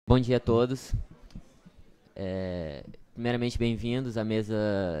Bom dia a todos. Primeiramente, bem-vindos à mesa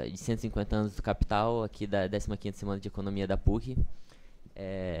de 150 anos do Capital, aqui da 15ª Semana de Economia da PUC.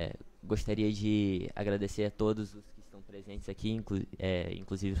 Gostaria de agradecer a todos os que estão presentes aqui,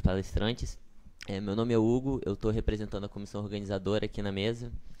 inclusive os palestrantes. Meu nome é Hugo, eu estou representando a comissão organizadora aqui na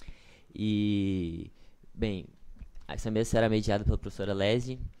mesa. E, bem, essa mesa será mediada pela professora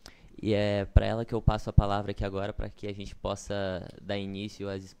Lese, e é para ela que eu passo a palavra aqui agora, para que a gente possa dar início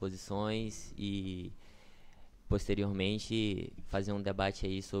às exposições e, posteriormente, fazer um debate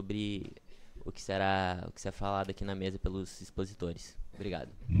aí sobre o que será falado aqui na mesa pelos expositores.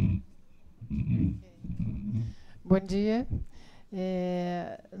 Obrigado. Bom dia.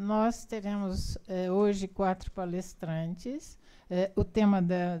 Nós teremos hoje 4 palestrantes. O tema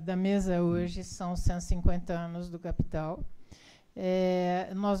da mesa hoje são os 150 anos do Capital.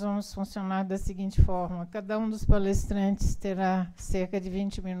 Nós vamos funcionar da seguinte forma: cada um dos palestrantes terá cerca de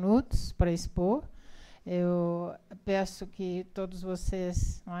 20 minutos para expor. Eu peço que todos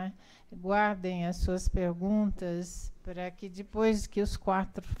vocês, não é, guardem as suas perguntas para que depois que os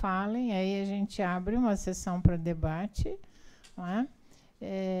 4 falem, aí a gente abre uma sessão para debate. Não é?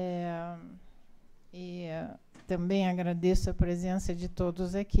 Também agradeço a presença de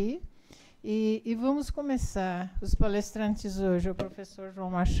todos aqui. E vamos começar. Os palestrantes hoje, o professor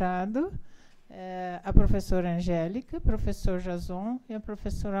João Machado, a professora Angélica, o professor Jason e a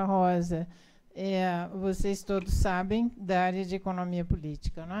professora Rosa. Vocês todos sabem da área de economia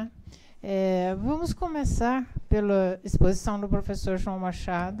política, não é? Vamos começar pela exposição do professor João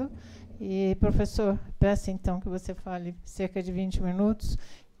Machado. E, professor, peço então que você fale cerca de 20 minutos.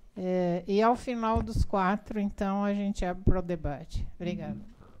 E ao final dos 4, então, a gente abre para o debate. Obrigada.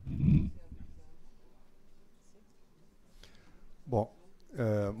 Bom,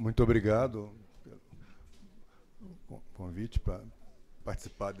 muito obrigado pelo convite para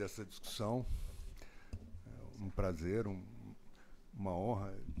participar dessa discussão. Um prazer, uma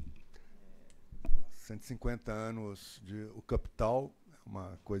honra. 150 anos de O Capital é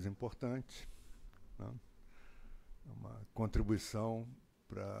uma coisa importante, né? É uma contribuição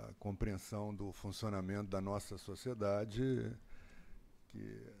para a compreensão do funcionamento da nossa sociedade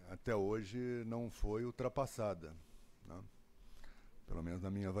que até hoje não foi ultrapassada, né? Pelo menos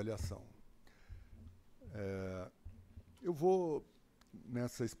na minha avaliação. Eu vou,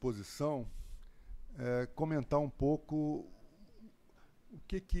 nessa exposição, comentar um pouco o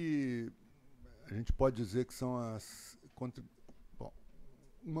que a gente pode dizer que são as... Bom,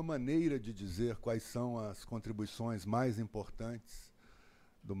 uma maneira de dizer quais são as contribuições mais importantes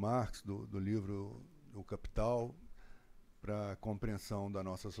do Marx, do livro O Capital, para a compreensão da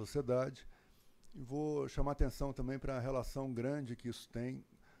nossa sociedade. E vou chamar atenção também para a relação grande que isso tem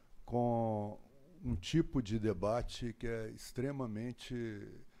com um tipo de debate que é extremamente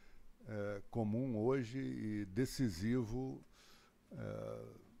comum hoje e decisivo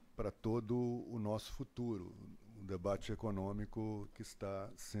para todo o nosso futuro, o debate econômico que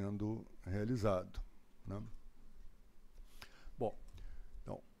está sendo realizado, né? Bom,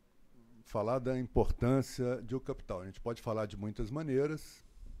 então, falar da importância de O Capital. A gente pode falar de muitas maneiras,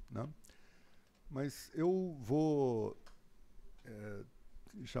 né? Mas eu vou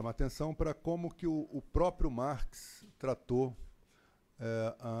chamar atenção para como que o próprio Marx tratou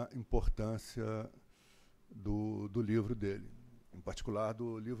a importância do livro dele, em particular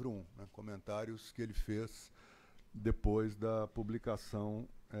do livro 1, né, comentários que ele fez depois da publicação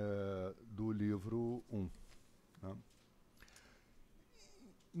do livro 1. Né.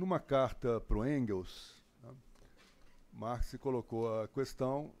 Numa carta para o Engels, né, Marx colocou a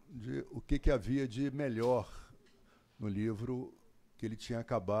questão de o que havia de melhor no livro que ele tinha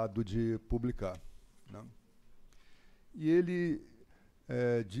acabado de publicar, né. E ele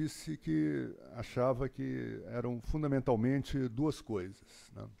disse que achava que eram fundamentalmente 2 coisas,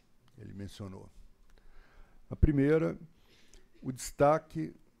 né, ele mencionou. A primeira, o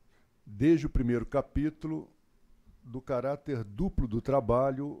destaque, desde o primeiro capítulo, do caráter duplo do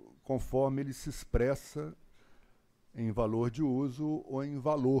trabalho, conforme ele se expressa em valor de uso ou em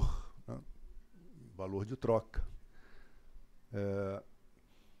valor, né, valor de troca.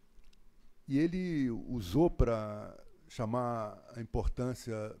 E ele usou para chamar a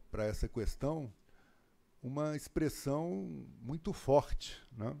importância para essa questão uma expressão muito forte,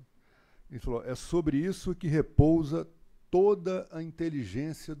 né? Ele falou: é sobre isso que repousa toda a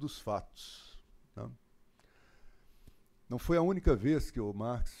inteligência dos fatos, né? Não foi a única vez que o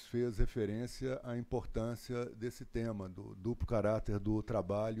Marx fez referência à importância desse tema, do duplo caráter do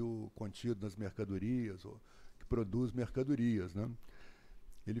trabalho contido nas mercadorias, ou que produz mercadorias, né?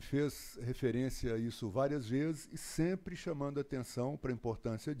 Ele fez referência a isso várias vezes e sempre chamando atenção para a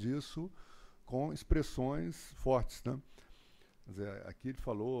importância disso com expressões fortes, né? Quer dizer, aqui ele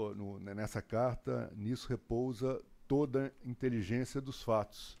falou, nessa carta, nisso repousa toda a inteligência dos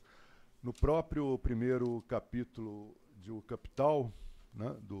fatos. No próprio primeiro capítulo de O Capital,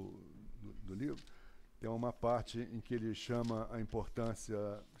 né, do livro, tem uma parte em que ele chama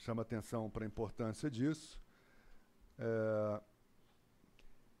atenção para a importância disso.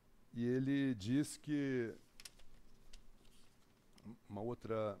 E ele diz que uma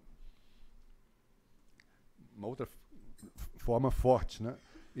outra forma forte, né?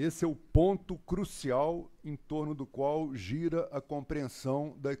 Esse é o ponto crucial em torno do qual gira a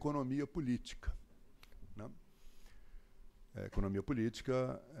compreensão da economia política, né? A economia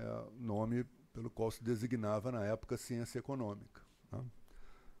política é o nome pelo qual se designava na época a ciência econômica, né?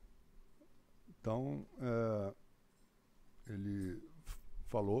 Então, ele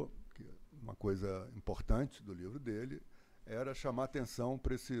falou que uma coisa importante do livro dele era chamar atenção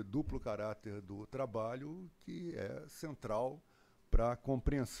para esse duplo caráter do trabalho que é central para a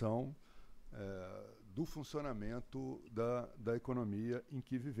compreensão do funcionamento da economia em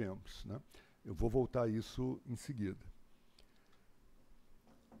que vivemos, né? Eu vou voltar a isso em seguida.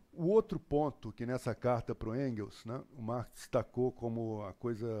 O outro ponto que nessa carta para o Engels, né, o Marx destacou como a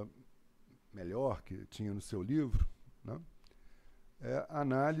coisa melhor que tinha no seu livro, né, é a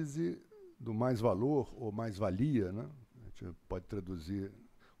análise do mais-valor ou mais-valia, né? A gente pode traduzir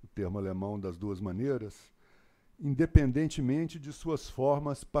o termo alemão das duas maneiras, independentemente de suas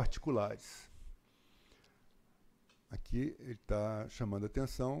formas particulares. Aqui ele está chamando a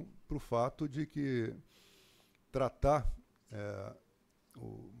atenção para o fato de que tratar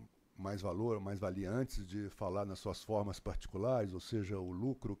o mais-valor, o mais-valia, antes de falar nas suas formas particulares, ou seja, o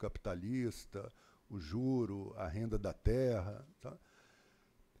lucro capitalista, o juro, a renda da terra, tá?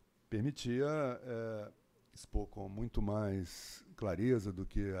 Permitia expor com muito mais clareza do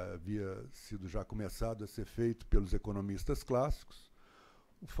que havia sido já começado a ser feito pelos economistas clássicos,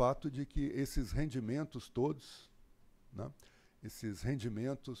 o fato de que esses rendimentos todos, né, esses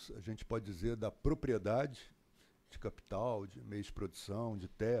rendimentos, a gente pode dizer, da propriedade de capital, de meios de produção, de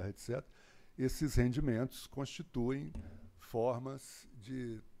terra, etc., esses rendimentos constituem formas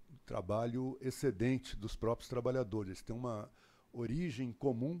de trabalho excedente dos próprios trabalhadores. Eles têm uma origem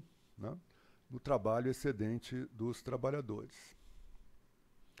comum, né, no trabalho excedente dos trabalhadores.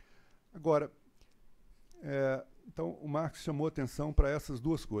 Agora, então, o Marx chamou atenção para essas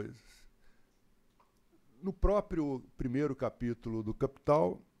duas coisas. No próprio primeiro capítulo do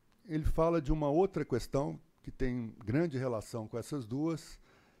Capital, ele fala de uma outra questão que tem grande relação com essas duas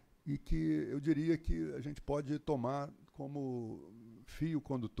e que eu diria que a gente pode tomar como fio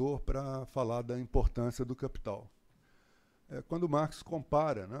condutor para falar da importância do capital. Quando Marx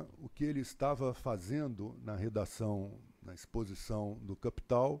compara, né, o que ele estava fazendo na redação, na exposição do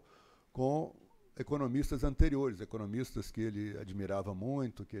Capital, com economistas anteriores, economistas que ele admirava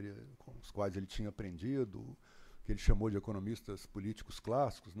muito, com os quais ele tinha aprendido, que ele chamou de economistas políticos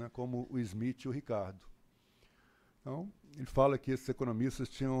clássicos, né, como o Smith e o Ricardo. Então, ele fala que esses economistas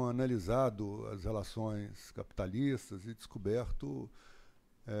tinham analisado as relações capitalistas e descoberto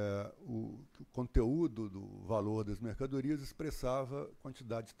o conteúdo do valor das mercadorias expressava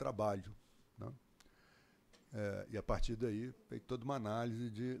quantidade de trabalho, né? E a partir daí fez toda uma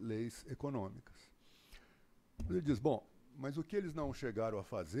análise de leis econômicas. Ele diz, bom, mas o que eles não chegaram a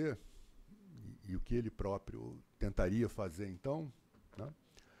fazer, e o que ele próprio tentaria fazer então, né,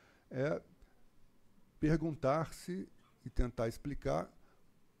 é perguntar-se e tentar explicar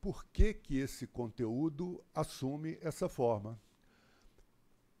por que esse conteúdo assume essa forma.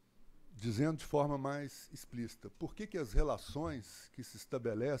 Dizendo de forma mais explícita, por que as relações que se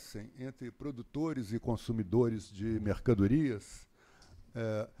estabelecem entre produtores e consumidores de mercadorias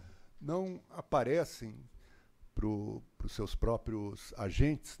não aparecem para os seus próprios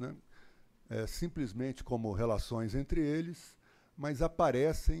agentes, né, simplesmente como relações entre eles, mas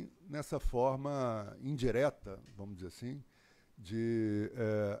aparecem nessa forma indireta, vamos dizer assim, de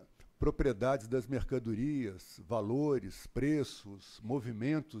propriedades das mercadorias, valores, preços,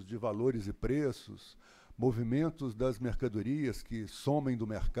 movimentos de valores e preços, movimentos das mercadorias que somem do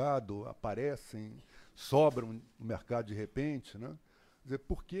mercado, aparecem, sobram no mercado de repente, né? Quer dizer,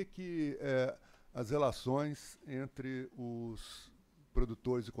 por que as relações entre os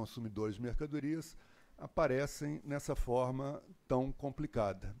produtores e consumidores de mercadorias aparecem nessa forma tão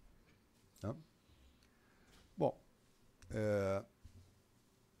complicada, né? Bom,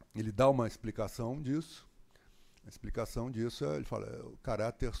 ele dá uma explicação disso. A explicação disso ele fala, o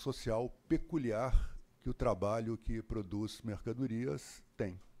caráter social peculiar que o trabalho que produz mercadorias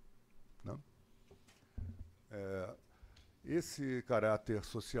tem, né? Esse caráter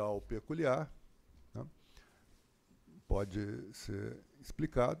social peculiar, né, pode ser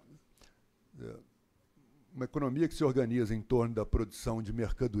explicado. Uma economia que se organiza em torno da produção de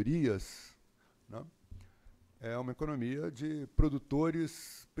mercadorias, né, é uma economia de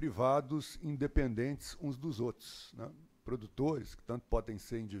produtores privados independentes uns dos outros, né? Produtores, que tanto podem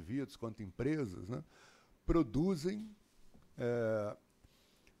ser indivíduos quanto empresas, né, produzem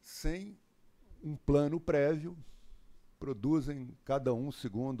sem um plano prévio, produzem cada um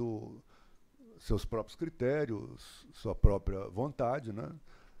segundo seus próprios critérios, sua própria vontade, né?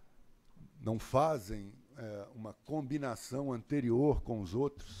 Não fazem uma combinação anterior com os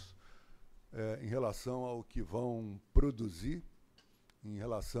outros em relação ao que vão produzir, em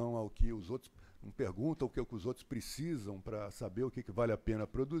relação ao que os outros... Não perguntam o que os outros precisam para saber o que vale a pena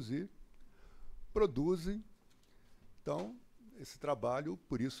produzir. Produzem. Então, esse trabalho,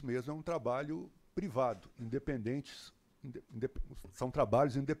 por isso mesmo, é um trabalho privado, são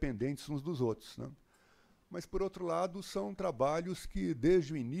trabalhos independentes uns dos outros, né? Mas, por outro lado, são trabalhos que,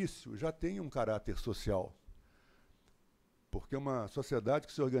 desde o início, já têm um caráter social. Porque uma sociedade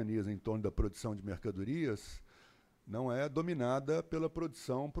que se organiza em torno da produção de mercadorias não é dominada pela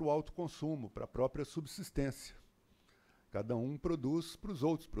produção para o autoconsumo, para a própria subsistência. Cada um produz para os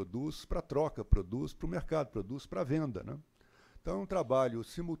outros, produz para a troca, produz para o mercado, produz para a venda, né? Então, é um trabalho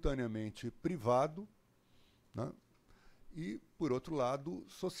simultaneamente privado, né, e, por outro lado,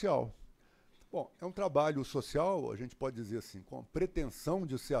 social. Bom, é um trabalho social, a gente pode dizer assim, com a pretensão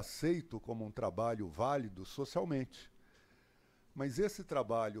de ser aceito como um trabalho válido socialmente. Mas esse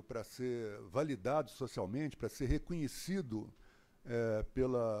trabalho, para ser validado socialmente, para ser reconhecido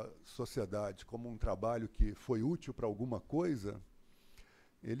pela sociedade como um trabalho que foi útil para alguma coisa,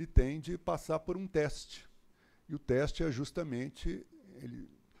 ele tem de passar por um teste. E o teste é justamente,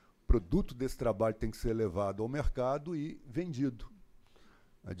 o produto desse trabalho tem que ser levado ao mercado e vendido.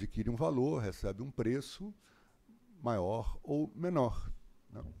 Adquire um valor, recebe um preço maior ou menor,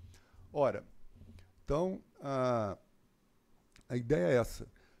 né? Ora, então, a ideia é essa.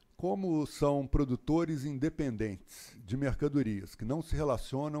 Como são produtores independentes de mercadorias, que não se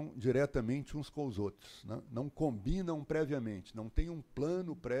relacionam diretamente uns com os outros, né? Não combinam previamente, não têm um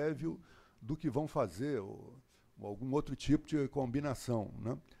plano prévio do que vão fazer, ou algum outro tipo de combinação,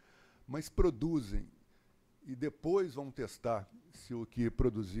 né? Mas produzem e depois vão testar se o que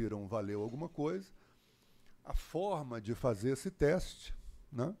produziram valeu alguma coisa. A forma de fazer esse teste,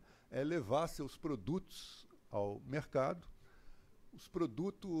 né, é levar seus produtos ao mercado, os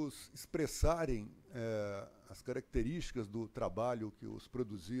produtos expressarem as características do trabalho que os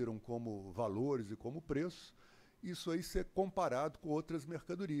produziram como valores e como preço, isso aí ser comparado com outras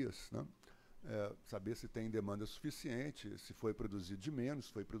mercadorias, né? Saber se tem demanda suficiente, se foi produzido de menos,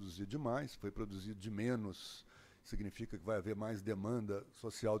 se foi produzido de mais, se foi produzido de menos, significa que vai haver mais demanda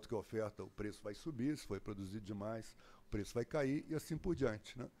social do que oferta, o preço vai subir, se foi produzido demais, o preço vai cair, e assim por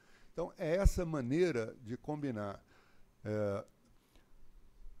diante, né? Então, é essa maneira de combinar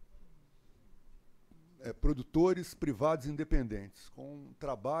produtores privados independentes com um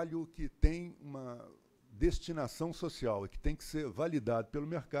trabalho que tem uma destinação social e que tem que ser validado pelo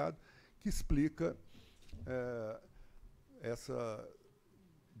mercado, que explica essa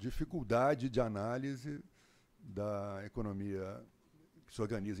dificuldade de análise da economia que se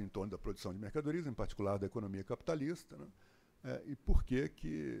organiza em torno da produção de mercadorias, em particular da economia capitalista, né? E por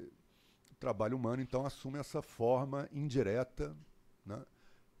que o trabalho humano, então, assume essa forma indireta, né,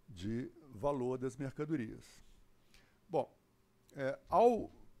 de valor das mercadorias. Bom, ao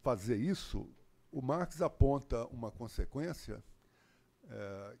fazer isso, o Marx aponta uma consequência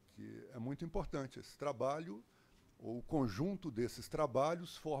que é muito importante. Esse trabalho, ou o conjunto desses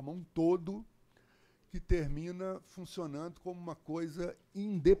trabalhos, forma um todo que termina funcionando como uma coisa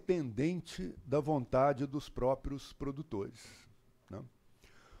independente da vontade dos próprios produtores, né?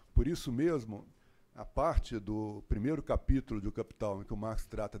 Por isso mesmo, a parte do primeiro capítulo do Capital, em que o Marx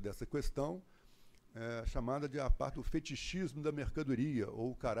trata dessa questão, é chamada de a parte do fetichismo da mercadoria,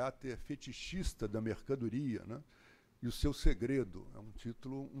 ou o caráter fetichista da mercadoria, né? E o seu segredo, é um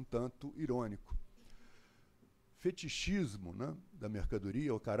título um tanto irônico. Fetichismo, né, da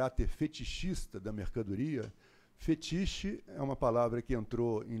mercadoria, o caráter fetichista da mercadoria. Fetiche é uma palavra que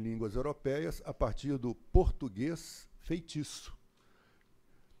entrou em línguas europeias a partir do português feitiço.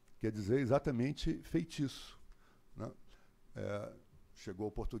 Quer dizer exatamente feitiço, né? Chegou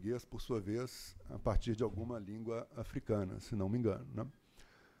ao português, por sua vez, a partir de alguma língua africana, se não me engano, né?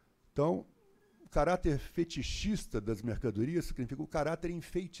 Então, o caráter fetichista das mercadorias significa o caráter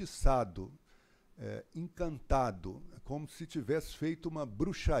enfeitiçado, encantado, como se tivesse feito uma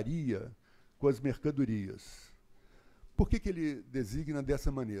bruxaria com as mercadorias. Por que ele designa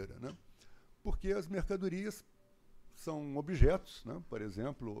dessa maneira, né? Porque as mercadorias são objetos, né? Por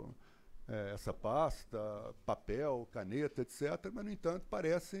exemplo, essa pasta, papel, caneta, etc., mas, no entanto,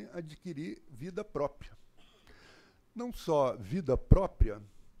 parecem adquirir vida própria. Não só vida própria,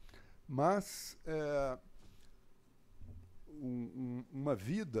 mas uma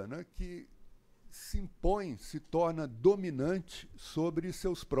vida, né, que se impõe, se torna dominante sobre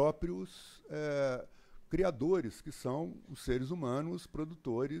seus próprios criadores, que são os seres humanos,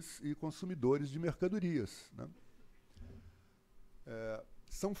 produtores e consumidores de mercadorias, né?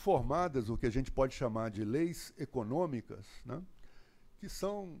 São formadas o que a gente pode chamar de leis econômicas, né, que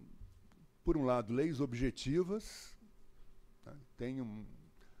são, por um lado, leis objetivas, né,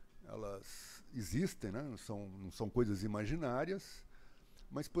 elas existem, né, não são coisas imaginárias,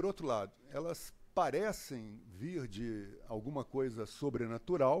 mas, por outro lado, elas parecem vir de alguma coisa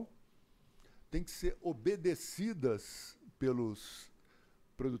sobrenatural, têm que ser obedecidas pelos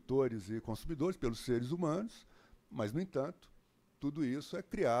produtores e consumidores, pelos seres humanos, mas, no entanto, tudo isso é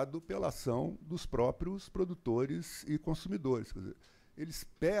criado pela ação dos próprios produtores e consumidores. Quer dizer, eles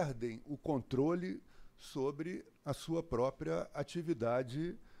perdem o controle sobre a sua própria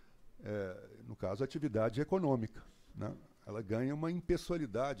atividade, no caso, a atividade econômica, né? Ela ganha uma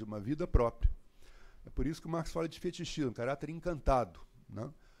impessoalidade, uma vida própria. É por isso que o Marx fala de fetichismo, caráter encantado,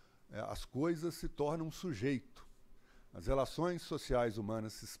 né? As coisas se tornam um sujeito. As relações sociais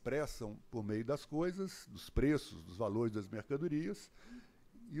humanas se expressam por meio das coisas, dos preços, dos valores das mercadorias,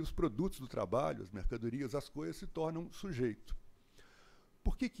 e os produtos do trabalho, as mercadorias, as coisas, se tornam sujeito.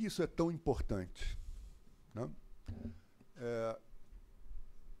 Por que isso é tão importante, né?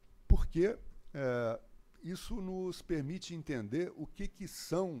 Porque isso nos permite entender o que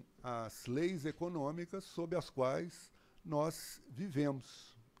são as leis econômicas sob as quais nós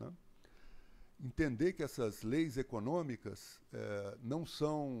vivemos, né? Entender que essas leis econômicas não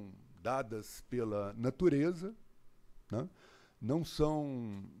são dadas pela natureza, né? Não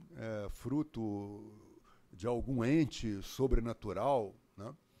são fruto de algum ente sobrenatural,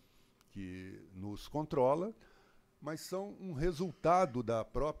 né, que nos controla, mas são um resultado da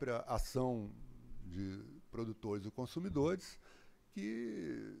própria ação de produtores e consumidores,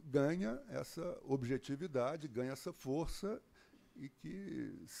 que ganha essa objetividade, ganha essa força e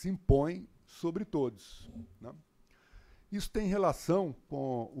que se impõe sobre todos, né? Isso tem relação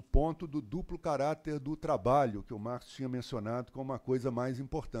com o ponto do duplo caráter do trabalho, que o Marx tinha mencionado como uma coisa mais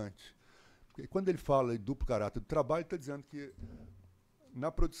importante. Porque quando ele fala em duplo caráter do trabalho, ele está dizendo que na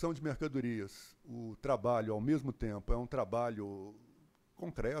produção de mercadorias, o trabalho, ao mesmo tempo, é um trabalho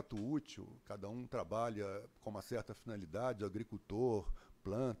concreto, útil, cada um trabalha com uma certa finalidade, agricultor,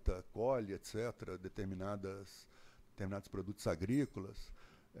 planta, colhe, etc., determinados produtos agrícolas,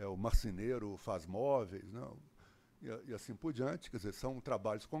 o marceneiro faz móveis, não? E assim por diante, quer dizer, são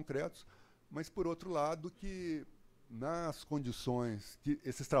trabalhos concretos, mas, por outro lado, que nas condições que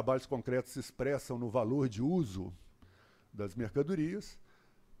esses trabalhos concretos se expressam no valor de uso das mercadorias,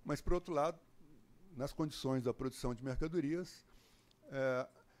 mas, por outro lado, nas condições da produção de mercadorias,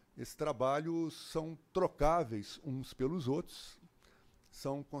 esses trabalhos são trocáveis uns pelos outros,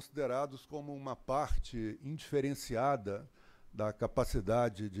 são considerados como uma parte indiferenciada da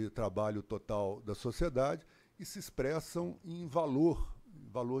capacidade de trabalho total da sociedade e se expressam em valor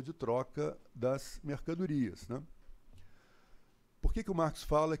de troca das mercadorias, né? Por que o Marx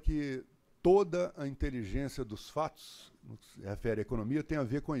fala que toda a inteligência dos fatos, no que se refere à economia, tem a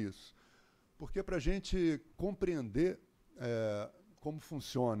ver com isso? Porque, para a gente compreender como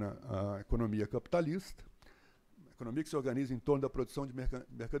funciona a economia capitalista, a economia que se organiza em torno da produção de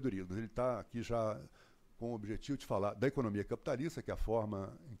mercadorias, mas ele está aqui já com o objetivo de falar da economia capitalista, que é a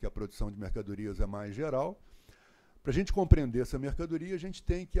forma em que a produção de mercadorias é mais geral. Para a gente compreender essa mercadoria, a gente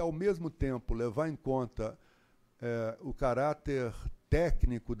tem que, ao mesmo tempo, levar em conta o caráter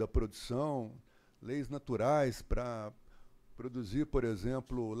técnico da produção, leis naturais. Para produzir, por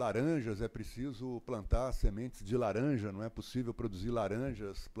exemplo, laranjas, é preciso plantar sementes de laranja, não é possível produzir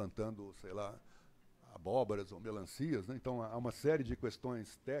laranjas plantando, sei lá, abóboras ou melancias, né? Então, há uma série de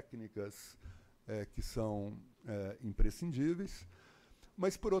questões técnicas que são imprescindíveis.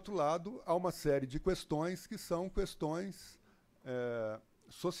 Mas, por outro lado, há uma série de questões que são questões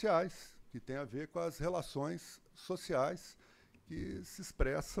sociais, que têm a ver com as relações sociais que se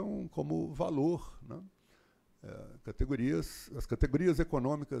expressam como valor, né? As categorias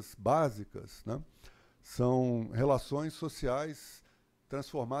econômicas básicas, né, são relações sociais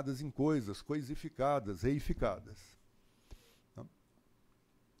transformadas em coisas, coisificadas, reificadas, né?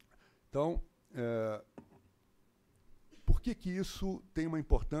 Então, por que isso tem uma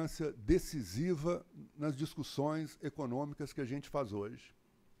importância decisiva nas discussões econômicas que a gente faz hoje?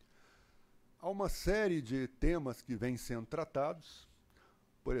 Há uma série de temas que vêm sendo tratados,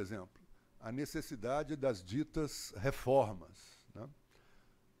 por exemplo, a necessidade das ditas reformas, né?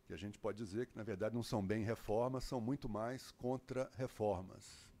 Que a gente pode dizer que, na verdade, não são bem reformas, são muito mais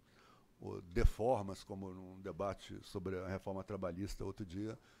contra-reformas, ou deformas, como num debate sobre a reforma trabalhista outro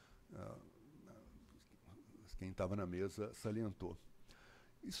dia, quem estava na mesa salientou.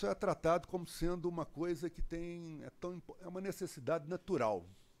 Isso é tratado como sendo uma coisa que é uma necessidade natural,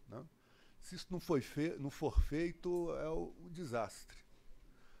 né? Se isso não for feito, é o desastre.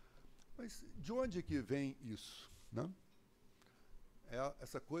 Mas de onde que vem isso, né? É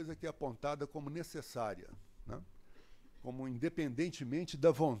essa coisa que é apontada como necessária, né? Como independentemente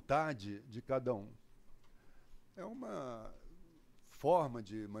da vontade de cada um. É uma forma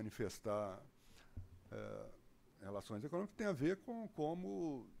de manifestar relações econômicas que tem a ver com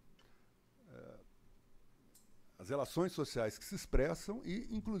como as relações sociais que se expressam e,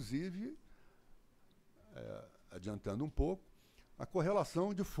 inclusive, adiantando um pouco, a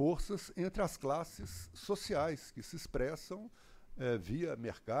correlação de forças entre as classes sociais que se expressam via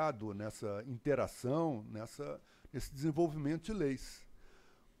mercado, nessa interação, nesse desenvolvimento de leis.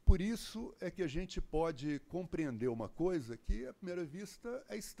 Por isso é que a gente pode compreender uma coisa que, à primeira vista,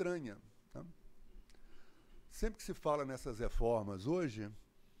 é estranha, tá? Sempre que se fala nessas reformas hoje,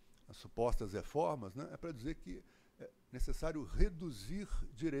 as supostas reformas, né, é para dizer que é necessário reduzir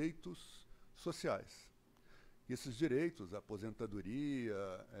direitos sociais. E esses direitos, a aposentadoria,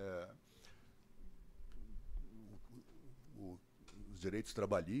 os direitos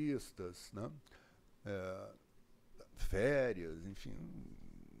trabalhistas, né, férias, enfim,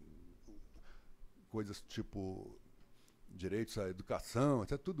 coisas tipo direitos à educação,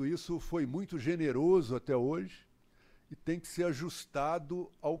 até tudo isso foi muito generoso até hoje e tem que ser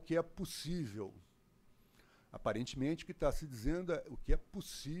ajustado ao que é possível. Aparentemente, o que está se dizendo é o que é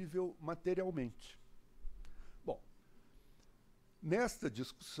possível materialmente. Bom, nesta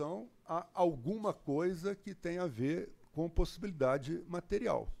discussão, há alguma coisa que tem a ver com possibilidade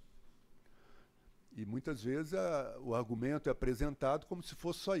material. E muitas vezes o argumento é apresentado como se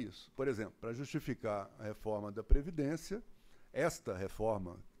fosse só isso. Por exemplo, para justificar a reforma da Previdência, esta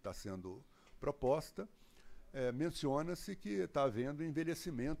reforma que está sendo proposta, menciona-se que está havendo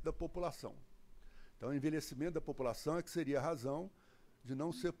envelhecimento da população. Então, o envelhecimento da população é que seria a razão de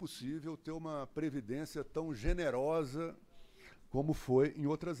não ser possível ter uma previdência tão generosa como foi em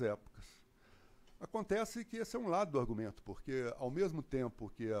outras épocas. Acontece que esse é um lado do argumento, porque ao mesmo tempo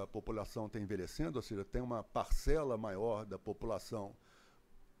que a população está envelhecendo, ou seja, tem uma parcela maior da população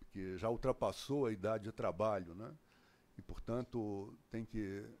que já ultrapassou a idade de trabalho, né? E, portanto,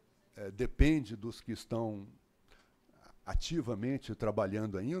 depende dos que estão ativamente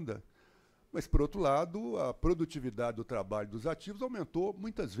trabalhando ainda, mas, por outro lado, a produtividade do trabalho dos ativos aumentou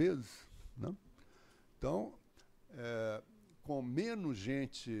muitas vezes, né? Então, com menos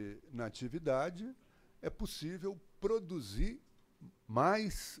gente na atividade, é possível produzir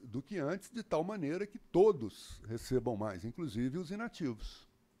mais do que antes, de tal maneira que todos recebam mais, inclusive os inativos,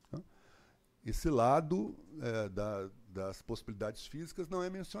 né? Esse lado das possibilidades físicas não é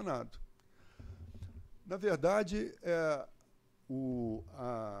mencionado. Na verdade,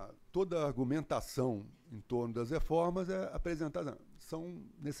 toda a argumentação em torno das reformas é apresentada. São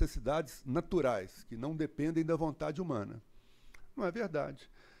necessidades naturais, que não dependem da vontade humana. Não é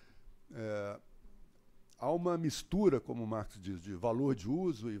verdade. Há uma mistura, como Marx diz, de valor de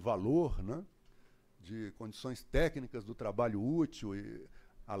uso e valor, né? De condições técnicas do trabalho útil e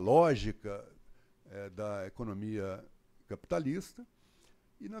a lógica da economia capitalista.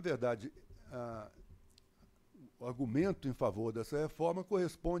 E, na verdade, o argumento em favor dessa reforma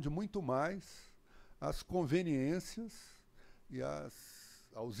corresponde muito mais às conveniências e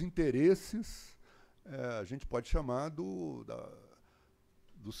aos interesses, a gente pode chamar do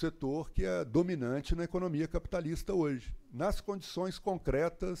setor que é dominante na economia capitalista hoje, nas condições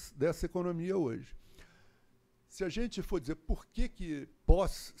concretas dessa economia hoje. Se a gente for dizer por que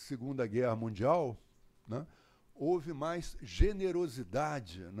pós-Segunda Guerra Mundial, né, houve mais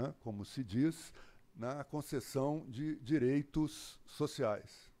generosidade, né, como se diz, na concessão de direitos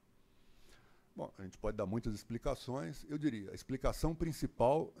sociais. Bom, a gente pode dar muitas explicações. Eu diria, a explicação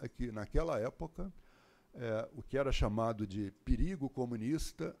principal é que, naquela época, o que era chamado de perigo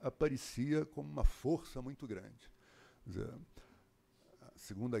comunista aparecia como uma força muito grande. Quer dizer, a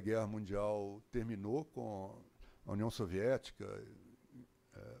Segunda Guerra Mundial terminou com a União Soviética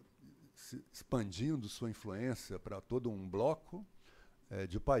expandindo sua influência para todo um bloco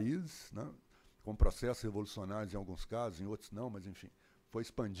de países, né? com processos revolucionários em alguns casos, em outros não, mas, enfim, foi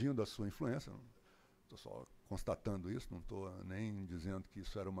expandindo a sua influência. Estou só constatando isso, não estou nem dizendo que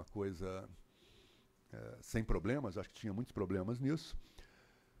isso era uma coisa sem problemas, acho que tinha muitos problemas nisso.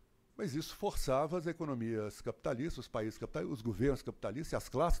 Mas isso forçava as economias capitalistas, os países capitalistas, os governos capitalistas e as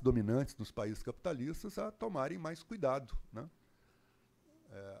classes dominantes nos países capitalistas a tomarem mais cuidado, né?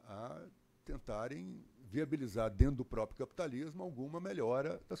 A tentarem viabilizar dentro do próprio capitalismo alguma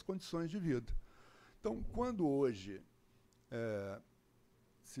melhora das condições de vida. Então, quando hoje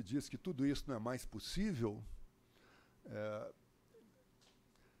se diz que tudo isso não é mais possível,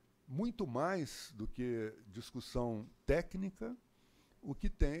 muito mais do que discussão técnica, o que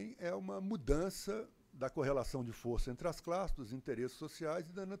tem é uma mudança da correlação de força entre as classes, dos interesses sociais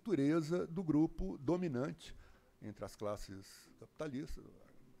e da natureza do grupo dominante entre as classes capitalistas,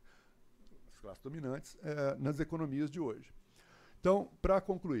 as classes dominantes, nas economias de hoje. Então, para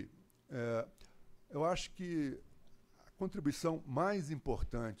concluir, eu acho que a contribuição mais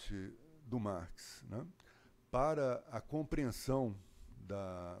importante do Marx, né, para a compreensão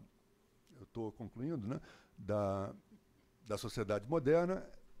eu estou concluindo, né, da sociedade moderna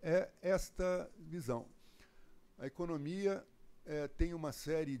é esta visão. A economia tem uma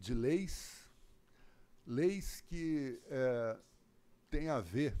série de leis que têm a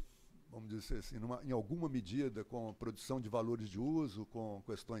ver, vamos dizer assim, em alguma medida com a produção de valores de uso, com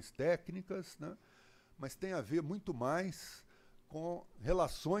questões técnicas, né, mas tem a ver muito mais com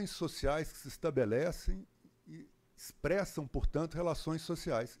relações sociais que se estabelecem e expressam, portanto, relações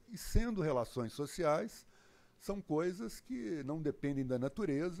sociais. E sendo relações sociais, são coisas que não dependem da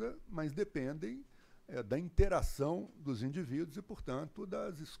natureza, mas dependem da interação dos indivíduos e, portanto,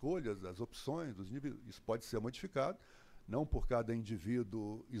 das escolhas, das opções dos indivíduos. Isso pode ser modificado, não por cada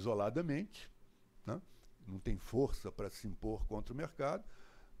indivíduo isoladamente, né? Não tem força para se impor contra o mercado,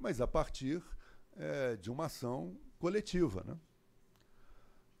 mas a partir de uma ação coletiva, né?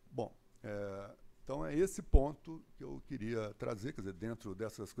 Bom, então é esse ponto que eu queria trazer, quer dizer, dentro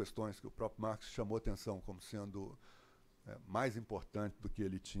dessas questões que o próprio Marx chamou atenção como sendo mais importante do que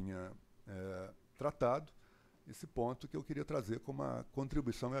ele tinha tratado, esse ponto que eu queria trazer como uma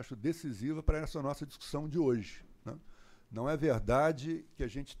contribuição, eu acho, decisiva para essa nossa discussão de hoje, né? Não é verdade que a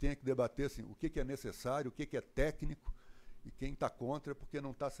gente tenha que debater assim, o que é necessário, o que é técnico, e quem está contra é porque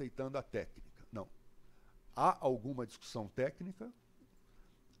não está aceitando a técnica. Não. Há alguma discussão técnica,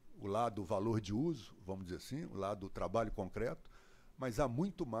 o lado do valor de uso, vamos dizer assim, o lado do trabalho concreto, mas há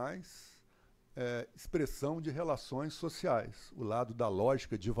muito mais expressão de relações sociais, o lado da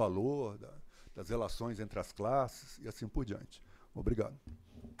lógica de valor, das relações entre as classes e assim por diante. Obrigado.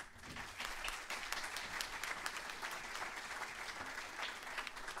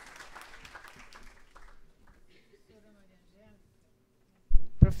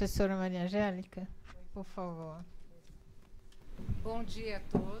 Professora Maria Angélica, por favor. Bom dia a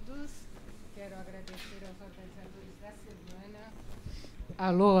todos. Quero agradecer aos organizadores da semana.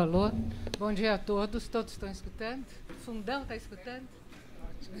 Alô, alô. Bom dia a todos. Todos estão escutando? Fundão está escutando?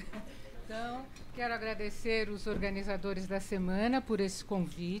 Ótimo. Então, quero agradecer os organizadores da semana por esse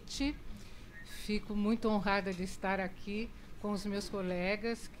convite. Fico muito honrada de estar aqui com os meus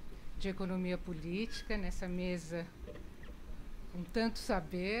colegas de economia política, nessa mesa com tanto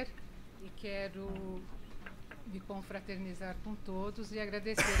saber, e quero me confraternizar com todos e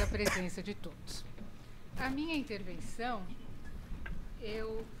agradecer a presença de todos. A minha intervenção,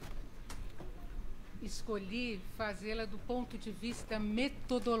 eu escolhi fazê-la do ponto de vista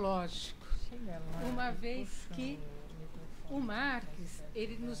metodológico, uma vez que o Marx,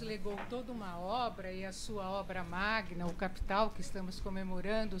 ele nos legou toda uma obra, e a sua obra magna, O Capital, que estamos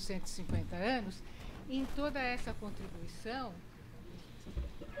comemorando os 150 anos, e em toda essa contribuição...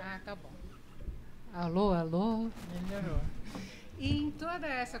 tá bom. Alô, alô. Melhorou. E em toda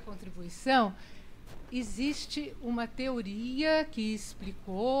essa contribuição, existe uma teoria que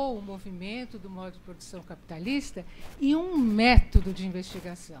explicou o movimento do modo de produção capitalista e um método de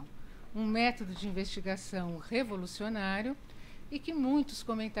investigação. Um método de investigação revolucionário, e que muitos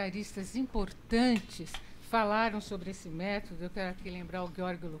comentaristas importantes falaram sobre esse método. Eu quero aqui lembrar o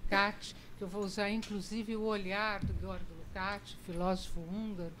Georg Lukács, que eu vou usar inclusive o olhar do Georg Lukács, filósofo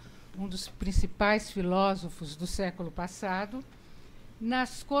húngaro, um dos principais filósofos do século passado,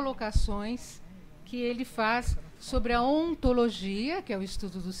 nas colocações que ele faz sobre a ontologia, que é o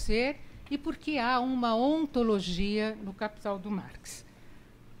estudo do ser, e por que há uma ontologia no Capital do Marx.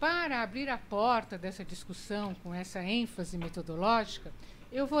 Para abrir a porta dessa discussão com essa ênfase metodológica,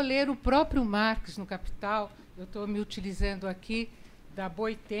 eu vou ler o próprio Marx no Capital. Eu estou me utilizando aqui da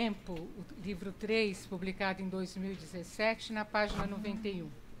Boitempo, o livro 3, publicado em 2017, na página 91.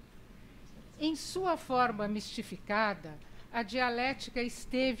 Em sua forma mistificada, a dialética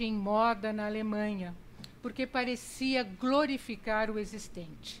esteve em moda na Alemanha, porque parecia glorificar o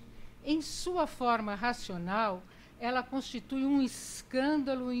existente. Em sua forma racional, ela constitui um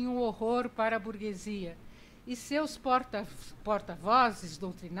escândalo e um horror para a burguesia, e seus porta-vozes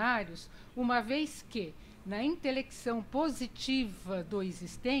doutrinários, uma vez que, na intelecção positiva do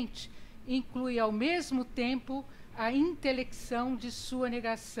existente, inclui ao mesmo tempo a intelecção de sua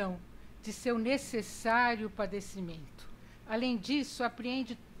negação, de seu necessário padecimento. Além disso,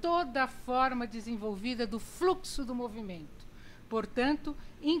 apreende toda a forma desenvolvida do fluxo do movimento, portanto,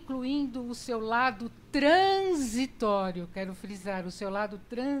 incluindo o seu lado transitório, quero frisar, o seu lado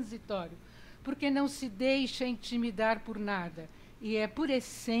transitório, porque não se deixa intimidar por nada e é, por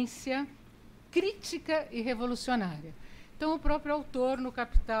essência, crítica e revolucionária. Então, o próprio autor, no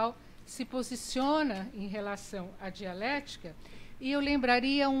Capital, se posiciona em relação à dialética, e eu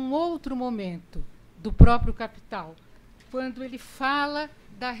lembraria um outro momento do próprio Capital, quando ele fala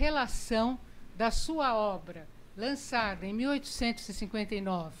da relação da sua obra, lançada em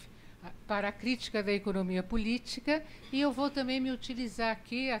 1859, para a crítica da economia política, e eu vou também me utilizar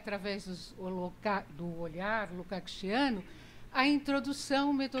aqui, através do olhar lukácsiano, a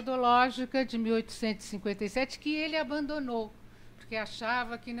introdução metodológica de 1857, que ele abandonou, porque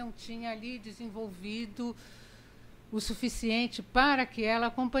achava que não tinha ali desenvolvido o suficiente para que ela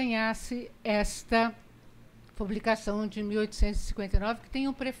acompanhasse esta publicação de 1859, que tem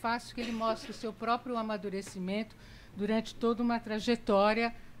um prefácio que ele mostra o seu próprio amadurecimento durante toda uma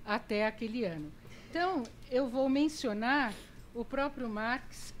trajetória até aquele ano. Então, eu vou mencionar o próprio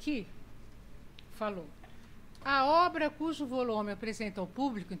Marx, que falou: a obra cujo volume apresenta ao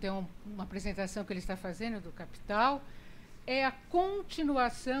público, então uma apresentação que ele está fazendo do Capital, é a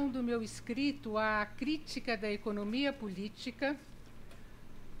continuação do meu escrito à crítica da economia política,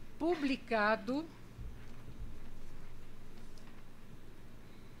 publicado...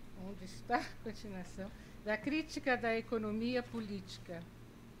 Onde está a continuação? Da crítica da economia política,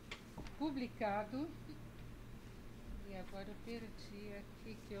 publicado... E agora eu perdi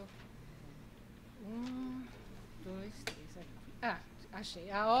aqui que eu... 1, 2, 3... Ah,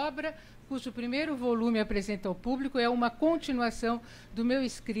 achei. A obra cujo primeiro volume apresenta ao público é uma continuação do meu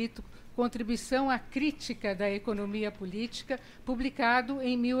escrito Contribuição à Crítica da Economia Política, publicado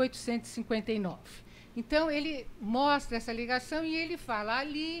em 1859. Então, ele mostra essa ligação e ele fala,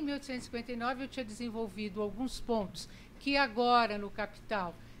 ali, em 1859, eu tinha desenvolvido alguns pontos que agora, no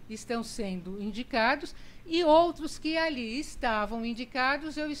Capital, estão sendo indicados, e outros que ali estavam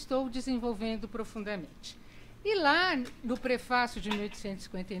indicados, eu estou desenvolvendo profundamente. E lá, no prefácio de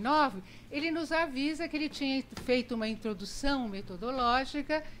 1859, ele nos avisa que ele tinha feito uma introdução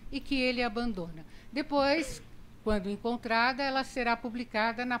metodológica e que ele abandona. Depois, quando encontrada, ela será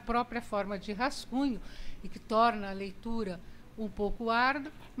publicada na própria forma de rascunho, e que torna a leitura um pouco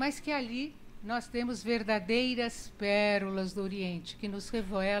árdua, mas que ali nós temos verdadeiras pérolas do Oriente, que nos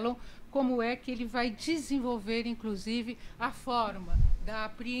revelam como é que ele vai desenvolver, inclusive, a forma da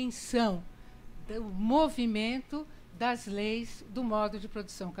apreensão do movimento das leis do modo de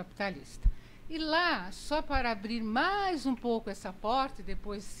produção capitalista. E lá, só para abrir mais um pouco essa porta, e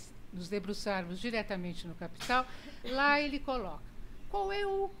depois nos debruçarmos diretamente no Capital, lá ele coloca qual é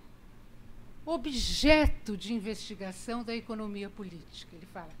o objeto de investigação da economia política. Ele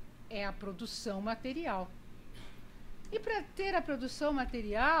fala, é a produção material. E para ter a produção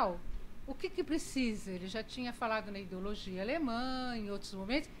material, o que precisa? Ele já tinha falado na ideologia alemã, em outros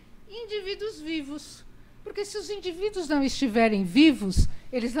momentos, indivíduos vivos. Porque se os indivíduos não estiverem vivos,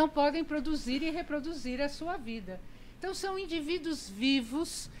 eles não podem produzir e reproduzir a sua vida. Então, são indivíduos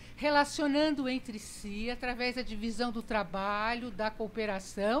vivos, relacionando entre si, através da divisão do trabalho, da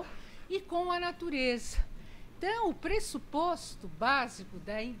cooperação e com a natureza. Então, o pressuposto básico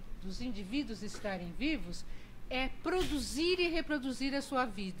dos indivíduos estarem vivos é produzir e reproduzir a sua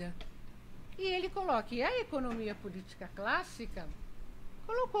vida. E ele coloca, e a economia política clássica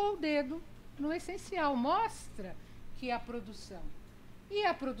colocou o dedo no essencial, mostra que a produção. E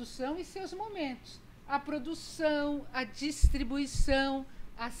a produção e seus momentos. A produção, a distribuição,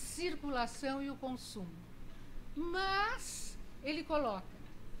 a circulação e o consumo. Mas, ele coloca,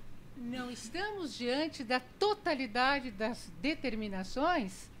 não estamos diante da totalidade das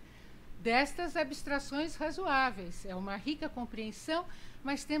determinações destas abstrações razoáveis. É uma rica compreensão,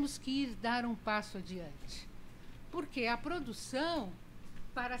 mas temos que ir dar um passo adiante. Porque a produção,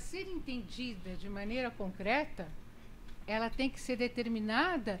 para ser entendida de maneira concreta, ela tem que ser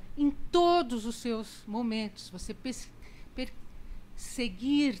determinada em todos os seus momentos. Você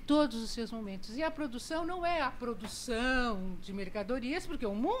seguir todos os seus momentos. E a produção não é a produção de mercadorias, porque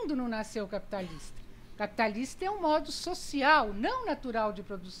o mundo não nasceu capitalista. Capitalista é um modo social, não natural de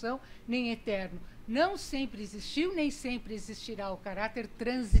produção, nem eterno. Não sempre existiu, nem sempre existirá o caráter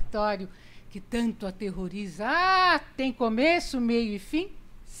transitório que tanto aterroriza. Ah, tem começo, meio e fim?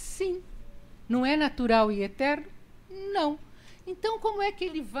 Sim. Não é natural e eterno? Não. Então, como é que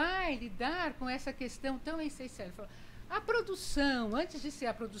ele vai lidar com essa questão tão essencial? Ele fala, a produção, antes de ser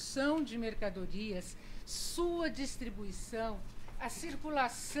a produção de mercadorias, sua distribuição, a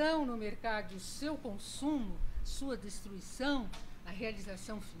circulação no mercado, o seu consumo, sua destruição, a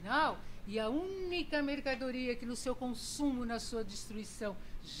realização final, e a única mercadoria que no seu consumo, na sua destruição,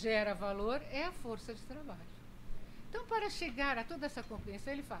 gera valor é a força de trabalho. Então, para chegar a toda essa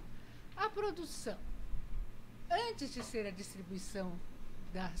compreensão, ele fala, a produção, antes de ser a distribuição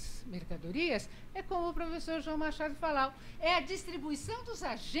das mercadorias, é como o professor João Machado falou, é a distribuição dos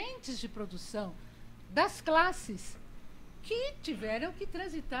agentes de produção, das classes, que tiveram que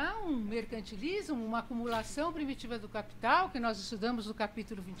transitar um mercantilismo, uma acumulação primitiva do capital, que nós estudamos no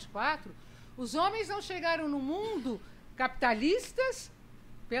capítulo 24. Os homens não chegaram no mundo capitalistas,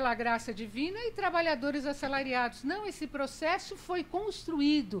 pela graça divina, e trabalhadores assalariados. Não, esse processo foi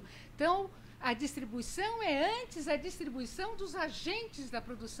construído. Então, a distribuição é antes a distribuição dos agentes da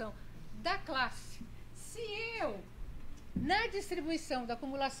produção, da classe. Se eu, na distribuição da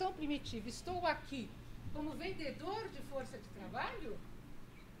acumulação primitiva, estou aqui como vendedor de força de trabalho,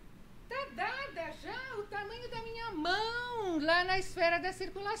 está dada já o tamanho da minha mão lá na esfera da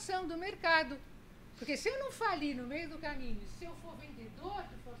circulação do mercado. Porque se eu não falir no meio do caminho, se eu for vendedor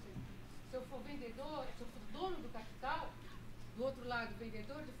de força, se eu for dono do capital, do outro lado,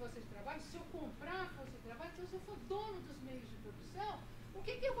 vendedor de força de trabalho, se eu comprar força de trabalho, então se eu for dono dos meios de produção, o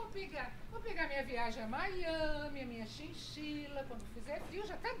que eu vou pegar? Vou pegar minha viagem a Miami, a minha chinchila, quando fizer frio,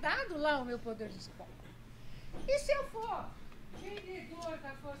 já está dado lá o meu poder de compra. E se eu for vendedor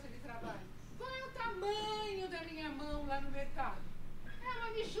da força de trabalho, qual é o tamanho da minha mão lá no mercado? É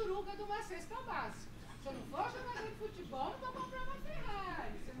uma michuruca de uma cesta básica. Se eu não for jogador de futebol, não vou comprar uma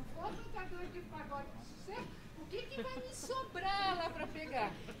Ferrari. Se eu não for cantador de pagode de sucesso, o que vai me sobrar lá para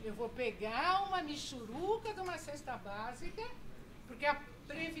pegar? Eu vou pegar uma michuruca de uma cesta básica, porque a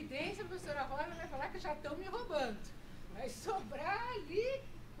Previdência, a professora Rosa vai falar que já estão me roubando. Vai sobrar ali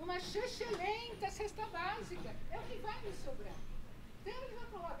uma excelente cesta básica. É o que vai me sobrar. Então, ele já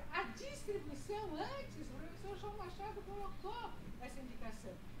coloca a distribuição antes, o professor João Machado colocou essa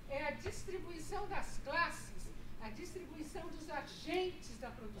indicação. É a distribuição das classes, a distribuição dos agentes da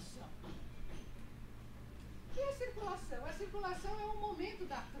produção. E a circulação? A circulação é um momento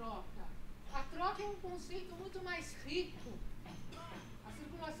da troca. A troca é um conceito muito mais rico. A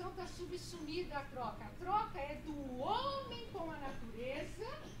circulação está subsumida à troca. A troca é do homem com a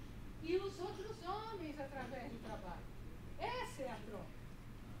natureza e os outros homens através do trabalho. Essa é a troca.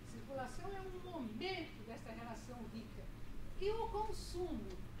 A circulação é um momento dessa relação rica. E o consumo,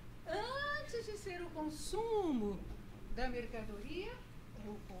 antes de ser o consumo da mercadoria, é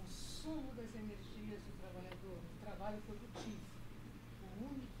o consumo das energias do trabalhador, o trabalho produtivo. O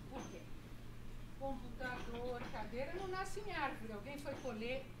único. Por quê? Computador, cadeira não nasce em árvore. Alguém foi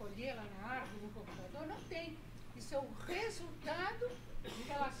colher lá na árvore, no computador? Não tem. Isso é o resultado de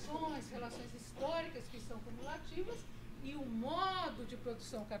relações históricas que são cumulativas, e o modo de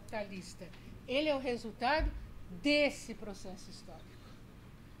produção capitalista, ele é o resultado desse processo histórico.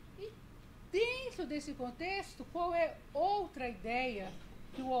 E dentro desse contexto, qual é outra ideia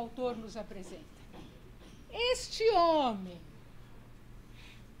que o autor nos apresenta? Este homem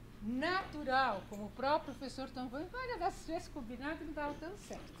natural, como o próprio professor Tambor, olha, das vezes combinado não estava tão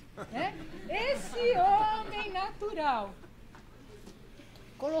certo, né? Esse homem natural,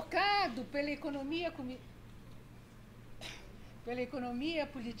 colocado pela economia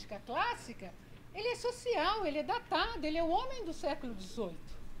política clássica, ele é social, ele é datado, ele é o homem do século XVIII,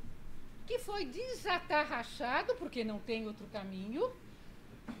 que foi desatarrachado, porque não tem outro caminho,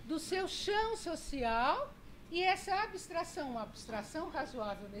 do seu chão social. E essa abstração, uma abstração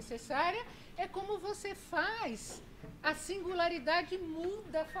razoável necessária, é como você faz a singularidade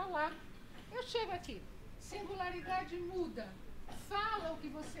muda falar. Eu chego aqui, singularidade muda, fala o que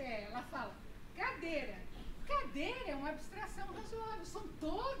você é. Ela fala, cadeira. Cadeira é uma abstração razoável, são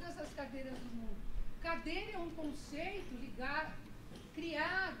todas as cadeiras do mundo. Cadeira é um conceito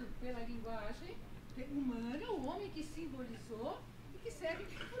criado pela linguagem humana, o homem que simbolizou, que serve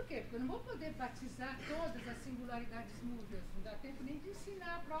por quê? Porque eu não vou poder batizar todas as singularidades mudas, não dá tempo nem de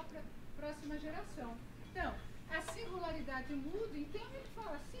ensinar a próxima geração. Então, a singularidade muda, então ele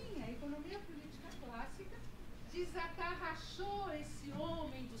fala assim, a economia política clássica desatarrachou esse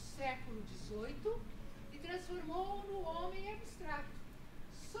homem do século XVIII e transformou-o no homem abstrato.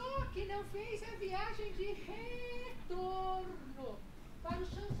 Só que não fez a viagem de retorno para o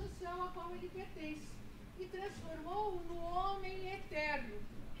chão social a qual ele pertence e transformou-o no homem eterno,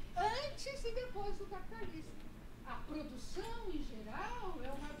 antes e depois do capitalismo. A produção, em geral,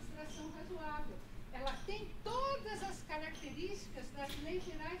 é uma abstração razoável. Ela tem todas as características das leis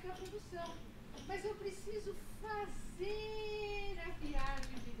gerais da produção. Mas eu preciso fazer a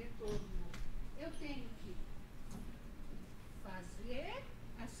viagem de retorno. Eu tenho que fazer,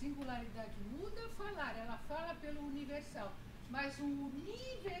 a singularidade muda, falar. Ela fala pelo universal. Mas o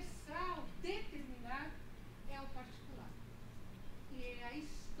universal determinado é o particular. E é a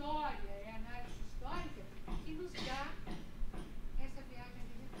história, é a análise histórica que nos dá essa viagem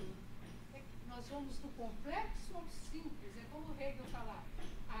de retorno. Nós vamos do complexo ao simples. É como Hegel falava.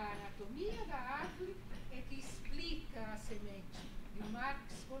 A anatomia da árvore é que explica a semente. E o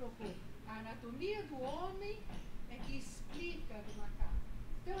Marx colocou, a anatomia do homem é que explica a do macaco.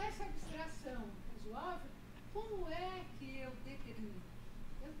 Então, essa abstração razoável, como é que eu determino?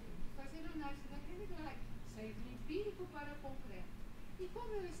 Eu tenho que fazer análise da realidade, sair do empírico para o concreto. E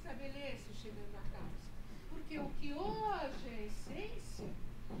como eu estabeleço chegando à causa? Porque o que hoje é essência,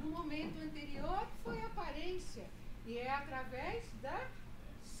 no momento anterior foi aparência. E é através das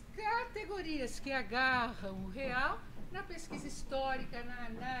categorias que agarram o real na pesquisa histórica, na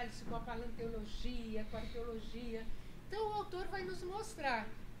análise com a paleontologia, com a arqueologia. Então o autor vai nos mostrar,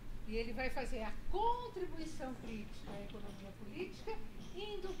 e ele vai fazer a contribuição crítica à economia política,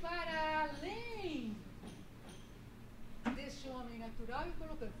 indo para além deste homem natural e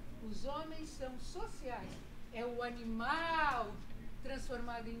colocando, os homens são sociais. É o animal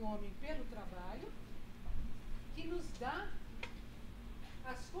transformado em homem pelo trabalho que nos dá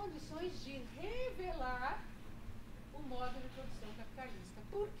as condições de revelar o modo de produção capitalista.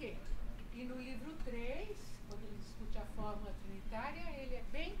 Por quê? E no livro 3, quando ele discute a fórmula trinitária, ele é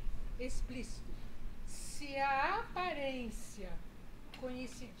bem explícito. Se a aparência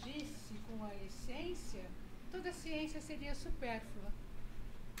coincidisse com a essência, toda a ciência seria supérflua.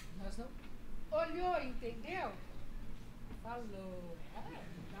 Nós não... Olhou, entendeu? Falou.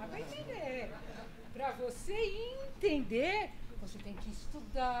 Dá para entender. Para você entender, você tem que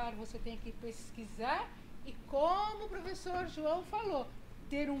estudar, você tem que pesquisar e, como o professor João falou,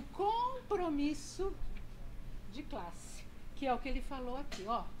 ter um compromisso de classe, que é o que ele falou aqui,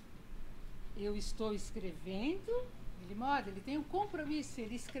 ó. Eu estou escrevendo, ele tem um compromisso,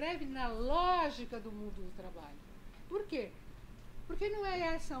 ele escreve na lógica do mundo do trabalho. Por quê? Porque não é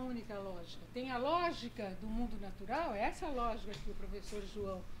essa a única lógica. Tem a lógica do mundo natural, essa lógica que o professor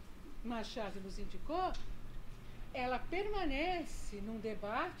João Machado nos indicou, ela permanece num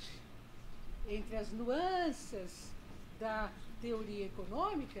debate entre as nuances da teoria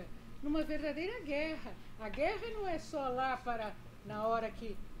econômica numa verdadeira guerra. A guerra não é só lá para, na hora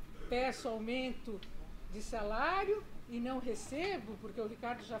que peço aumento de salário e não recebo, porque o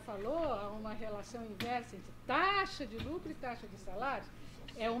Ricardo já falou, há uma relação inversa entre taxa de lucro e taxa de salário.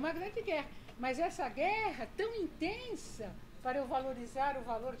 É uma grande guerra. Mas essa guerra tão intensa para eu valorizar o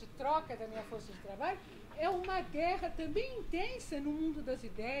valor de troca da minha força de trabalho, é uma guerra também intensa no mundo das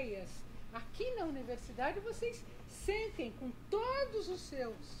ideias. Aqui na universidade vocês sentem com todos os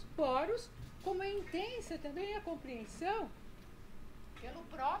seus poros como é intensa também a compreensão pelo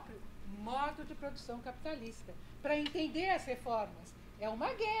próprio modo de produção capitalista. Para entender as reformas, é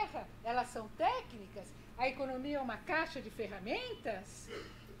uma guerra, elas são técnicas, a economia é uma caixa de ferramentas,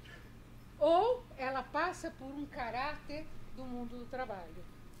 ou ela passa por um caráter do mundo do trabalho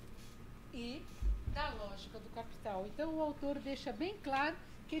e da lógica do capital. Então o autor deixa bem claro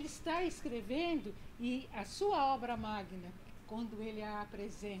que ele está escrevendo, e a sua obra magna, quando ele a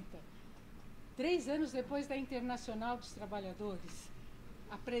apresenta, 3 anos depois da Internacional dos Trabalhadores,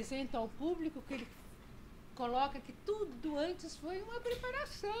 apresenta ao público que ele coloca que tudo antes foi uma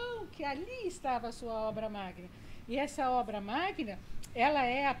preparação, que ali estava a sua obra magna. E essa obra magna, ela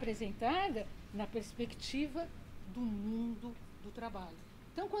é apresentada na perspectiva do mundo do trabalho.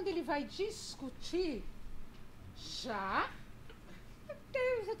 Então, quando ele vai discutir, já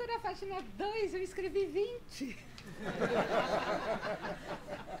estou na página 2, eu escrevi 20.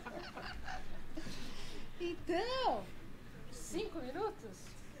 Então, 5 minutos?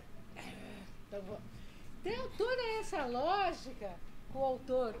 Então, toda essa lógica que o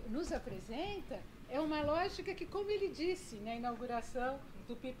autor nos apresenta é uma lógica que, como ele disse na inauguração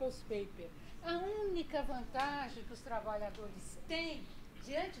do People's Paper, a única vantagem que os trabalhadores têm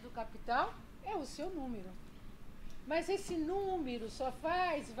diante do capital é o seu número. Mas esse número só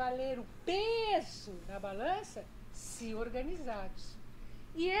faz valer o peso na balança se organizados.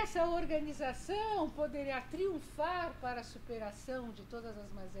 E essa organização poderia triunfar para a superação de todas as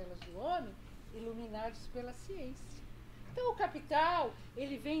mazelas do homem, iluminados pela ciência. Então, o capital,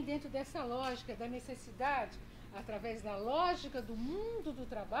 ele vem dentro dessa lógica da necessidade, através da lógica do mundo do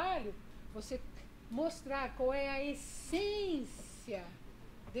trabalho, você mostrar qual é a essência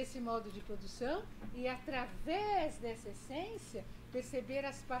desse modo de produção e, através dessa essência, perceber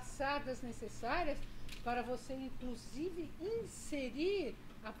as passadas necessárias para você, inclusive, inserir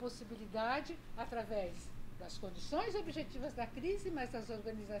a possibilidade, através das condições objetivas da crise, mas das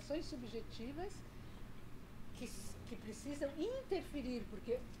organizações subjetivas que precisam interferir,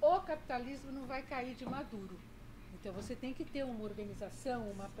 porque o capitalismo não vai cair de maduro. Então, você tem que ter uma organização,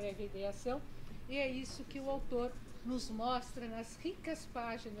 uma prévia ideação, e é isso que o autor nos mostra nas ricas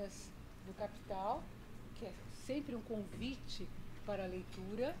páginas do Capital, que é sempre um convite para a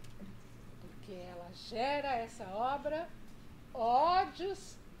leitura, porque ela gera essa obra,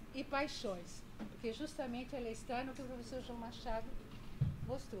 ódios e paixões, porque justamente ela está no que o professor João Machado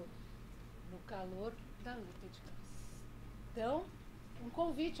mostrou, no calor da luta de classe. Então, um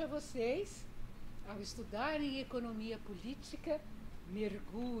convite a vocês, ao estudarem economia política,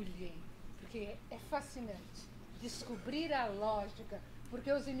 mergulhem, porque é fascinante descobrir a lógica,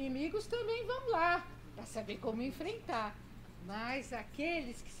 porque os inimigos também vão lá para saber como enfrentar. Mas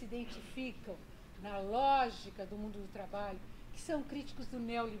aqueles que se identificam na lógica do mundo do trabalho, que são críticos do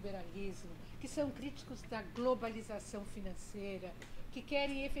neoliberalismo, que são críticos da globalização financeira, que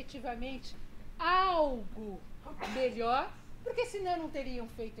querem efetivamente algo melhor, porque senão não teriam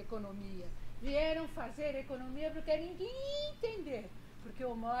feito economia. Vieram fazer economia porque ninguém entender, porque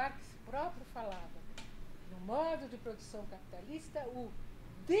o Marx próprio falava, no modo de produção capitalista, o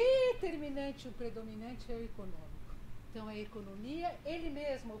determinante, o predominante é o econômico. Então, a economia, ele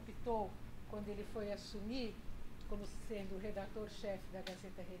mesmo optou, quando ele foi assumir, como sendo o redator-chefe da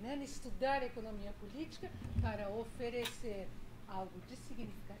Gazeta Renana, estudar a economia política para oferecer algo de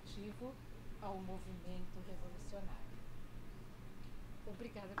significativo ao movimento revolucionário.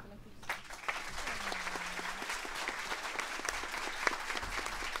 Obrigada pela atenção.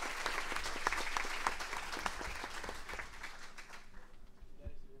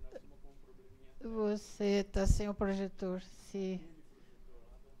 Você está sem o projetor. Se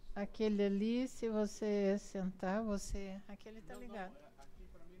aquele ali, se você sentar, você... Aquele está ligado. Não, aqui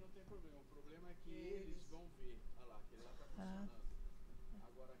para mim não tem problema. O problema é que eles vão ver. Olha lá, aquele lá está funcionando.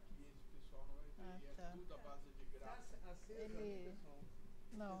 Agora aqui esse pessoal não vai ver. Tá. É tudo à base de graça. Ele...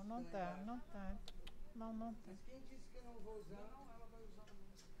 Não, não tá, não tá. Não, não tá. Mas quem disse que eu não vou usar? Não, ela vai usar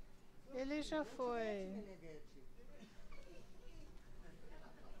não. Ele já foi.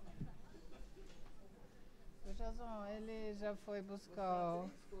 O Jason, ele já foi buscar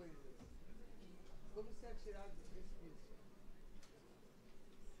o... Como se atirar do precipício?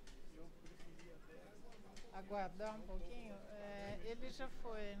 Aguardar um pouquinho? Ele já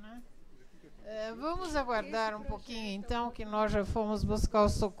foi, né? Vamos aguardar um pouquinho, então, que nós já fomos buscar o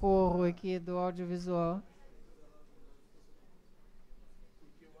socorro aqui do audiovisual.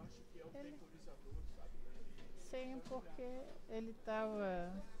 Porque eu acho que é o temporizador, sabe? Sim, porque ele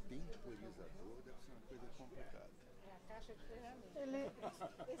estava... Temporizador deve ser uma coisa complicada. É a caixa de ferramentas.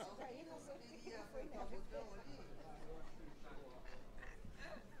 Esse daí não sei o que foi, né? Botão ali.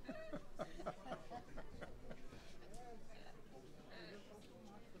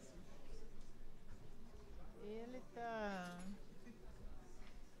 Ele está...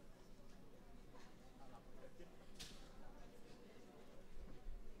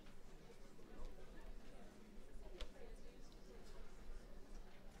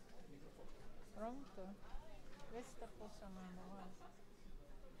 Pronto? Vê se está funcionando mais.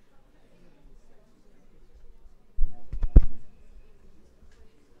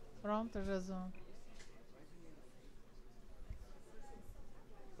 Pronto, Jason.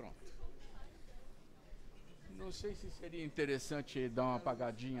 Pronto. Não sei se seria interessante dar uma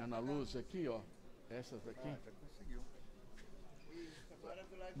apagadinha na luz aqui, ó. Essas aqui. Já conseguiu.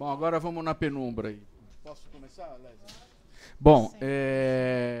 Bom, agora vamos na penumbra aí. Posso começar, Leslie? Bom,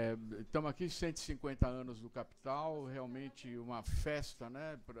 estamos aqui 150 anos do Capital, realmente uma festa,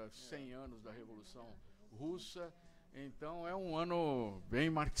 né, para 100 anos da Revolução Russa. Então é um ano bem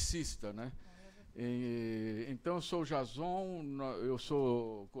marxista, né? Então eu sou o Jason, eu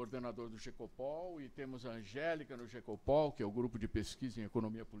sou coordenador do GECOPOL e temos a Angélica no GECOPOL, que é o grupo de pesquisa em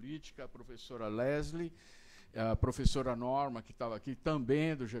economia política, a professora Leslie, a professora Norma, que estava aqui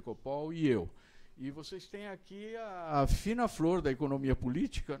também do GECOPOL, e eu. E vocês têm aqui a fina flor da economia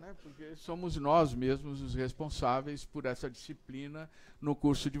política, né, porque somos nós mesmos os responsáveis por essa disciplina no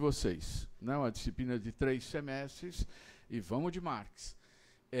curso de vocês. Né, uma disciplina de 3 semestres, e vamos de Marx.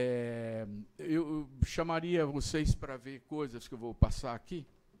 Eu chamaria vocês para ver coisas que eu vou passar aqui,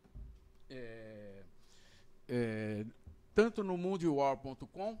 tanto no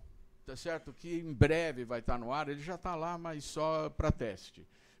mundewar.com, tá certo, que em breve vai estar no ar, ele já está lá, mas só para teste.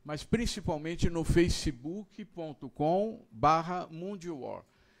 Mas principalmente no facebook.com/mundewar.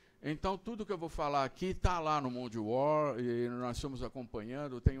 Então, tudo que eu vou falar aqui está lá no Mundewar, e nós estamos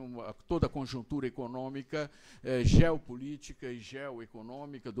acompanhando, tem toda a conjuntura econômica, geopolítica e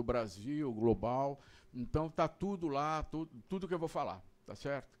geoeconômica do Brasil, global. Então, está tudo lá, tudo que eu vou falar, tá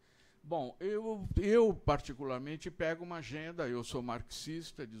certo? Bom, eu particularmente pego uma agenda, eu sou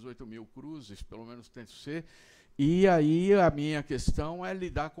marxista, 18.000 cruzes, pelo menos tento ser, e aí a minha questão é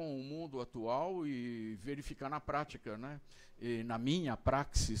lidar com o mundo atual e verificar na prática, né? E na minha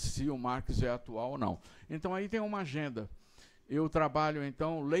praxis, se o Marx é atual ou não. Então aí tem uma agenda. Eu trabalho,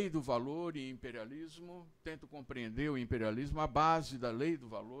 então, lei do valor e imperialismo, tento compreender o imperialismo, a base da lei do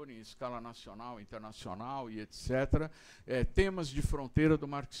valor em escala nacional, internacional e etc., temas de fronteira do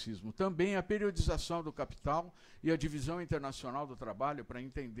marxismo. Também a periodização do capital e a divisão internacional do trabalho, para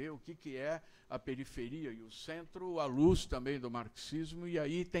entender o que é a periferia e o centro, à luz também do marxismo, e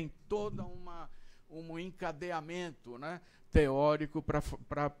aí tem toda um encadeamento, né, teórico para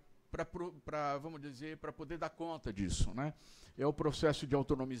vamos dizer, para poder dar conta disso, né? É o processo de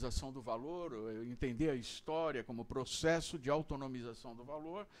autonomização do valor, entender a história como processo de autonomização do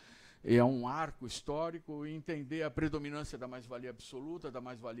valor, é um arco histórico, e entender a predominância da mais-valia absoluta, da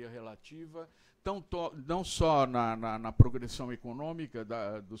mais-valia relativa, não só na progressão econômica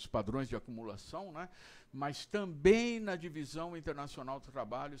dos padrões de acumulação, né, mas também na divisão internacional do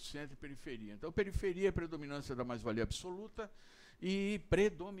trabalho, centro e periferia. Então, periferia é predominância da mais-valia absoluta, e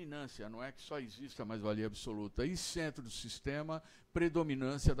predominância, não é que só exista a mais-valia absoluta, e centro do sistema,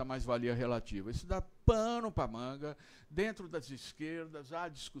 predominância da mais-valia relativa. Isso dá pano para manga. Dentro das esquerdas, a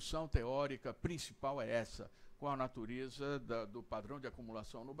discussão teórica principal é essa, qual a natureza do padrão de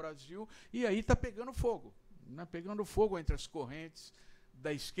acumulação no Brasil, e aí está pegando fogo, né? Pegando fogo entre as correntes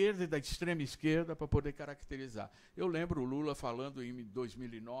da esquerda e da extrema esquerda para poder caracterizar. Eu lembro o Lula falando em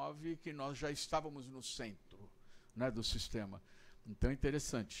 2009 que nós já estávamos no centro, né, do sistema. Então,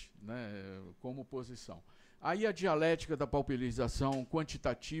 interessante, né, como posição. Aí a dialética da pauperização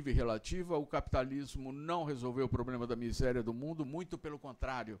quantitativa e relativa, o capitalismo não resolveu o problema da miséria do mundo, muito pelo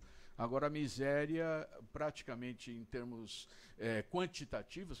contrário. Agora, a miséria, praticamente em termos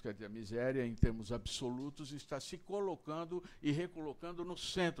quantitativos, quer dizer, a miséria em termos absolutos, está se colocando e recolocando no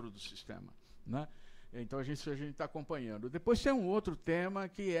centro do sistema, né? Então, a gente está acompanhando. Depois tem um outro tema,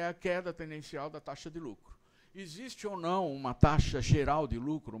 que é a queda tendencial da taxa de lucro. Existe ou não uma taxa geral de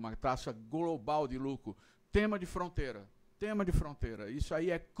lucro, uma taxa global de lucro? Tema de fronteira. Tema de fronteira. Isso aí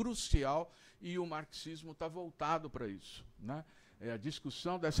é crucial e o marxismo está voltado para isso, né? É a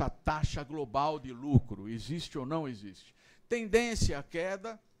discussão dessa taxa global de lucro. Existe ou não existe? Tendência à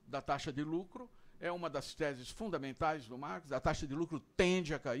queda da taxa de lucro é uma das teses fundamentais do Marx. A taxa de lucro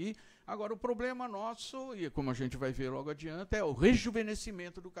tende a cair. Agora, o problema nosso, e como a gente vai ver logo adiante, é o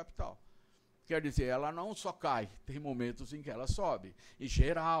rejuvenescimento do capital. Quer dizer, ela não só cai, tem momentos em que ela sobe, em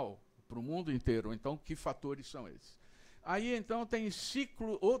geral, para o mundo inteiro. Então, que fatores são esses? Aí, então, tem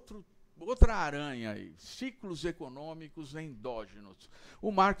outra aranha aí, ciclos econômicos endógenos.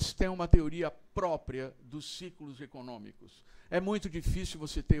 O Marx tem uma teoria própria dos ciclos econômicos. É muito difícil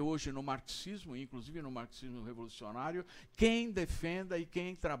você ter hoje no marxismo, inclusive no marxismo revolucionário, quem defenda e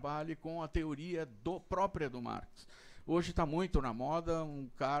quem trabalhe com a teoria própria do Marx. Hoje está muito na moda um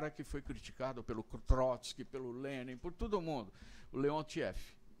cara que foi criticado pelo Trotsky, pelo Lenin, por todo mundo, o Leontiev,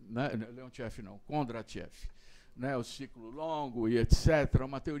 né? Leontiev não, Kondratiev, né? O ciclo longo e etc.,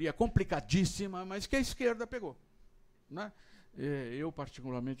 uma teoria complicadíssima, mas que a esquerda pegou, né? Eu,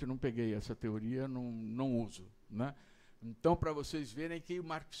 particularmente, não peguei essa teoria, não uso, né? Então, para vocês verem que o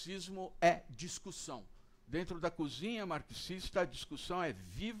marxismo é discussão. Dentro da cozinha marxista, a discussão é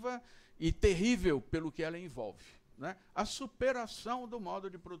viva e terrível pelo que ela envolve, né? A superação do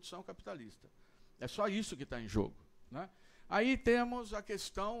modo de produção capitalista. É só isso que está em jogo, né? Aí temos a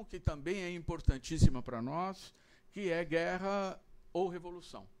questão que também é importantíssima para nós, que é guerra ou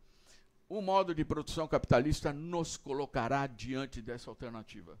revolução. O modo de produção capitalista nos colocará diante dessa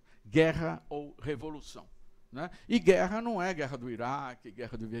alternativa. Guerra ou revolução, né? E guerra não é guerra do Iraque,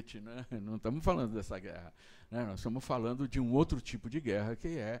 guerra do Vietnã, não estamos falando dessa guerra, né? Nós estamos falando de um outro tipo de guerra,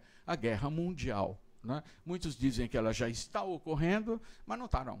 que é a guerra mundial, né? Muitos dizem que ela já está ocorrendo, mas não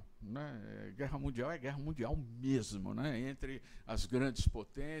está, não. Né? Guerra mundial é guerra mundial mesmo, né? Entre as grandes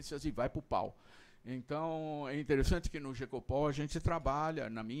potências, e vai para o pau. Então, é interessante que no GECOPOL a gente trabalha,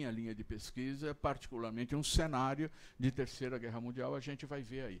 na minha linha de pesquisa, particularmente um cenário de Terceira Guerra Mundial, a gente vai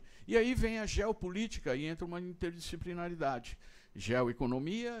ver aí. E aí vem a geopolítica e entra uma interdisciplinaridade.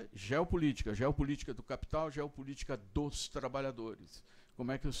 Geoeconomia, geopolítica, geopolítica do capital, geopolítica dos trabalhadores.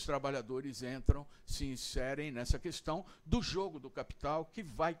 Como é que os trabalhadores entram, se inserem nessa questão do jogo do capital que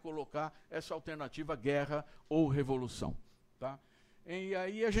vai colocar essa alternativa guerra ou revolução. Tá? E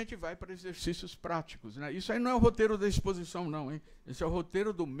aí a gente vai para exercícios práticos. Né? Isso aí não é o roteiro da exposição, não. Hein? Esse é o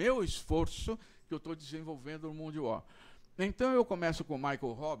roteiro do meu esforço que eu estou desenvolvendo no Mundo War. Então eu começo com o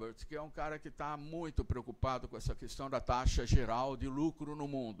Michael Roberts, que é um cara que está muito preocupado com essa questão da taxa geral de lucro no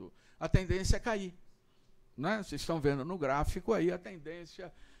mundo. A tendência é cair. Né? Vocês estão vendo no gráfico aí a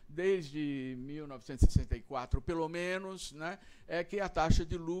tendência, desde 1964, pelo menos, né, é que a taxa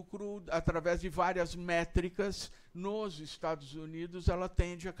de lucro, através de várias métricas, nos Estados Unidos, ela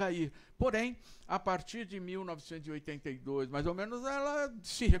tende a cair. Porém, a partir de 1982, mais ou menos, ela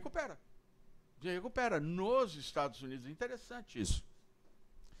se recupera. Se recupera nos Estados Unidos. Interessante isso.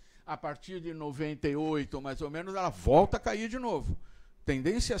 A partir de 98, mais ou menos, ela volta a cair de novo.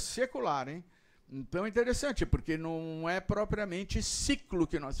 Tendência secular, hein? Então é interessante, porque não é propriamente ciclo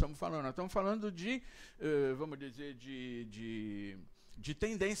que nós estamos falando. Nós estamos falando de, vamos dizer, de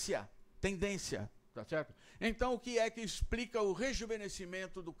tendência. Tendência, tá certo? Então, o que é que explica o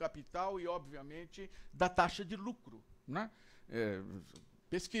rejuvenescimento do capital e, obviamente, da taxa de lucro? Né?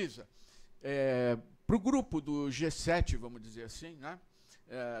 Pesquisa. Para o grupo do G7, vamos dizer assim, né?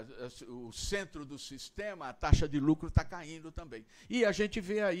 O centro do sistema, a taxa de lucro está caindo também. E a gente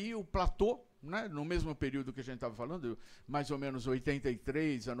vê aí o platô, né, no mesmo período que a gente estava falando, mais ou menos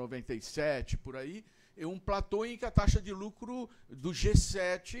 83 a 97, por aí, é um platô em que a taxa de lucro do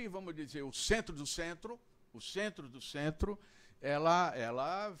G7, vamos dizer, o centro do centro,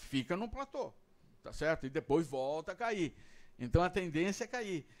 ela fica num platô, tá certo? E depois volta a cair. Então a tendência é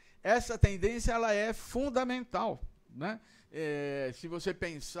cair. Essa tendência ela é fundamental, né? Se você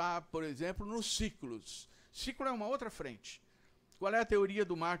pensar, por exemplo, nos ciclos. Ciclo é uma outra frente. Qual é a teoria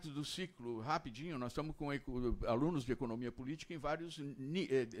do Marx do ciclo? Rapidinho, nós estamos com alunos de economia política em vários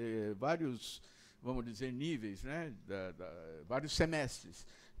vamos dizer, níveis, né? Vários semestres.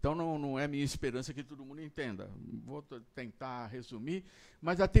 Então, não é minha esperança que todo mundo entenda. Vou tentar resumir,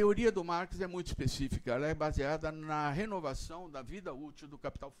 mas a teoria do Marx é muito específica. Ela é baseada na renovação da vida útil do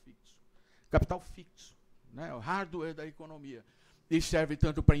capital fixo. Capital fixo. Né, o hardware da economia. E serve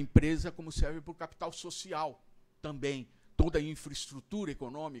tanto para a empresa como serve para o capital social também. Toda a infraestrutura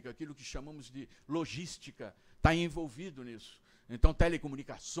econômica, aquilo que chamamos de logística, está envolvido nisso. Então,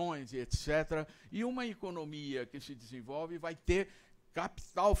 telecomunicações e etc. E uma economia que se desenvolve vai ter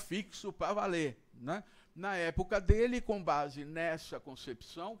capital fixo para valer. Né? Na época dele, com base nessa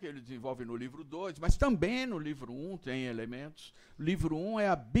concepção, que ele desenvolve no livro 2, mas também no livro 1 tem elementos. O livro 1 é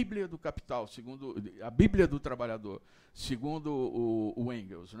a Bíblia do Capital, a Bíblia do Trabalhador, segundo o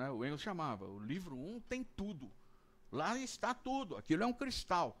Engels. Né? O Engels chamava, o livro 1 tem tudo. Lá está tudo, aquilo é um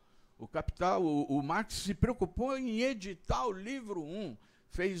cristal. O Capital, o Marx se preocupou em editar o livro 1,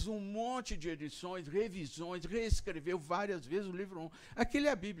 fez um monte de edições, revisões, reescreveu várias vezes o livro 1. Aquilo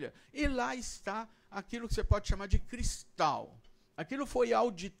é a Bíblia. E lá está aquilo que você pode chamar de cristal. Aquilo foi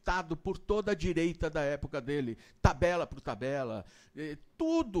auditado por toda a direita da época dele, tabela por tabela,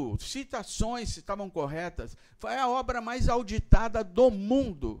 tudo, citações se estavam corretas. Foi a obra mais auditada do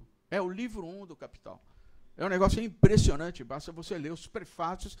mundo. É o livro 1 do Capital. É um negócio impressionante, basta você ler os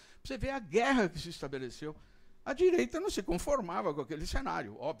prefácios, para você ver a guerra que se estabeleceu. A direita não se conformava com aquele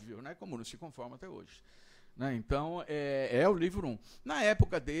cenário, óbvio, né, como não se conforma até hoje. Né, então, é o livro 1. Na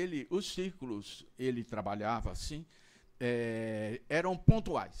época dele, os ciclos, ele trabalhava assim, eram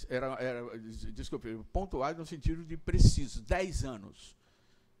pontuais. Desculpe, pontuais no sentido de preciso, 10 anos.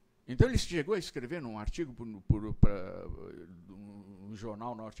 Então, ele chegou a escrever num artigo para um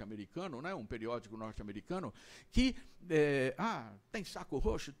jornal norte-americano, né, um periódico norte-americano, que, tem saco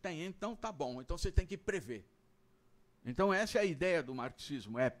roxo? Tem, então tá bom, então você tem que prever. Então, essa é a ideia do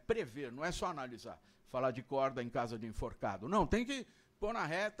marxismo, é prever, não é só analisar, falar de corda em casa de enforcado. Não, tem que pôr na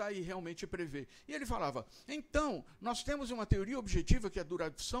reta e realmente prever. E ele falava, então, nós temos uma teoria objetiva que é a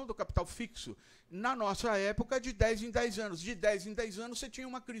duração do capital fixo. Na nossa época, de 10 em 10 anos. De 10 em 10 anos, você tinha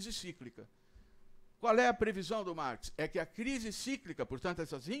uma crise cíclica. Qual é a previsão do Marx? É que a crise cíclica, portanto,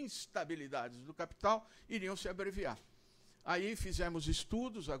 essas instabilidades do capital, iriam se abreviar. Aí fizemos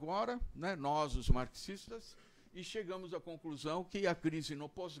estudos agora, né, nós, os marxistas, e chegamos à conclusão que a crise no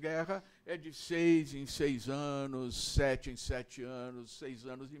pós-guerra é de 6 em 6 anos, 7 em 7 anos, 6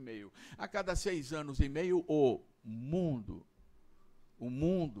 anos e meio. A cada 6 anos e meio, o mundo,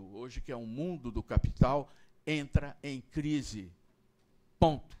 hoje que é um mundo do capital, entra em crise.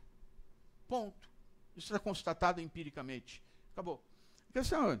 Ponto. Ponto. Isso está constatado empiricamente. Acabou.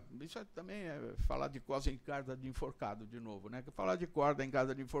 Isso também é falar de cosa em casa de enforcado, de novo, né? Falar de corda em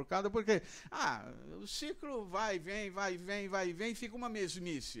casa de enforcado, porque o ciclo vai, vem, fica uma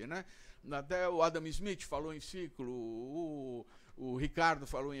mesmice, né? Até o Adam Smith falou em ciclo, o Ricardo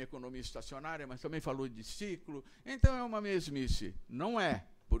falou em economia estacionária, mas também falou de ciclo. Então é uma mesmice. Não é,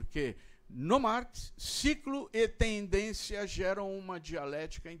 porque no Marx, ciclo e tendência geram uma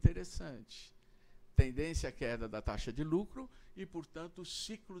dialética interessante. Tendência à queda da taxa de lucro e, portanto, o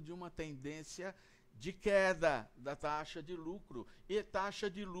ciclo de uma tendência de queda da taxa de lucro e taxa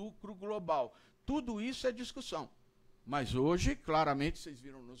de lucro global. Tudo isso é discussão. Mas hoje, claramente, vocês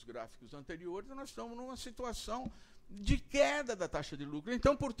viram nos gráficos anteriores, nós estamos numa situação de queda da taxa de lucro.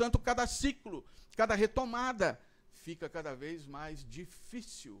 Então, portanto, cada ciclo, cada retomada, fica cada vez mais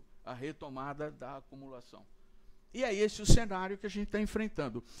difícil a retomada da acumulação. E é esse o cenário que a gente está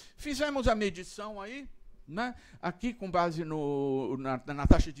enfrentando. Fizemos a medição aí, né, aqui com base na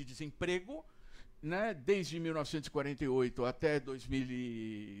taxa de desemprego, né, desde 1948 até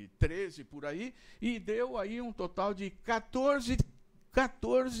 2013, por aí, e deu aí um total de 14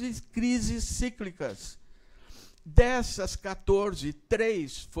 crises cíclicas. Dessas 14,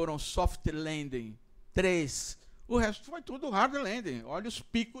 3 foram soft landing, 3. O resto foi tudo hard landing. Olha os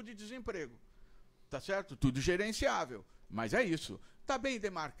picos de desemprego. Tá certo? Tudo gerenciável. Mas é isso. Está bem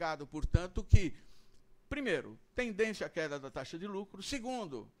demarcado, portanto, que, primeiro, tendência à queda da taxa de lucro.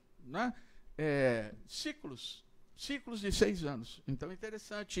 Segundo, né, ciclos de 6 anos. Então, é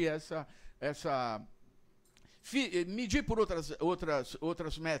interessante medir por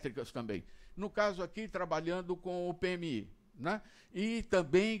outras métricas também. No caso aqui, trabalhando com o PMI. Né? E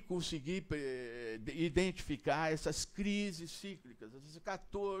também conseguir identificar essas crises cíclicas, essas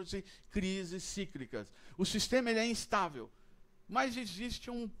 14 crises cíclicas. O sistema ele é instável, mas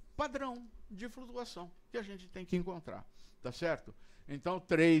existe um padrão de flutuação que a gente tem que encontrar, tá certo? Então,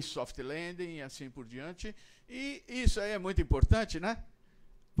 3 soft landing e assim por diante. E isso aí é muito importante, né?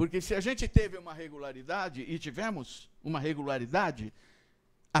 Porque se a gente teve uma regularidade, e tivemos uma regularidade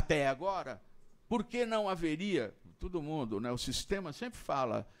até agora, por que não haveria, todo mundo, né, o sistema sempre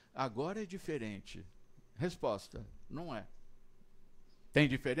fala, agora é diferente. Resposta, não é. Tem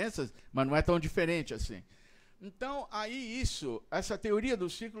diferenças, mas não é tão diferente assim. Então, aí essa teoria do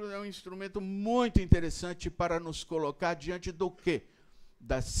ciclo é um instrumento muito interessante para nos colocar diante do quê?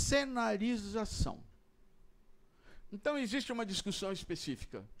 Da cenarização. Então, existe uma discussão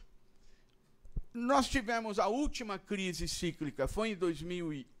específica. Nós tivemos a última crise cíclica, foi em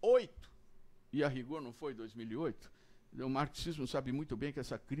 2008, e a rigor não foi 2008. O marxismo sabe muito bem que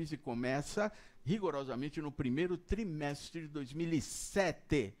essa crise começa rigorosamente no primeiro trimestre de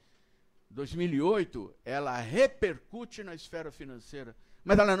 2007. 2008, ela repercute na esfera financeira,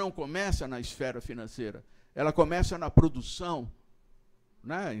 mas ela não começa na esfera financeira, ela começa na produção.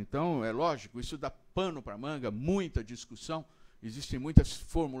 Né? Então, é lógico, isso dá pano para manga, muita discussão. Existem muitas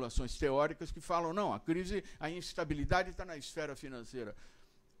formulações teóricas que falam, não, a crise, a instabilidade está na esfera financeira.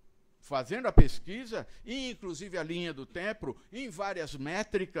 Fazendo a pesquisa, e inclusive a linha do tempo, em várias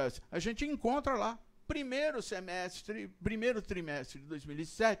métricas, a gente encontra lá. Primeiro trimestre de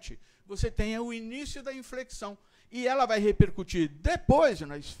 2007, você tem o início da inflexão. E ela vai repercutir depois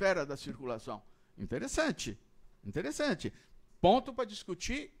na esfera da circulação. Interessante, interessante. Ponto para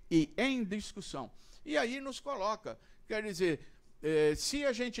discutir e em discussão. E aí nos coloca, quer dizer, se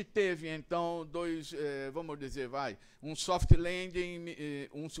a gente teve, então, vamos dizer, um soft landing,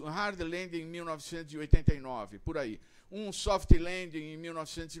 um hard landing em 1989, por aí, um soft landing em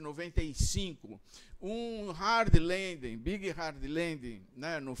 1995, um hard landing, big hard landing,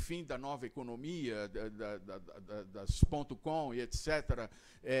 né, no fim da nova economia, das .com e etc.,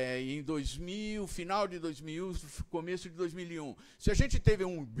 em 2000, final de 2000, começo de 2001. Se a gente teve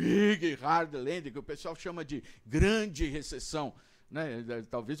um big hard landing, que o pessoal chama de grande recessão, né,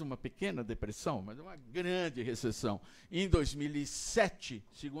 talvez uma pequena depressão, mas uma grande recessão, em 2007,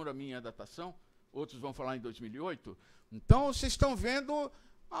 segundo a minha datação, outros vão falar em 2008, então vocês estão vendo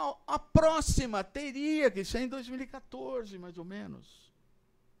a próxima teria que ser em 2014, mais ou menos.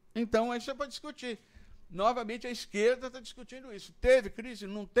 Então, isso é para discutir. Novamente, a esquerda está discutindo isso. Teve crise?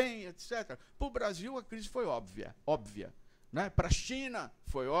 Não tem, etc. Para o Brasil, a crise foi óbvia. Né? Para a China,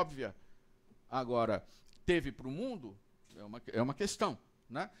 foi óbvia. Agora, teve para o mundo? É uma questão.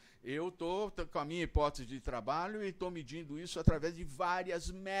 né? Eu estou com a minha hipótese de trabalho e estou medindo isso através de várias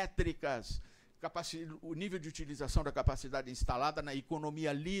métricas. O nível de utilização da capacidade instalada na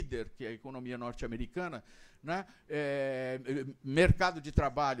economia líder, que é a economia norte-americana, né? Mercado de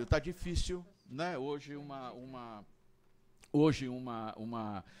trabalho está difícil, né? Hoje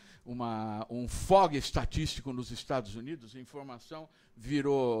um fog estatístico nos Estados Unidos, a informação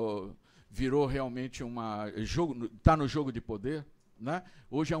virou realmente está no jogo de poder, né?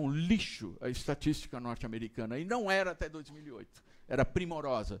 Hoje é um lixo a estatística norte-americana, e não era até 2008, era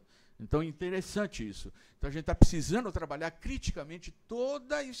primorosa. Então, interessante isso. Então, a gente está precisando trabalhar criticamente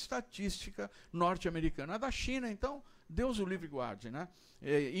toda a estatística norte-americana. A da China, então, Deus o livre guarde, né?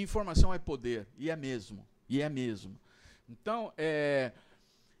 Informação é poder, e é mesmo. Então,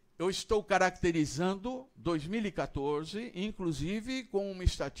 eu estou caracterizando 2014, inclusive com uma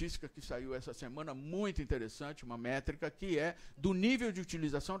estatística que saiu essa semana, muito interessante, uma métrica, que é do nível de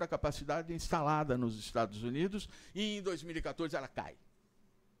utilização da capacidade instalada nos Estados Unidos, e em 2014 ela cai.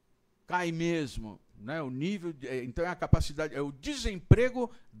 Cai mesmo, né? O nível então é a capacidade, é o desemprego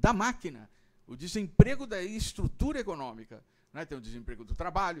da máquina, o desemprego da estrutura econômica, né? Tem o desemprego do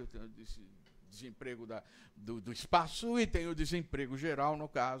trabalho, tem o desemprego do espaço, e tem o desemprego geral, no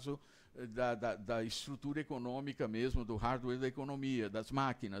caso da estrutura econômica mesmo, do hardware da economia, das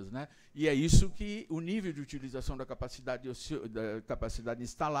máquinas, né? E é isso que o nível de utilização da capacidade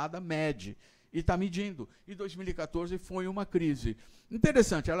instalada mede. E está medindo. E 2014 foi uma crise.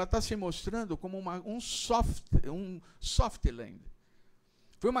 Interessante, ela está se mostrando como um soft land.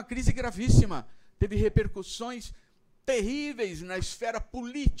 Foi uma crise gravíssima. Teve repercussões terríveis na esfera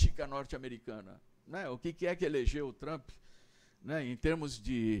política norte-americana, né? O que é que elegeu o Trump, né? Em termos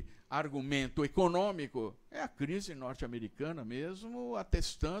de argumento econômico, é a crise norte-americana mesmo,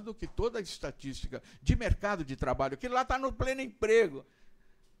 atestando que toda a estatística de mercado de trabalho, que lá está no pleno emprego,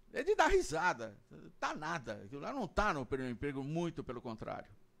 é de dar risada, está nada. Aquilo lá não está no pleno emprego, muito pelo contrário,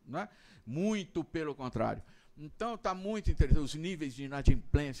 né? Muito pelo contrário. Então, está muito interessante. Os níveis de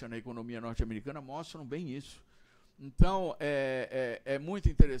inadimplência na economia norte-americana mostram bem isso. Então, é muito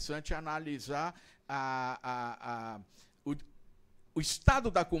interessante analisar o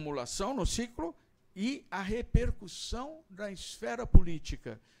estado da acumulação no ciclo e a repercussão da esfera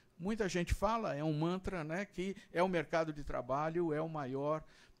política. Muita gente fala, é um mantra, né, que o mercado de trabalho é o maior.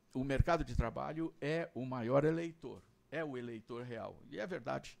 O mercado de trabalho é o maior eleitor, é o eleitor real. E é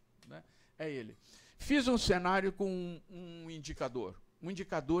verdade, né? É ele. Fiz um cenário com um indicador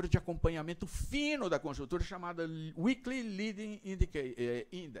de acompanhamento fino da conjuntura, chamada Weekly Leading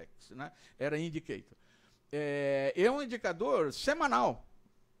Index, né? Era indicator. É um indicador semanal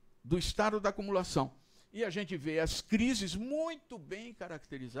do estado da acumulação. E a gente vê as crises muito bem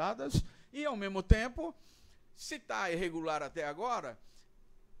caracterizadas e, ao mesmo tempo, se está irregular até agora,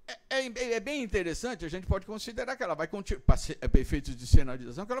 é bem interessante, a gente pode considerar que ela vai continuar, para efeitos de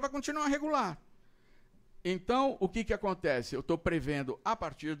sinalização, que ela vai continuar regular. Então, o que acontece? Eu estou prevendo, a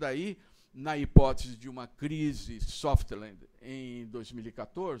partir daí, na hipótese de uma crise soft land em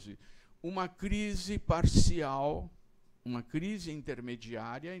 2014, uma crise parcial, uma crise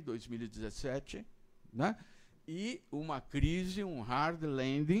intermediária em 2017, né? E uma crise, um hard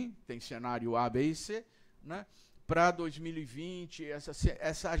landing, tem cenário A, B e C, né? Para 2020,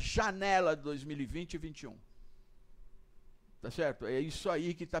 essa janela de 2020 e 2021. Tá certo? É isso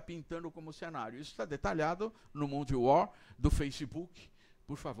aí que está pintando como cenário. Isso está detalhado no Mundo War do Facebook.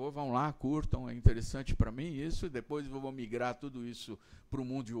 Por favor, vão lá, curtam, é interessante para mim isso. Depois eu vou migrar tudo isso para o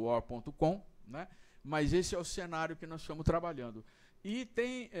mundowar.com, né? Mas esse é o cenário que nós estamos trabalhando. E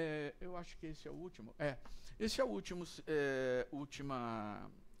tem, eu acho que esse é o último. Esse é o último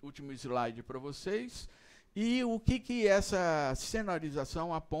slide para vocês. E o que essa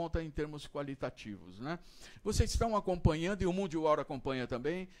cenarização aponta em termos qualitativos, né? Vocês estão acompanhando, e o Mundo War acompanha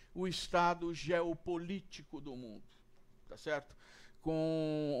também, o estado geopolítico do mundo, tá certo?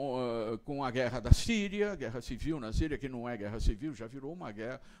 Com a guerra da Síria, guerra civil na Síria, que não é guerra civil, já virou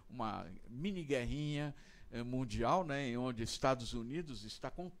uma mini-guerrinha mundial, né, onde Estados Unidos está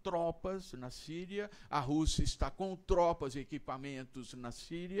com tropas na Síria, a Rússia está com tropas e equipamentos na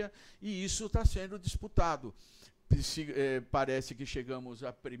Síria, e isso está sendo disputado. Parece que chegamos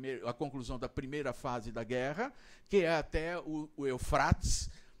à conclusão da primeira fase da guerra, que é até o Eufrates,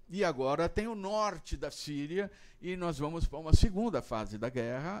 e agora tem o norte da Síria, e nós vamos para uma segunda fase da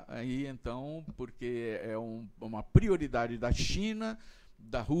guerra, aí então, porque é uma prioridade da China,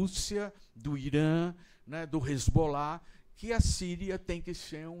 da Rússia, do Irã, né, do Hezbollah, que a Síria tem que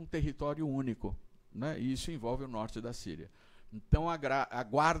ser um território único, né, e isso envolve o norte da Síria. Então,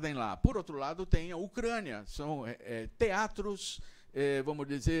 aguardem lá. Por outro lado, tem a Ucrânia, são teatros vamos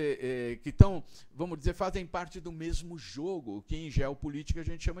dizer, fazem parte do mesmo jogo, que em geopolítica a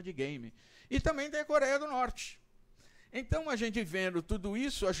gente chama de game. E também tem a Coreia do Norte. Então, a gente vendo tudo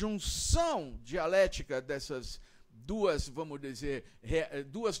isso, a junção dialética dessas duas, vamos dizer,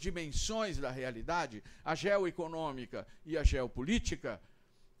 duas dimensões da realidade, a geoeconômica e a geopolítica,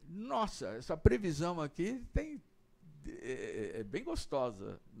 nossa, essa previsão aqui é bem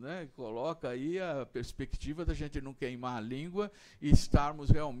gostosa, né? Coloca aí a perspectiva da gente não queimar a língua e estarmos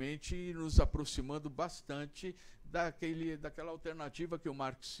realmente nos aproximando bastante daquela alternativa que o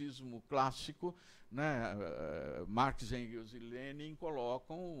marxismo clássico, né, Marx, Engels e Lenin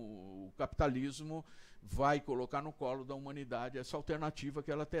colocam. O capitalismo vai colocar no colo da humanidade essa alternativa que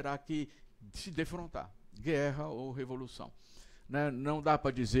ela terá que se defrontar, guerra ou revolução. Né? Não dá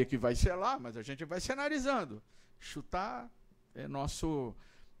para dizer que vai ser lá, mas a gente vai cenarizando. Chutar é nosso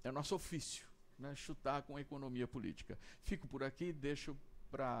ofício, né? Chutar com a economia política. Fico por aqui, deixo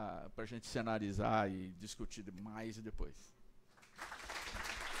para a gente cenarizar e discutir mais depois.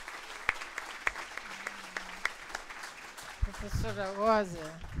 Professora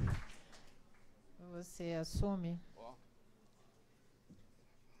Rosa, você assume?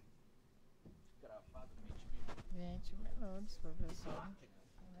 Gravado 20 minutos. 20 minutos, professor.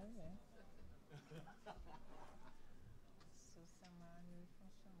 Seu cenário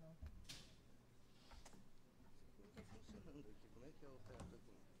funcionou. Não está funcionando aqui. Como é que é o teto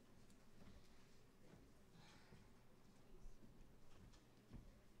aqui?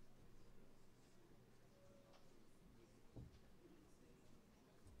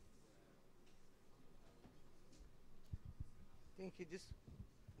 Tem que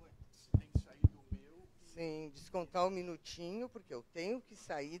Tem que sair do meu. Sim, descontar um minutinho, porque eu tenho que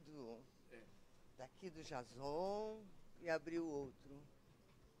sair daqui do Jason e abrir o outro.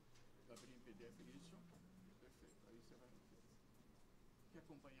 Abrir em PDF isso? Perfeito. Aí você vai. Quer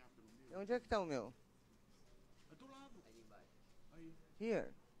acompanhar pelo meu? Onde é que está o meu? É do lado. Aí embaixo. Aí.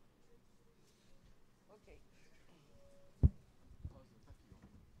 Here. Ok. Rosa, tá aqui, ó.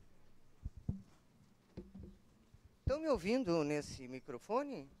 Estão me ouvindo nesse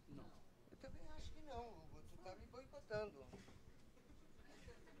microfone? Não. Eu também acho que não. Tu está me boicotando.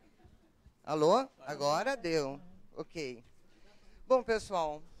 Alô? Agora deu. Ok. Bom,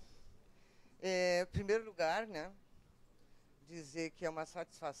 pessoal, em primeiro lugar, né, dizer que é uma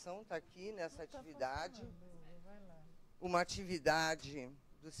satisfação estar aqui nessa atividade. Uma atividade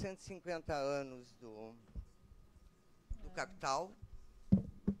dos 150 anos do Capital,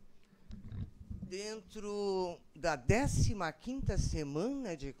 dentro da 15ª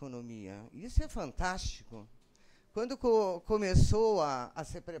semana de economia. Isso é fantástico. Quando começou a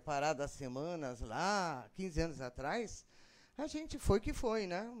ser preparada as semanas lá, 15 anos atrás, a gente foi que foi,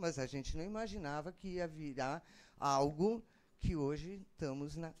 né? Mas a gente não imaginava que ia virar algo que hoje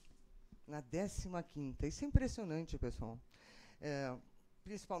estamos na 15ª. Isso é impressionante, pessoal.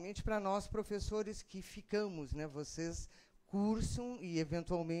 Principalmente para nós, professores, que ficamos, né? Vocês cursam e,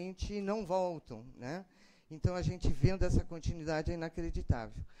 eventualmente, não voltam, né? Então, a gente vendo essa continuidade é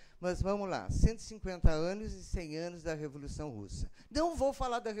inacreditável. Mas vamos lá, 150 anos e 100 anos da Revolução Russa. Não vou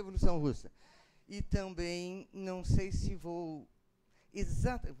falar da Revolução Russa. E também não sei se vou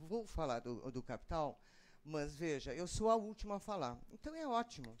falar do Capital, mas, veja, eu sou a última a falar. Então, é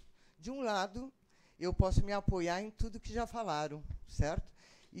ótimo. De um lado, eu posso me apoiar em tudo que já falaram, certo?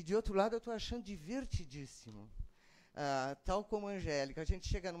 E, de outro lado, eu estou achando divertidíssimo. Tal como a Angélica, a gente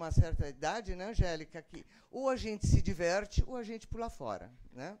chega numa certa idade, né, Angélica, que ou a gente se diverte ou a gente pula fora,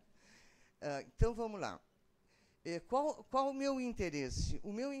 né? Então, vamos lá. Qual o meu interesse?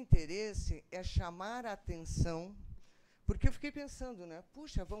 O meu interesse é chamar a atenção, porque eu fiquei pensando, né?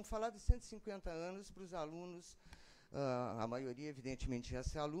 Puxa, vamos falar dos 150 anos para os alunos, a maioria, evidentemente, ia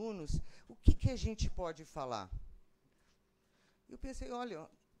ser alunos. O que a gente pode falar? Eu pensei, olha,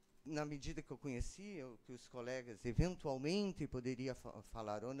 na medida que eu conhecia, que os colegas eventualmente poderiam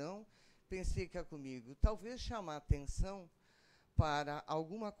falar ou não, pensei que comigo, talvez chamar atenção para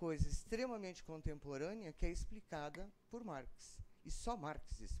alguma coisa extremamente contemporânea que é explicada por Marx. E só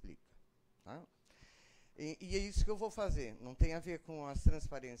Marx explica. Tá? E é isso que eu vou fazer. Não tem a ver com as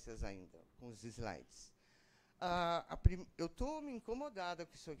transparências ainda, com os slides. Eu estou me incomodada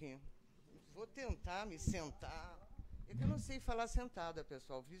com isso aqui. Vou tentar me sentar. É que eu não sei falar sentada,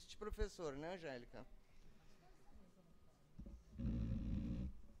 pessoal. Visto de professor, né, Angélica?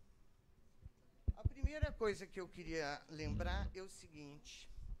 A primeira coisa que eu queria lembrar é o seguinte.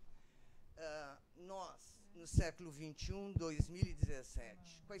 Nós, no século XXI,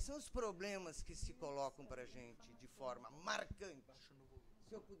 2017, quais são os problemas que se colocam para a gente de forma marcante?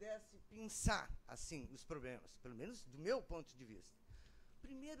 Se eu pudesse pensar, assim, os problemas, pelo menos do meu ponto de vista.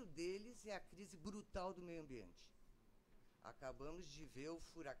 primeiro deles é a crise brutal do meio ambiente. Acabamos de ver o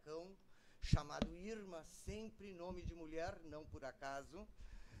furacão chamado Irma, sempre nome de mulher, não por acaso.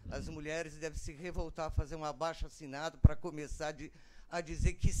 As mulheres devem se revoltar, fazer um abaixo-assinado para começar a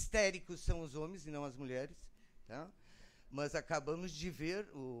dizer que histéricos são os homens e não as mulheres. Tá? Mas acabamos de ver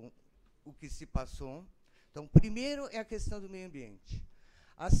o que se passou. Então, primeiro é a questão do meio ambiente.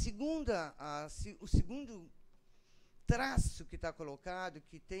 O segundo traço que está colocado,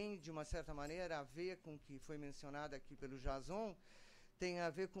 que tem, de uma certa maneira, a ver com o que foi mencionado aqui pelo Jason, tem a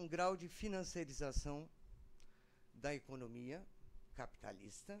ver com o grau de financiarização da economia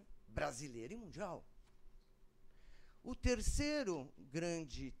capitalista brasileira e mundial. O terceiro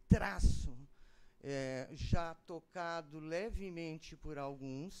grande traço, já tocado levemente por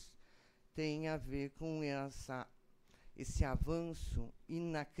alguns, tem a ver com esse avanço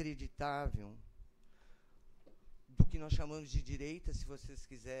inacreditável do que nós chamamos de direita, se vocês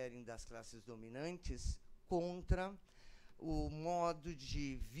quiserem, das classes dominantes, contra o modo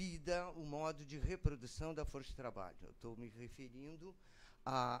de vida, o modo de reprodução da força de trabalho. Eu estou me referindo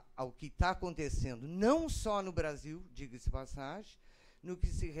ao que está acontecendo, não só no Brasil, diga-se de passagem, no que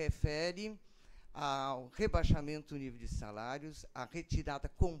se refere ao rebaixamento do nível de salários, a retirada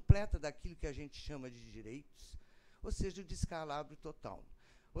completa daquilo que a gente chama de direitos, ou seja, o descalabro total.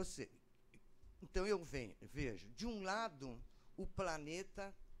 Ou seja, então eu vejo, de um lado, o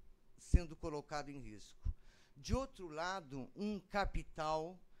planeta sendo colocado em risco. De outro lado, um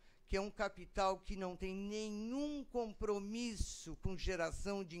capital, que é um capital que não tem nenhum compromisso com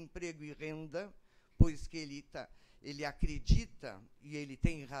geração de emprego e renda, pois que ele acredita, e ele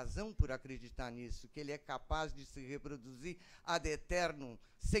tem razão por acreditar nisso, que ele é capaz de se reproduzir ad eternum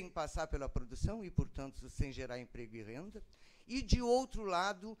sem passar pela produção e, portanto, sem gerar emprego e renda. E, de outro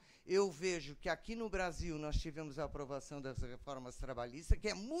lado, eu vejo que aqui no Brasil nós tivemos a aprovação das reformas trabalhistas, que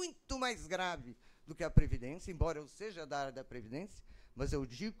é muito mais grave do que a Previdência, embora eu seja da área da Previdência, mas eu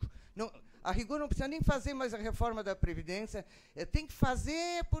digo, não, a rigor não precisa nem fazer mais a reforma da Previdência, tem que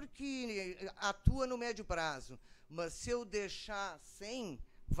fazer porque atua no médio prazo, mas se eu deixar sem,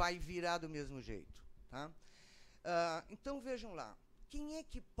 vai virar do mesmo jeito. Tá? Então, vejam lá, quem é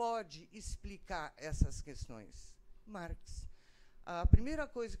que pode explicar essas questões? Marx. A primeira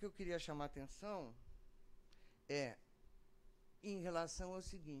coisa que eu queria chamar a atenção é em relação ao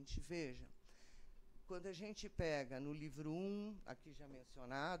seguinte, veja, quando a gente pega no livro 1, aqui já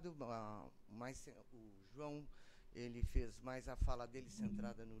mencionado, o João ele fez mais a fala dele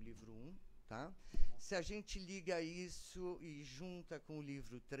centrada no livro 1, tá? Se a gente liga isso e junta com o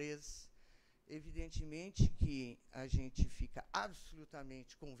livro 3, evidentemente que a gente fica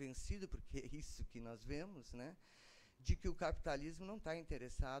absolutamente convencido, porque é isso que nós vemos, né, de que o capitalismo não está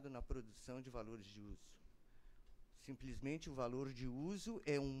interessado na produção de valores de uso. Simplesmente o valor de uso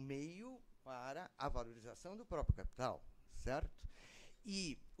é um meio para a valorização do próprio capital, certo?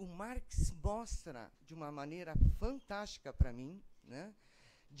 E o Marx mostra de uma maneira fantástica para mim, né,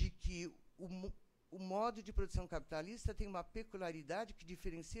 de que o modo de produção capitalista tem uma peculiaridade que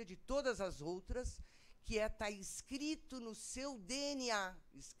diferencia de todas as outras, que está escrito no seu DNA,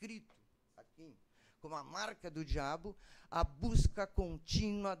 escrito aqui, como a marca do diabo, a busca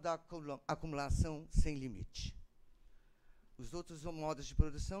contínua da acumulação sem limite. Os outros modos de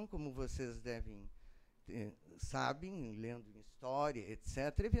produção, como vocês sabem, lendo em história, etc.,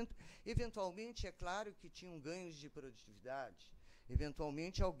 eventualmente, é claro que tinham ganhos de produtividade.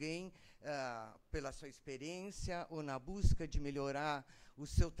 Eventualmente, alguém, pela sua experiência ou na busca de melhorar o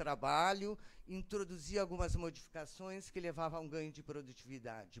seu trabalho, introduzia algumas modificações que levavam a um ganho de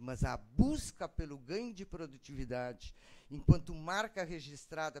produtividade. Mas a busca pelo ganho de produtividade, enquanto marca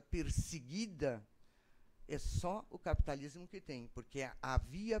registrada perseguida, é só o capitalismo que tem, porque é a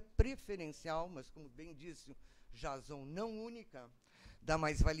via preferencial, mas, como bem disse Jason, não única, da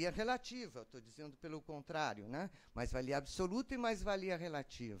mais-valia relativa. Estou dizendo pelo contrário, né? Mais-valia absoluta e mais-valia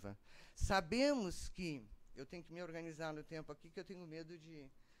relativa. Sabemos que... Eu tenho que me organizar no tempo aqui, que eu tenho medo de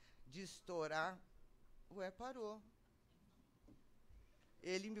estourar. Ué, parou.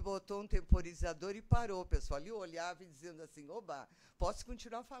 Ele me botou um temporizador e parou, pessoal. Ele olhava e dizendo assim, oba, posso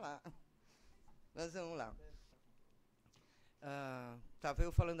continuar a falar. Mas vamos lá. Estava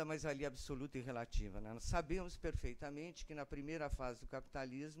eu falando da mais-valia absoluta e relativa. Né? Nós sabemos perfeitamente que, na primeira fase do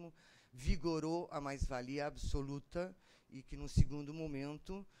capitalismo, vigorou a mais-valia absoluta e que, no segundo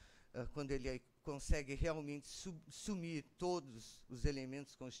momento, quando ele consegue realmente sumir todos os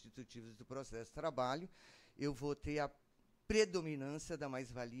elementos constitutivos do processo de trabalho, eu vou ter a predominância da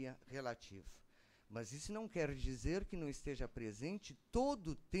mais-valia relativa. Mas isso não quer dizer que não esteja presente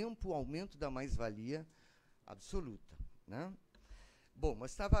todo o tempo o aumento da mais-valia absoluta. Né? Bom,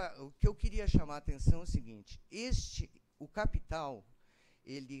 mas o que eu queria chamar a atenção é o seguinte: o capital,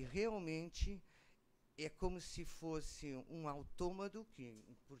 ele realmente é como se fosse um autômato, que,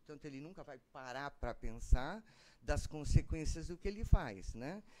 portanto, ele nunca vai parar para pensar das consequências do que ele faz,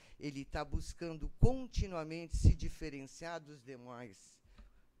 né? Ele está buscando continuamente se diferenciar dos demais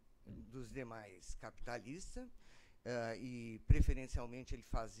capitalistas, e, preferencialmente, ele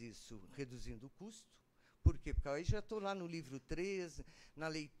faz isso reduzindo o custo. Por quê? Porque aí já estou lá no livro 3, na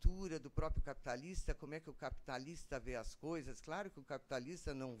leitura do próprio capitalista, como é que o capitalista vê as coisas. Claro que o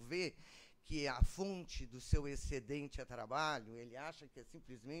capitalista não vê que a fonte do seu excedente é trabalho, ele acha que é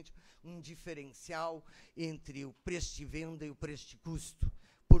simplesmente um diferencial entre o preço de venda e o preço de custo.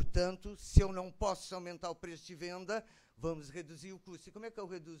 Portanto, se eu não posso aumentar o preço de venda, vamos reduzir o custo. E como é que eu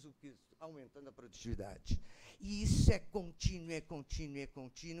reduzo o custo? Aumentando a produtividade. E isso é contínuo, é contínuo, é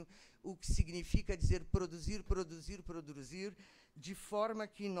contínuo, o que significa dizer produzir, produzir, produzir, de forma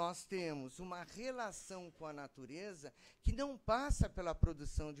que nós temos uma relação com a natureza que não passa pela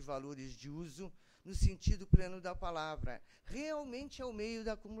produção de valores de uso no sentido pleno da palavra. Realmente é o meio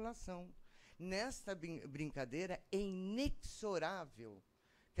da acumulação. Nesta brincadeira, é inexorável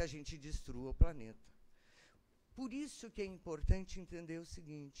que a gente destrua o planeta. Por isso que é importante entender o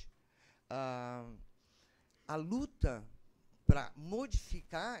seguinte: a luta para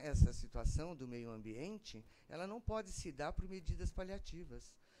modificar essa situação do meio ambiente, ela não pode se dar por medidas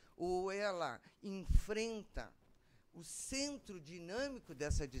paliativas. Ou ela enfrenta o centro dinâmico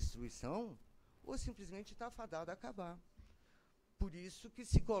dessa destruição, ou simplesmente está fadada a acabar. Por isso que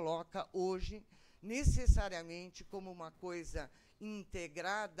se coloca hoje, necessariamente, como uma coisa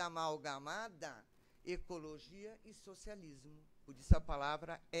integrada, amalgamada, ecologia e socialismo. Por isso a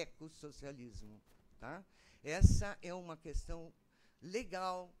palavra ecossocialismo. Tá? Essa é uma questão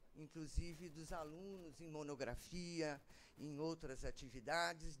legal, inclusive, dos alunos em monografia, em outras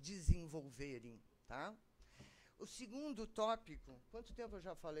atividades, desenvolverem. Tá? O segundo tópico... Quanto tempo eu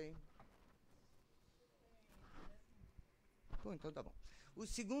já falei? Bom, então tá bom. O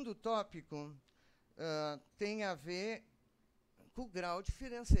segundo tópico tem a ver com o grau de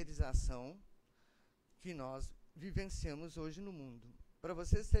financiarização que nós vivenciamos hoje no mundo. Para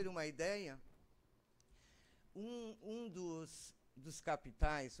vocês terem uma ideia, um dos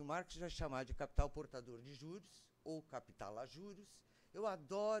capitais, o Marx já chamava de capital portador de juros, ou capital a juros. Eu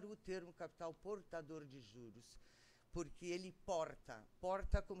adoro o termo capital portador de juros, porque ele porta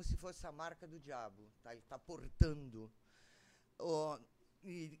como se fosse a marca do diabo, tá? Ele está portando.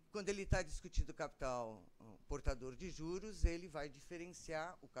 E quando ele está discutindo o capital portador de juros, ele vai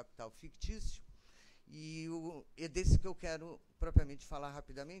diferenciar o capital fictício. E é desse que eu quero propriamente falar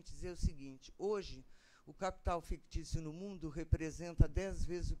rapidamente, dizer o seguinte: hoje, o capital fictício no mundo representa 10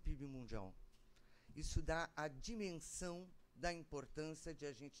 vezes o PIB mundial. Isso dá a dimensão da importância de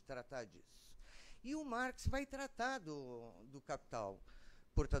a gente tratar disso. E o Marx vai tratar do capital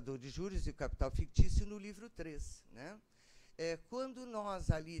portador de juros e o capital fictício no livro 3. Né? Quando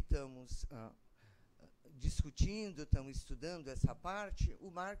nós ali estamos discutindo, estamos estudando essa parte,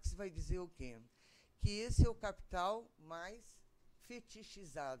 o Marx vai dizer o quê? Que esse é o capital mais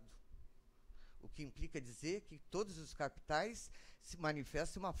fetichizado. O que implica dizer que todos os capitais se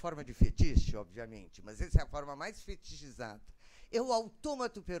manifestam uma forma de fetiche, obviamente, mas essa é a forma mais fetichizada. É o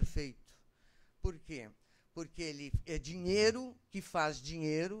autômato perfeito. Por quê? Porque ele é dinheiro que faz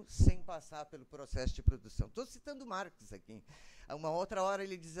dinheiro sem passar pelo processo de produção. Estou citando Marx aqui. Uma outra hora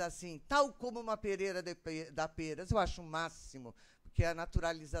ele diz assim, tal como uma pereira dá peras. Eu acho o máximo, porque é a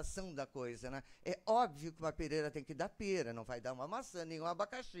naturalização da coisa. Né? É óbvio que uma pereira tem que dar pera, não vai dar uma maçã nem um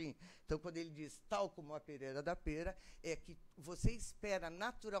abacaxi. Então, quando ele diz tal como uma pereira dá pera, é que você espera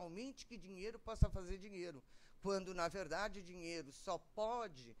naturalmente que dinheiro possa fazer dinheiro, quando, na verdade, dinheiro só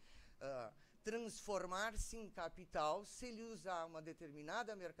pode transformar-se em capital se ele usar uma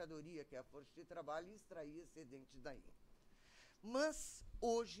determinada mercadoria, que é a força de trabalho, e extrair excedente daí. Mas,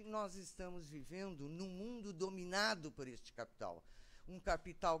 hoje, nós estamos vivendo num mundo dominado por este capital. Um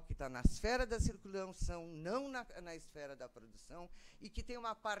capital que está na esfera da circulação, não na esfera da produção, e que tem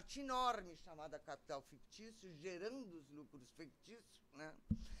uma parte enorme chamada capital fictício, gerando os lucros fictícios, né,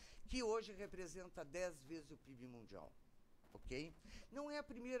 que hoje representa 10 vezes o PIB mundial. Okay? Não é a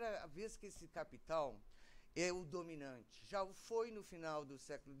primeira vez que esse capital é o dominante. Já o foi no final do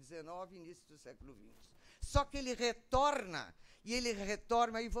século XIX e início do século XX. Só que ele retorna,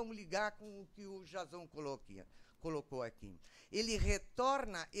 e vamos ligar com o que o Jason colocou aqui. Ele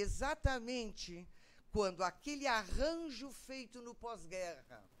retorna exatamente quando aquele arranjo feito no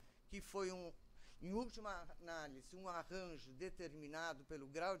pós-guerra, que foi, em última análise, um arranjo determinado pelo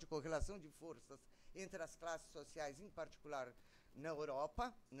grau de correlação de forças entre as classes sociais, em particular na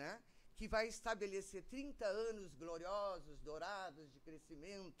Europa, né, que vai estabelecer 30 anos gloriosos, dourados, de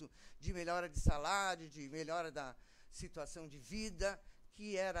crescimento, de melhora de salário, de melhora da situação de vida,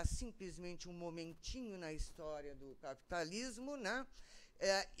 que era simplesmente um momentinho na história do capitalismo, né?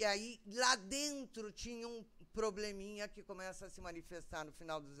 E aí, lá dentro, tinha um probleminha que começa a se manifestar no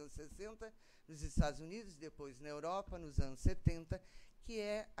final dos anos 60, nos Estados Unidos, depois na Europa, nos anos 70, que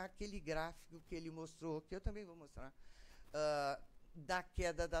é aquele gráfico que ele mostrou, que eu também vou mostrar, da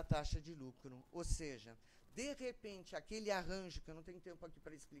queda da taxa de lucro. Ou seja, de repente, aquele arranjo, que eu não tenho tempo aqui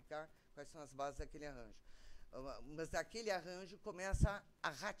para explicar quais são as bases daquele arranjo, mas aquele arranjo começa a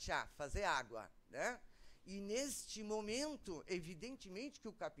ratear, fazer água, né? E, neste momento, evidentemente que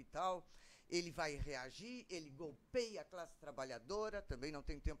o capital ele vai reagir, ele golpeia a classe trabalhadora, também não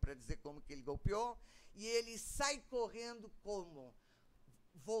tenho tempo para dizer como que ele golpeou, e ele sai correndo como?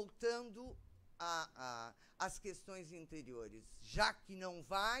 Voltando às questões interiores. Já que não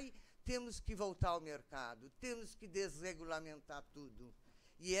vai, temos que voltar ao mercado, temos que desregulamentar tudo.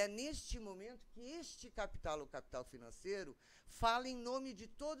 E é neste momento que este capital, o capital financeiro, fala em nome de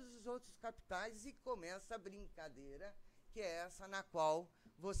todos os outros capitais e começa a brincadeira, que é essa na qual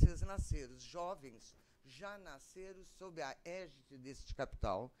vocês nasceram. Os jovens já nasceram sob a égide deste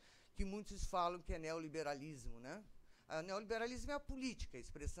capital, que muitos falam que é neoliberalismo, né? O neoliberalismo é a política, a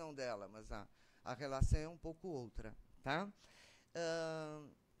expressão dela, mas a relação é um pouco outra, tá?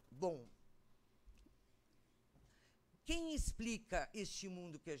 Bom, quem explica este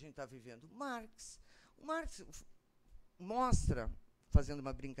mundo que a gente está vivendo? Marx. O Marx mostra, fazendo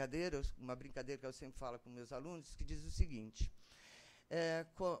uma brincadeira que eu sempre falo com meus alunos, que diz o seguinte: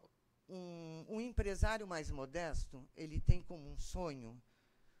 um empresário mais modesto, ele tem como um sonho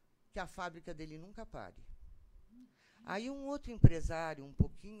que a fábrica dele nunca pare. Aí um outro empresário um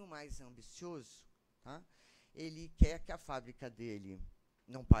pouquinho mais ambicioso, tá? Ele quer que a fábrica dele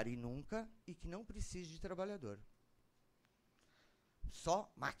não pare nunca e que não precise de trabalhador.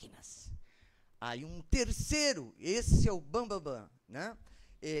 Só máquinas. Aí um terceiro, esse é o bambambam, né?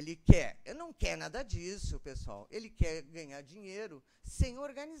 Ele não quer nada disso, pessoal. Ele quer ganhar dinheiro sem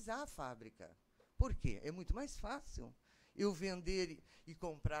organizar a fábrica. Por quê? É muito mais fácil eu vender e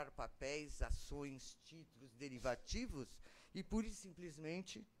comprar papéis, ações, títulos, derivativos e, pura e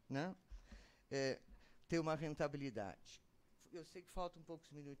simplesmente, né, ter uma rentabilidade. Eu sei que faltam poucos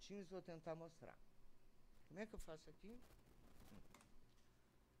minutinhos, vou tentar mostrar. Como é que eu faço aqui?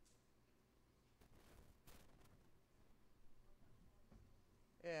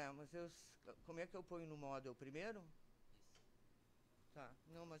 Mas como é que eu ponho no model primeiro? Tá,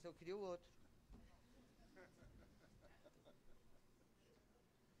 não, mas eu queria o outro.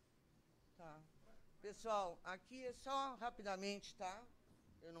 Tá. Pessoal, aqui é só rapidamente, tá?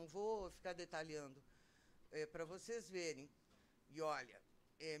 Eu não vou ficar detalhando. Para vocês verem. E olha,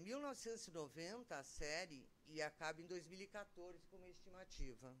 1990 a série e acaba em 2014 como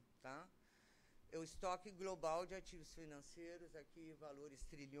estimativa, tá? É o estoque global de ativos financeiros, aqui valores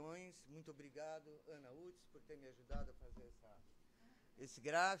trilhões. Muito obrigado, Ana Utz, por ter me ajudado a fazer esse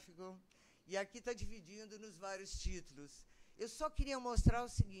gráfico. E aqui está dividindo nos vários títulos. Eu só queria mostrar o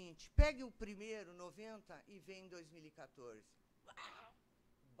seguinte: pegue o primeiro, 90, e vem em 2014.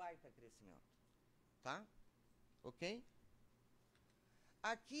 Baita crescimento. Tá? Ok?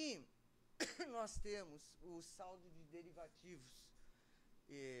 Aqui nós temos o saldo de derivativos.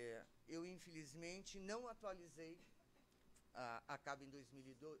 Eu, infelizmente, não atualizei, acaba em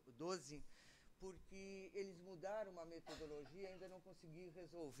 2012, porque eles mudaram uma metodologia e ainda não consegui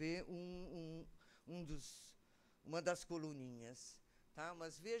resolver uma das coluninhas. Tá?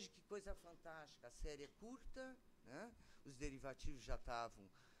 Mas veja que coisa fantástica, a série é curta, né? Os derivativos já estavam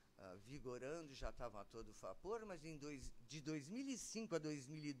vigorando, já estavam a todo vapor, mas de 2005 a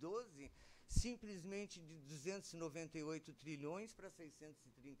 2012, simplesmente de 298 trilhões para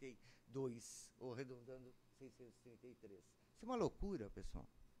 632, ou arredondando 633. Isso é uma loucura, pessoal.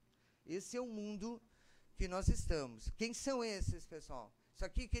 Esse é o mundo que nós estamos. Quem são esses, pessoal? Isso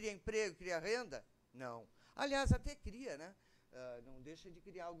aqui cria emprego, cria renda? Não. Aliás, até cria, né? Não deixa de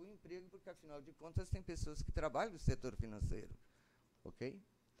criar algum emprego, porque, afinal de contas, tem pessoas que trabalham no setor financeiro. Ok?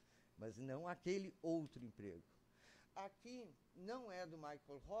 Mas não aquele outro emprego. Aqui não é do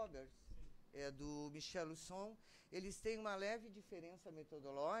Michael Roberts, é do Michel Husson. Eles têm uma leve diferença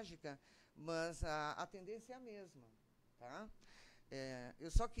metodológica, mas a tendência é a mesma. Tá?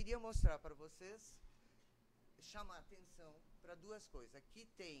 Eu só queria mostrar para vocês, chamar a atenção para duas coisas. Aqui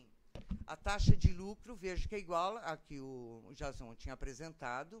tem a taxa de lucro, vejo que é igual a que o Jason tinha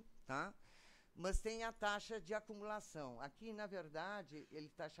apresentado, tá? Mas tem a taxa de acumulação. Aqui, na verdade, ele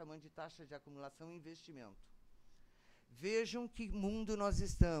está chamando de taxa de acumulação e investimento. vejam que mundo nós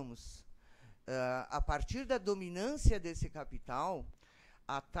estamos. A partir da dominância desse capital,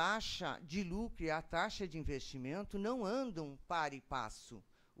 a taxa de lucro e a taxa de investimento não andam par e passo,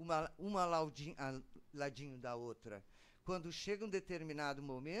 uma ladinho da outra. Quando chega um determinado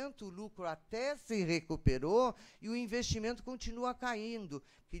momento, o lucro até se recuperou e o investimento continua caindo,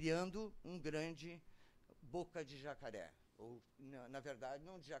 criando um grande boca de jacaré. Ou, na verdade,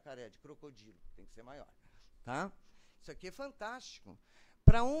 não de jacaré, de crocodilo, tem que ser maior. Tá? Isso aqui é fantástico.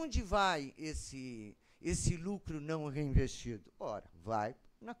 Para onde vai esse lucro não reinvestido? Ora, vai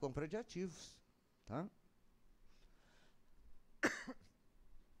na compra de ativos. Tá?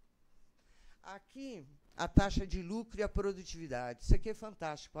 Aqui, a taxa de lucro e a produtividade. Isso aqui é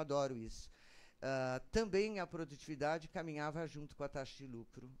fantástico, adoro isso. Também a produtividade caminhava junto com a taxa de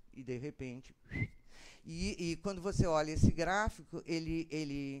lucro. E, de repente... E quando você olha esse gráfico,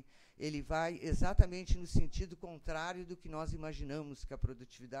 ele vai exatamente no sentido contrário do que nós imaginamos, que a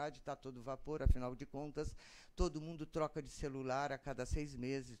produtividade está todo vapor, afinal de contas, todo mundo troca de celular a cada 6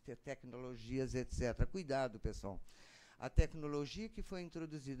 meses, ter tecnologias, etc. Cuidado, pessoal. A tecnologia que foi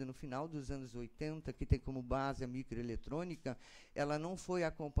introduzida no final dos anos 80, que tem como base a microeletrônica, ela não foi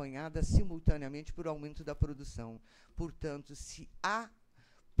acompanhada simultaneamente por aumento da produção. Portanto, se há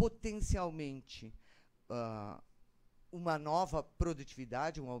potencialmente uma nova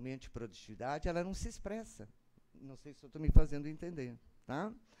produtividade, um aumento de produtividade, ela não se expressa. Não sei se eu estou me fazendo entender.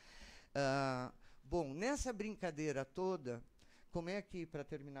 Tá? Bom, nessa brincadeira toda, como é que, para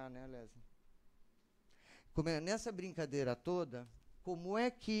terminar, né, Leslie? Nessa brincadeira toda, como é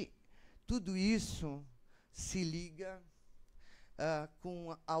que tudo isso se liga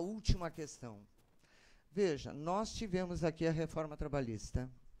com a última questão? Veja, nós tivemos aqui a reforma trabalhista,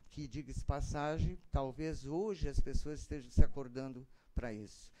 que, diga-se passagem, talvez hoje as pessoas estejam se acordando para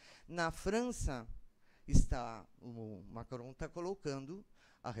isso. Na França, o Macron está colocando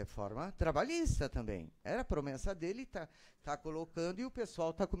a reforma trabalhista também. Era a promessa dele, está colocando, e o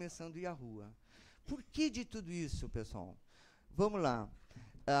pessoal está começando a ir à rua. Por que de tudo isso, pessoal? Vamos lá.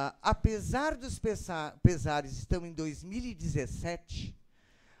 Apesar dos pesares, estamos em 2017,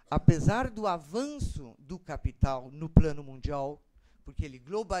 apesar do avanço do capital no plano mundial, porque ele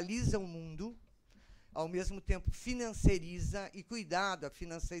globaliza o mundo, ao mesmo tempo financeiriza, e cuidado, a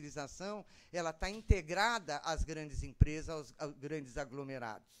financiarização ela está integrada às grandes empresas, aos grandes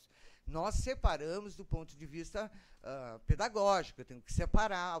aglomerados. Nós separamos do ponto de vista pedagógico, temos que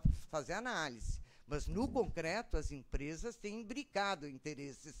separar, fazer análise. Mas, no concreto, as empresas têm imbricado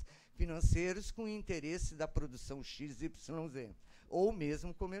interesses financeiros com o interesse da produção XYZ, ou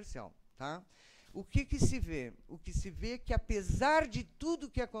mesmo comercial. Tá? O que se vê? O que se vê é que, apesar de tudo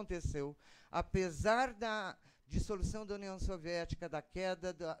que aconteceu, apesar da dissolução da União Soviética, da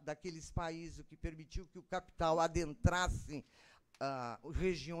queda daqueles países, o que permitiu que o capital adentrasse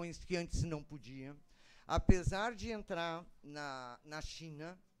regiões que antes não podiam, apesar de entrar na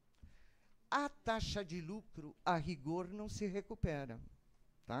China, a taxa de lucro, a rigor, não se recupera.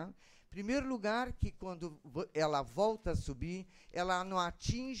 Tá? Em primeiro lugar, que quando ela volta a subir, ela não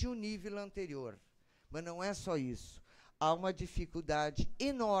atinge o nível anterior. Mas não é só isso. Há uma dificuldade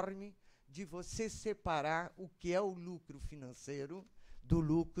enorme de você separar o que é o lucro financeiro do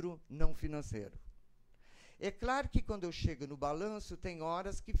lucro não financeiro. É claro que, quando eu chego no balanço, tem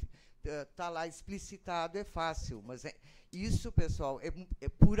horas que está lá explicitado, é fácil, mas isso, pessoal, é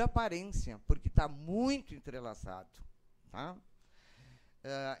pura aparência, porque está muito entrelaçado. Tá?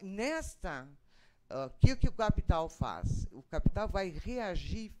 O que o capital faz? O capital vai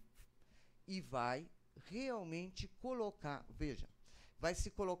reagir e vai realmente colocar, veja, vai se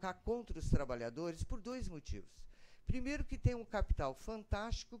colocar contra os trabalhadores por 2 motivos. Primeiro, que tem um capital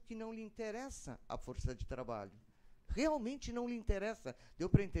fantástico que não lhe interessa a força de trabalho. Realmente não lhe interessa. Deu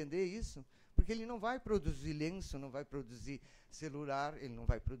para entender isso? Porque ele não vai produzir lenço, não vai produzir celular, ele não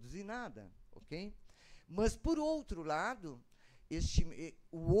vai produzir nada. Ok? Mas, por outro lado,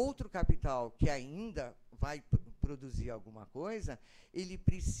 o outro capital que ainda vai produzir alguma coisa, ele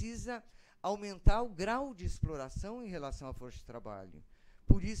precisa aumentar o grau de exploração em relação à força de trabalho.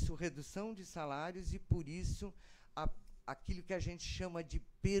 Por isso, redução de salários e, por isso, aquilo que a gente chama de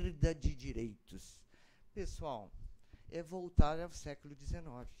perda de direitos. Pessoal, é voltar ao século XIX.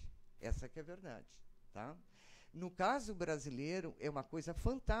 Essa que é a verdade. Tá? No caso brasileiro, é uma coisa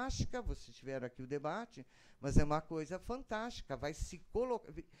fantástica, vocês tiveram aqui o debate, mas é uma coisa fantástica, vai se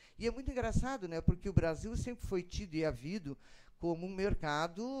colocar... E é muito engraçado, né, porque o Brasil sempre foi tido e havido como um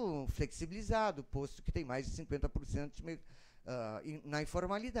mercado flexibilizado, posto que tem mais de 50% na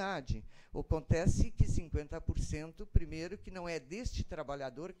informalidade. Acontece que 50%, primeiro, que não é deste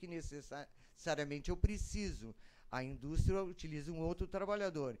trabalhador que necessariamente eu preciso. A indústria utiliza um outro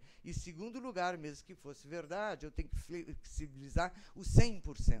trabalhador. E, segundo lugar, mesmo que fosse verdade, eu tenho que flexibilizar o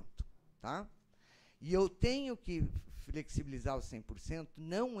 100%. Tá? E eu tenho que flexibilizar o 100%,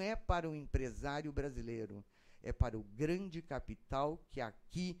 não é para o empresário brasileiro, é para o grande capital que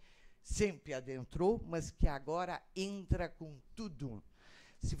aqui sempre adentrou, mas que agora entra com tudo.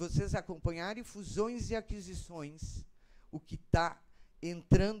 Se vocês acompanharem fusões e aquisições, o que está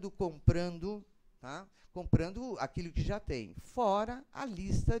entrando, comprando, tá? Comprando aquilo que já tem, fora a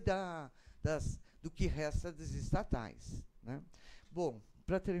lista do que resta das estatais. Né? Bom,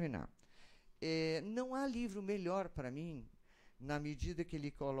 para terminar, não há livro melhor para mim, na medida que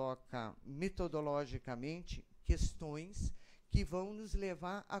ele coloca metodologicamente questões que vão nos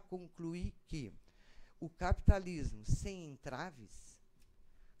levar a concluir que o capitalismo sem entraves,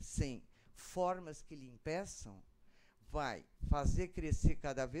 sem formas que lhe impeçam, vai fazer crescer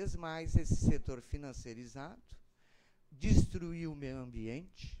cada vez mais esse setor financeirizado, destruir o meio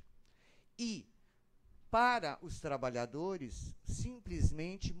ambiente e, para os trabalhadores,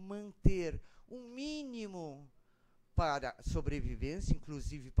 simplesmente manter um mínimo para sobrevivência,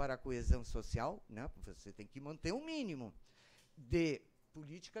 inclusive para a coesão social, né? Você tem que manter um mínimo de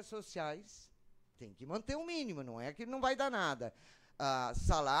políticas sociais, tem que manter um mínimo, não é que não vai dar nada.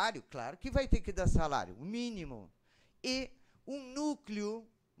 Salário, claro que vai ter que dar salário, o mínimo. E um núcleo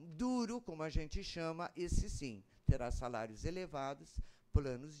duro, como a gente chama, esse sim, terá salários elevados,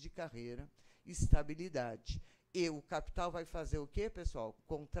 planos de carreira, estabilidade. E o capital vai fazer o quê, pessoal?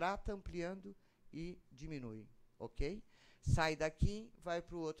 Contrata ampliando e diminui, ok? Sai daqui, vai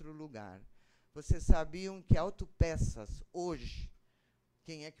para o outro lugar. Vocês sabiam que autopeças, hoje,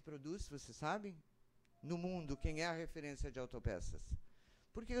 quem é que produz, vocês sabem? No mundo, quem é a referência de autopeças?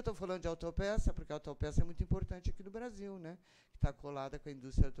 Por que eu estou falando de autopeça? Porque a autopeça é muito importante aqui no Brasil, né? Está colada com a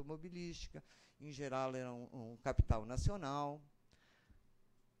indústria automobilística, em geral é um capital nacional.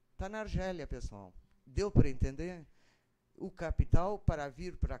 Está na Argélia, pessoal. Deu para entender? O capital, para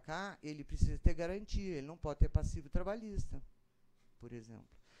vir para cá, ele precisa ter garantia, ele não pode ter passivo trabalhista, por exemplo.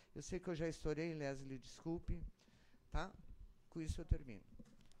 Eu sei que eu já estourei, Leslie, desculpe. Tá? Com isso eu termino.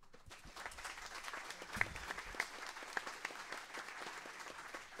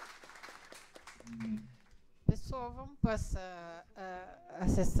 Pessoal, vamos passar a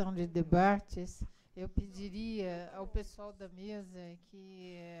sessão de debates. Eu pediria ao pessoal da mesa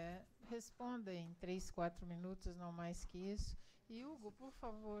que responda em 3, 4 minutos, não mais que isso. E, Hugo, por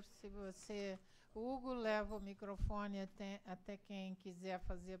favor, se você... O Hugo leva o microfone até quem quiser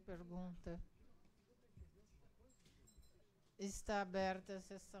fazer a pergunta. Está aberta a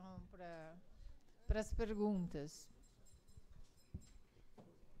sessão para as perguntas.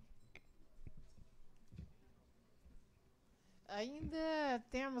 Ainda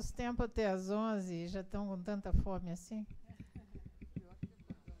temos tempo até às 11, já estão com tanta fome assim?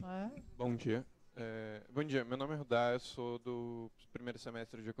 Bom dia. Bom dia, meu nome é Rudá, eu sou do primeiro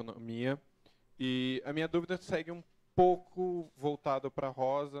semestre de Economia. E a minha dúvida segue um pouco voltada para a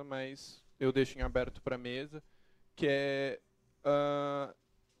Rosa, mas eu deixo em aberto para a mesa, que é...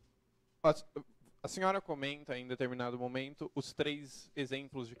 a senhora comenta em determinado momento os 3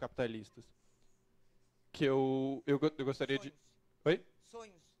 exemplos de capitalistas. Que eu gostaria de... Oi?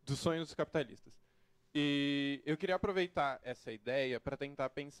 Sonhos. Dos sonhos dos capitalistas. E eu queria aproveitar essa ideia para tentar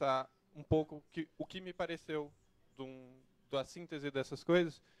pensar um pouco o que me pareceu da síntese dessas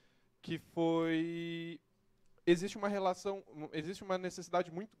coisas, que foi... Existe uma relação, existe uma necessidade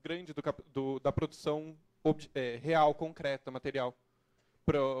muito grande da produção real, concreta, material,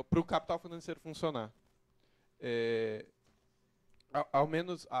 para o capital financeiro funcionar. Ao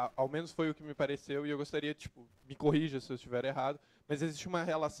menos foi o que me pareceu, e eu gostaria, me corrija se eu estiver errado, mas existe uma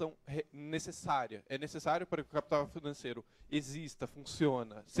relação necessária. É necessário para que o capital financeiro exista,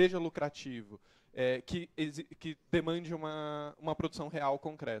 funcione, seja lucrativo, que demande uma produção real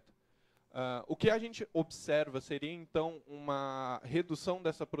concreta. O que a gente observa seria, então, uma redução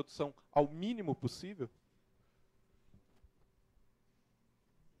dessa produção ao mínimo possível?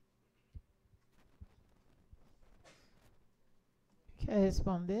 Quer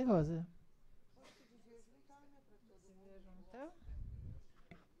responder, Rosa?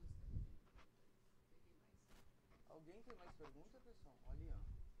 Alguém tem mais pergunta, pessoal? Ali,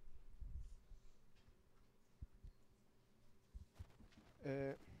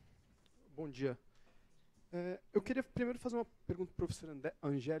 ó. Bom dia. Eu queria primeiro fazer uma pergunta para a professora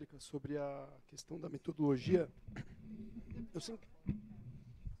Angélica sobre a questão da metodologia. Eu sempre...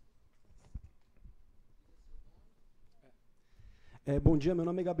 bom dia, meu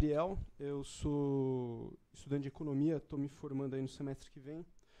nome é Gabriel, eu sou estudante de economia, estou me formando aí no semestre que vem.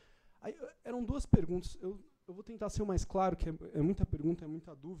 Aí, eram 2 perguntas. eu vou tentar ser o mais claro, que é muita pergunta, é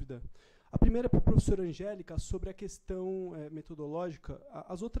muita dúvida. A primeira é para a professora Angélica sobre a questão metodológica.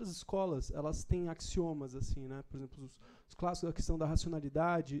 As outras escolas, elas têm axiomas, assim, né? Por exemplo, os clássicos da questão da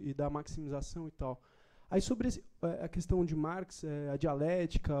racionalidade e da maximização e tal. Aí, sobre a questão de Marx, a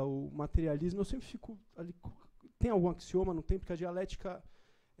dialética, o materialismo, eu sempre fico ali. Tem algum axioma? Não tem? Porque a dialética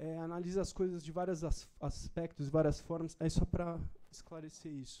analisa as coisas de vários aspectos, de várias formas. É só para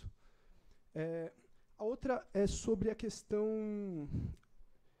esclarecer isso. A outra é sobre a questão...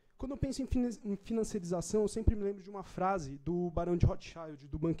 Quando eu penso em financiarização, eu sempre me lembro de uma frase do Barão de Rothschild,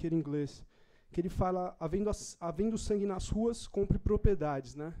 do banqueiro inglês, que ele fala, havendo sangue nas ruas, compre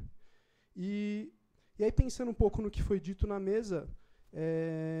propriedades. Né? E aí, pensando um pouco no que foi dito na mesa,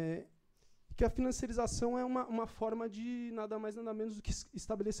 que a financiarização é uma forma de nada mais, nada menos do que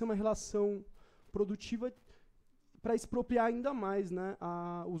estabelecer uma relação produtiva para expropriar ainda mais, né,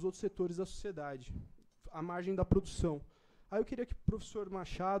 os outros setores da sociedade, à margem da produção. Aí eu queria que o professor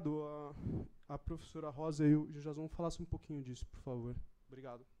Machado, a professora Rosa e o Jazão falassem um pouquinho disso, por favor.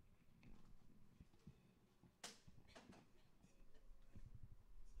 Obrigado.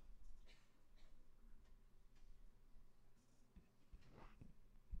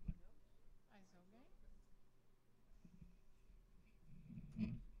 Mais alguém?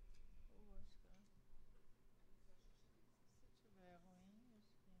 Se tiver ruim,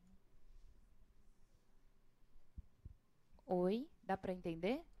 acho que... Oi, dá para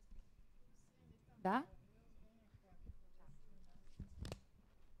entender? Dá?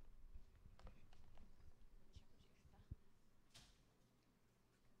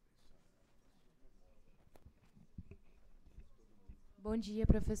 Bom dia,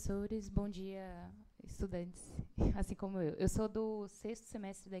 professores. Bom dia, estudantes, assim como eu. Eu sou do 6º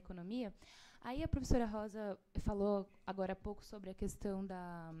semestre da Economia. Aí a professora Rosa falou agora há pouco sobre a questão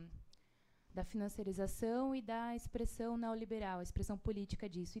da financiarização e da expressão neoliberal, a expressão política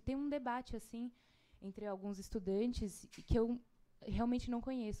disso. E tem um debate assim entre alguns estudantes que eu realmente não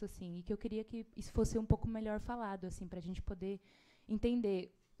conheço assim e que eu queria que isso fosse um pouco melhor falado assim para a gente poder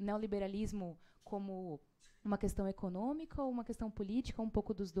entender o neoliberalismo como uma questão econômica ou uma questão política, um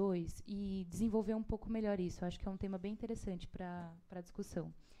pouco dos dois, e desenvolver um pouco melhor isso. Eu acho que é um tema bem interessante para a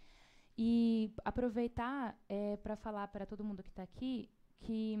discussão. E aproveitar para falar para todo mundo que está aqui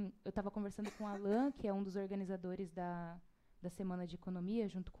que eu estava conversando com o Alan, que é um dos organizadores da Semana de Economia,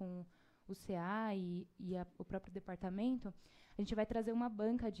 junto com o CA e o próprio departamento. A gente vai trazer uma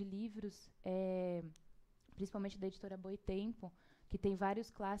banca de livros, principalmente da editora Boitempo, que tem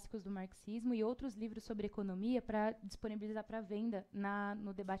vários clássicos do marxismo e outros livros sobre economia para disponibilizar para venda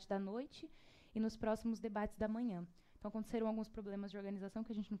no debate da noite e nos próximos debates da manhã. Então, aconteceram alguns problemas de organização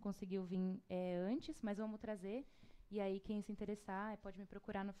que a gente não conseguiu vir antes, mas vamos trazer. E aí, quem se interessar, pode me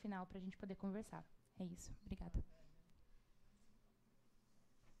procurar no final para a gente poder conversar. É isso. Obrigada.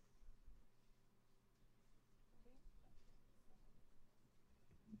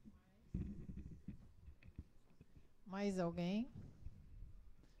 Mais alguém?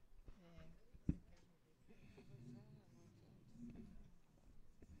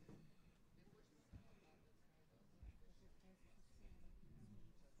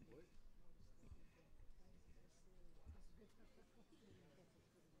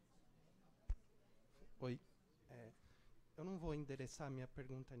 Oi. Eu não vou endereçar minha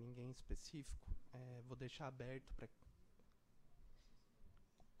pergunta a ninguém específico. Vou deixar aberto para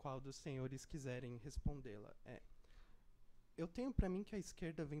qual dos senhores quiserem respondê-la. Eu tenho para mim que a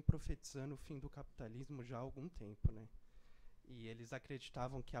esquerda vem profetizando o fim do capitalismo já há algum tempo, né? E eles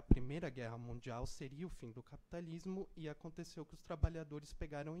acreditavam que a Primeira Guerra Mundial seria o fim do capitalismo e aconteceu que os trabalhadores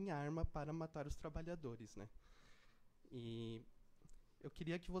pegaram em arma para matar os trabalhadores, né? E eu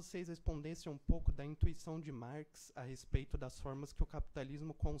queria que vocês respondessem um pouco da intuição de Marx a respeito das formas que o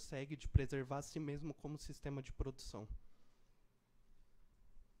capitalismo consegue de preservar a si mesmo como sistema de produção.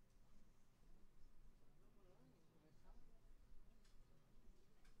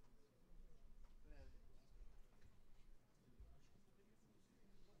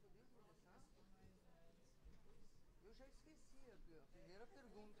 Eu já esqueci a primeira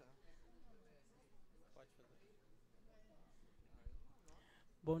pergunta. Pode fazer.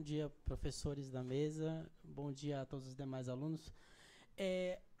 Bom dia, professores da mesa. Bom dia a todos os demais alunos.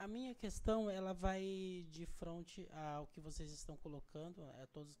 A minha questão ela vai de frente ao que vocês estão colocando.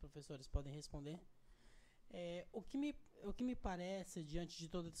 Todos os professores podem responder. O que me parece, diante de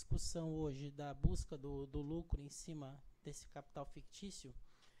toda a discussão hoje da busca do lucro em cima desse capital fictício,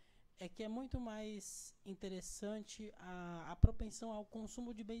 é que é muito mais interessante a propensão ao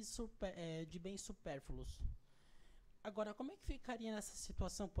consumo de bens supérfluos. Agora, como é que ficaria nessa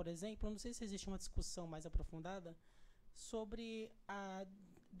situação, por exemplo? Eu não sei se existe uma discussão mais aprofundada sobre a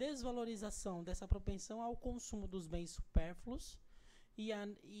desvalorização dessa propensão ao consumo dos bens supérfluos e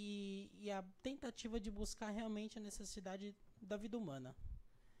a tentativa de buscar realmente a necessidade da vida humana.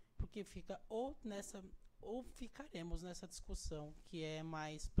 Porque fica ou ficaremos nessa discussão que é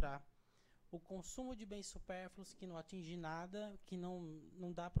mais para o consumo de bens supérfluos que não atinge nada, que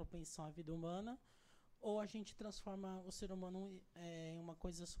não dá propensão à vida humana, ou a gente transforma o ser humano em uma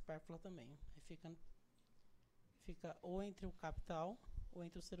coisa supérflua também. Aí fica ou entre o capital ou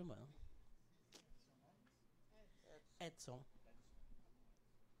entre o ser humano. Edson.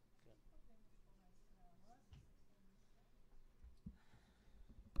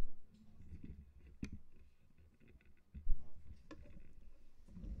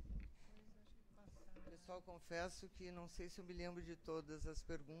 Pessoal, confesso que não sei se eu me lembro de todas as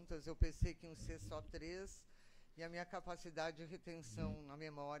perguntas. Eu pensei que iam ser só 3 e a minha capacidade de retenção na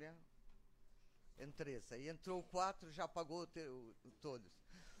memória em 3. Aí entrou 4, já apagou todos.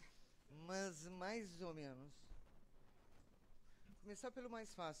 Mas mais ou menos. Começar pelo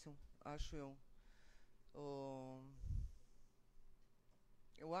mais fácil, acho eu.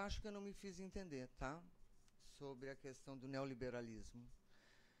 Eu acho que eu não me fiz entender, tá? Sobre a questão do neoliberalismo.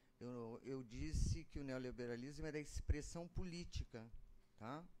 Eu disse que o neoliberalismo era expressão política,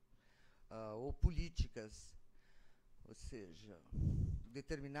 tá? Ou políticas, ou seja,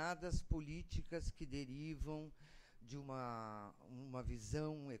 determinadas políticas que derivam de uma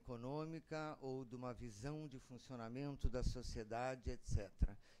visão econômica ou de uma visão de funcionamento da sociedade, etc.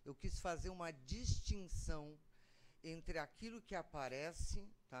 Eu quis fazer uma distinção entre aquilo que aparece,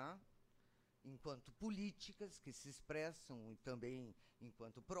 tá? Enquanto políticas que se expressam e também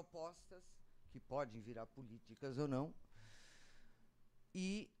enquanto propostas, que podem virar políticas ou não,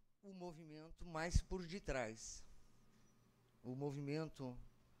 e o movimento mais por detrás. O movimento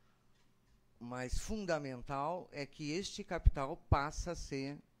mais fundamental é que este capital passa a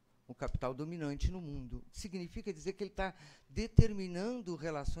ser o capital dominante no mundo. Significa dizer que ele está determinando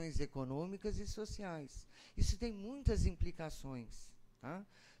relações econômicas e sociais. Isso tem muitas implicações, tá?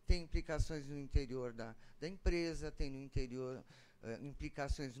 Tem implicações no interior da empresa, tem no interior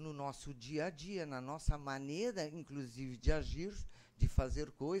implicações no nosso dia a dia, na nossa maneira, inclusive, de agir, de fazer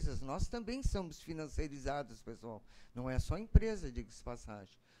coisas. Nós também somos financiarizados, pessoal. Não é só empresa, diga-se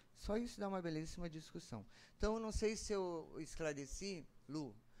passagem. Só isso dá uma belíssima discussão. Então, eu não sei se eu esclareci,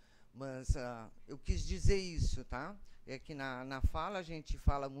 Lu, mas eu quis dizer isso, tá? É que na fala a gente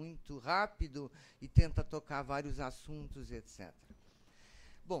fala muito rápido e tenta tocar vários assuntos, etc.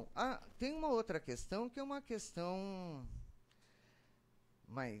 Bom, tem uma outra questão que é uma questão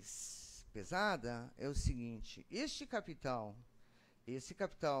mais pesada, é o seguinte: esse capital,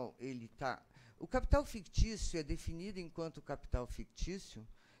 ele está... O capital fictício é definido enquanto capital fictício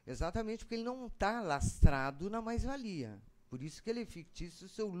exatamente porque ele não está lastrado na mais-valia. Por isso que ele é fictício, o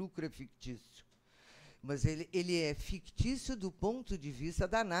seu lucro é fictício. Mas ele é fictício do ponto de vista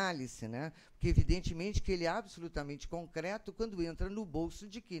da análise, né? Porque, evidentemente, que ele é absolutamente concreto quando entra no bolso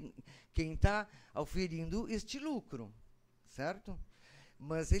de quem está oferindo este lucro, certo?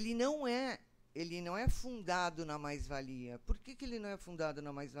 Mas ele não é fundado na mais-valia. Por que ele não é fundado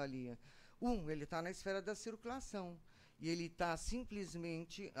na mais-valia? Ele está na esfera da circulação. E ele está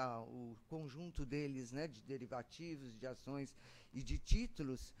simplesmente, o conjunto deles, né, de derivativos, de ações e de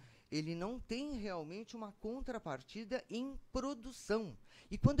títulos, ele não tem realmente uma contrapartida em produção.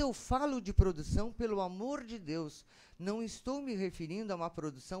 E quando eu falo de produção, pelo amor de Deus, não estou me referindo a uma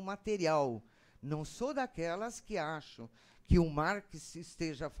produção material. Não sou daquelas que acham que o Marx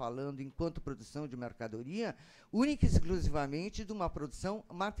esteja falando, enquanto produção de mercadoria, única e exclusivamente de uma produção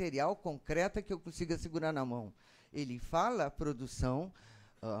material concreta que eu consiga segurar na mão. Ele fala a produção,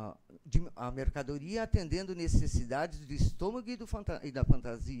 a mercadoria atendendo necessidades do estômago e da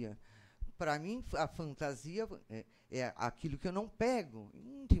fantasia. Para mim, a fantasia é aquilo que eu não pego,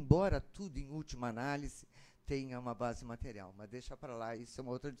 muito embora tudo, em última análise, tenha uma base material. Mas deixa para lá, isso é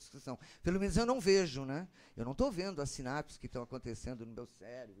uma outra discussão. Pelo menos eu não vejo, né? Eu não estou vendo as sinapses que estão acontecendo no meu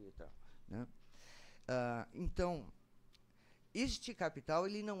cérebro e tal, né? Então, este capital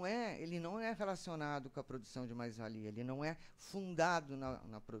ele não é relacionado com a produção de mais-valia, ele não é fundado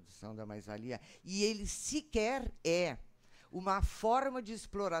na produção da mais-valia, e ele sequer é uma forma de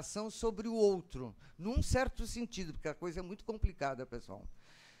exploração sobre o outro, num certo sentido, porque a coisa é muito complicada, pessoal.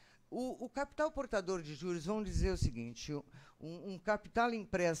 O capital portador de juros, vamos dizer o seguinte, um capital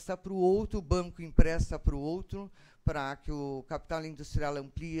empresta para o outro, o banco empresta para o outro, para que o capital industrial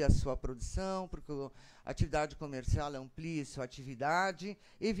amplie a sua produção, para que a atividade comercial amplie sua atividade.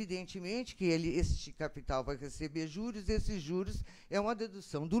 Evidentemente que este capital vai receber juros, e esses juros é uma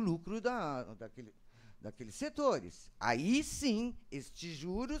dedução do lucro daqueles setores. Aí sim, estes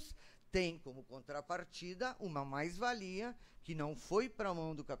juros têm como contrapartida uma mais-valia que não foi para a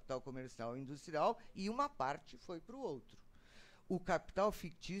mão do capital comercial e industrial e uma parte foi para o outro. O capital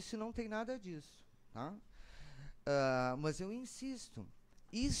fictício não tem nada disso. Tá? Mas eu insisto,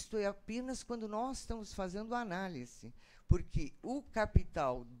 isto é apenas quando nós estamos fazendo análise, porque o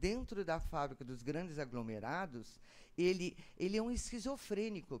capital dentro da fábrica dos grandes aglomerados, ele é um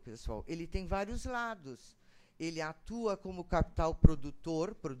esquizofrênico, pessoal. Ele tem vários lados. Ele atua como capital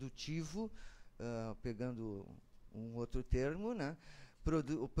produtivo, pegando um outro termo, né?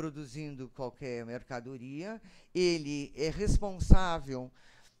 Produzindo qualquer mercadoria. Ele é responsável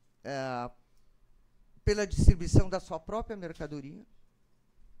pela distribuição da sua própria mercadoria.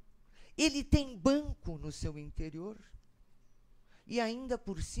 Ele tem banco no seu interior. E ainda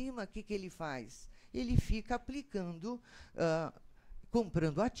por cima, o que ele faz? Ele fica aplicando,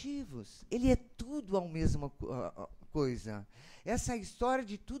 comprando ativos. Ele é tudo a mesma coisa. Essa história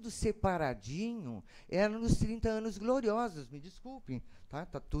de tudo separadinho era nos 30 anos gloriosos, me desculpem, tá?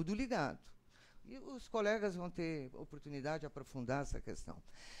 Tá tudo ligado. E os colegas vão ter oportunidade de aprofundar essa questão.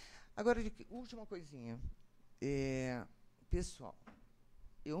 Agora, última coisinha. Pessoal,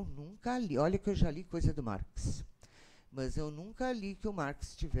 eu nunca li, olha que eu já li coisa do Marx, mas eu nunca li que o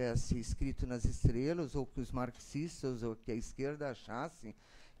Marx tivesse escrito nas estrelas, ou que os marxistas, ou que a esquerda achasse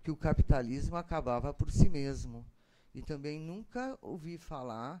que o capitalismo acabava por si mesmo. E também nunca ouvi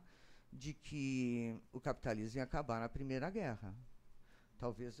falar de que o capitalismo ia acabar na Primeira Guerra.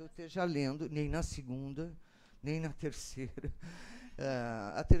 Talvez eu esteja lendo, nem na segunda, nem na terceira.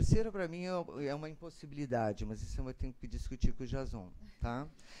 A terceira, para mim, é uma impossibilidade, mas isso eu tenho que discutir com o Jason. Tá?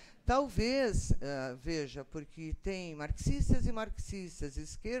 Talvez, veja, porque tem marxistas e marxistas,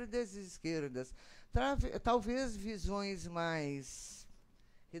 esquerdas e esquerdas, talvez visões mais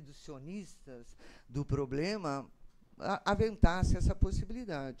reducionistas do problema aventasse essa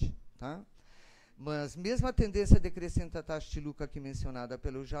possibilidade. Tá? Mas mesmo a tendência decrescente da taxa de lucro aqui mencionada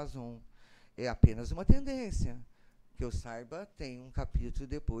pelo Jason é apenas uma tendência. Que eu saiba, tem um capítulo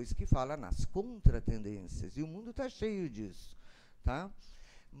depois que fala nas contratendências, e o mundo está cheio disso. Tá?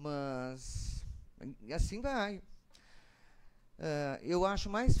 Mas assim vai. Eu acho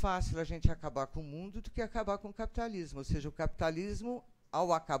mais fácil a gente acabar com o mundo do que acabar com o capitalismo. Ou seja, o capitalismo,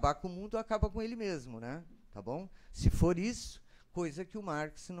 ao acabar com o mundo, acaba com ele mesmo. Né? Tá bom? Se for isso, coisa que o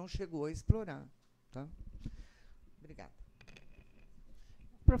Marx não chegou a explorar. Tá? Obrigada.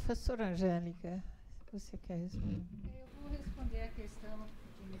 Professora Angélica, você quer responder? Eu vou responder a questão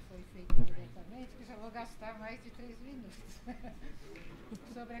que me foi feita diretamente, que já vou gastar mais de 3 minutos,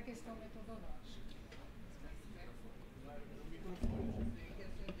 sobre a questão metodológica.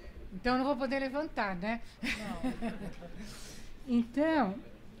 Então, não vou poder levantar, né? Não. Então,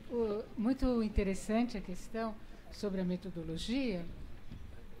 muito interessante a questão sobre a metodologia.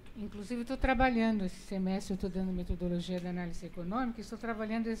 Inclusive, estou trabalhando, esse semestre eu estou dando metodologia da análise econômica, e estou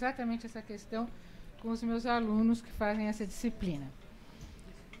trabalhando exatamente essa questão com os meus alunos que fazem essa disciplina.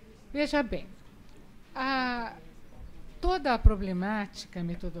 Veja bem, toda a problemática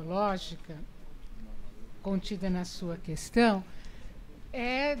metodológica contida na sua questão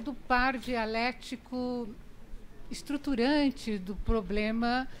é do par dialético estruturante do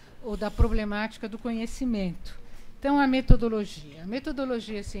problema ou da problemática do conhecimento. Então, a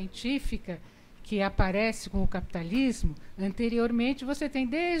metodologia científica que aparece com o capitalismo, anteriormente você tem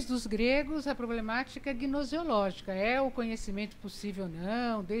desde os gregos a problemática gnosiológica, é o conhecimento possível ou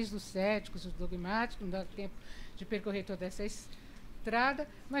não, desde os céticos, os dogmáticos, não dá tempo de percorrer toda essa estrada,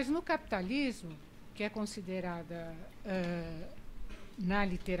 mas no capitalismo, que é considerada na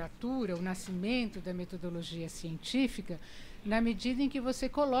literatura o nascimento da metodologia científica, na medida em que você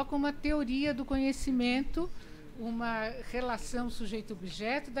coloca uma teoria do conhecimento, uma relação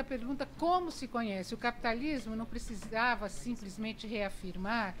sujeito-objeto da pergunta como se conhece. O capitalismo não precisava simplesmente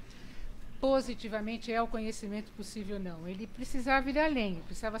reafirmar positivamente é o conhecimento possível ou não. Ele precisava ir além, ele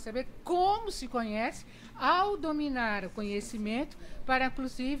precisava saber como se conhece ao dominar o conhecimento para,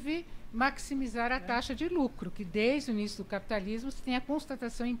 inclusive, maximizar a taxa de lucro, que desde o início do capitalismo se tem a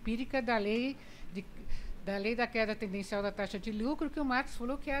constatação empírica da lei da queda tendencial da taxa de lucro, que o Marx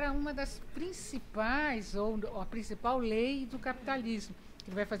falou que era uma das principais, ou a principal lei do capitalismo, que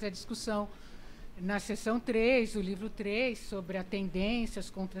ele vai fazer a discussão na seção 3, do livro 3, sobre a tendência, as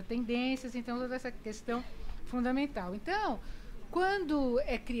contratendências, então toda essa questão fundamental. Então, quando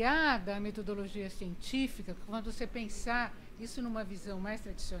é criada a metodologia científica, quando você pensar isso numa visão mais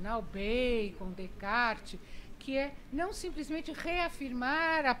tradicional, Bacon, Descartes, que é não simplesmente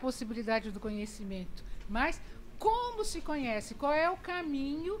reafirmar a possibilidade do conhecimento, mas como se conhece, qual é o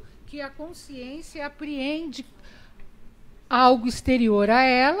caminho que a consciência apreende algo exterior a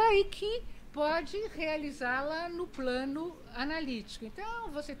ela e que pode realizá-la no plano analítico. Então,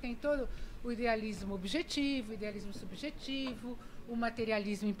 você tem todo o idealismo objetivo, o idealismo subjetivo, o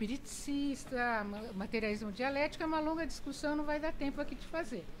materialismo empiricista, o materialismo dialético, é uma longa discussão, não vai dar tempo aqui de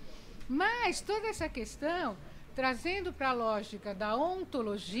fazer. Mas toda essa questão, trazendo para a lógica da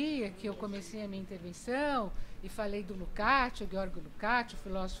ontologia, que eu comecei a minha intervenção, e falei do Lukács, o Georg Lukács, o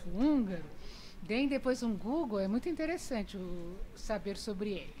filósofo húngaro, deem depois um Google, é muito interessante saber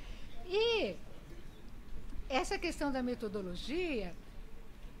sobre ele. E essa questão da metodologia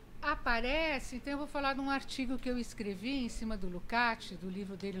aparece, então eu vou falar de um artigo que eu escrevi em cima do Lukács, do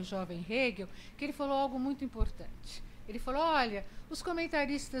livro dele, O Jovem Hegel, que ele falou algo muito importante. Ele falou, olha, os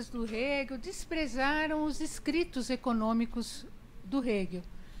comentaristas do Hegel desprezaram os escritos econômicos do Hegel.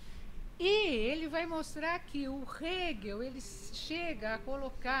 E ele vai mostrar que o Hegel, ele chega a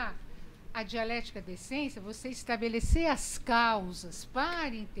colocar a dialética da essência, você estabelecer as causas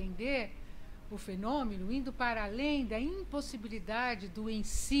para entender o fenômeno, indo para além da impossibilidade do em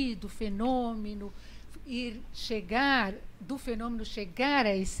si, do fenômeno, do fenômeno chegar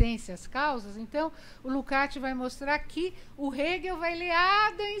à essência, às causas. Então, o Lukács vai mostrar que o Hegel vai ler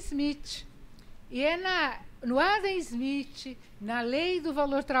Adam Smith. E é no Adam Smith, na lei do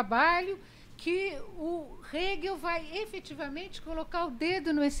valor-trabalho, que o Hegel vai efetivamente colocar o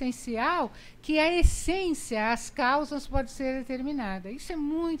dedo no essencial, que a essência, as causas, pode ser determinada. Isso é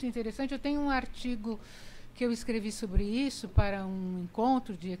muito interessante. Eu tenho um artigo que eu escrevi sobre isso para um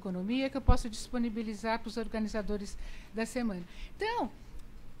encontro de economia que eu posso disponibilizar para os organizadores da semana. Então,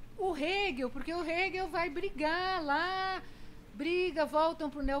 o Hegel, porque o Hegel vai brigar lá, voltam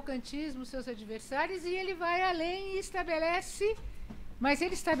para o neocantismo seus adversários, e ele vai além e estabelece, mas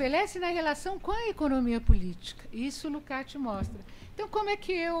ele estabelece na relação com a economia política. Isso o Lukács mostra. Então, como é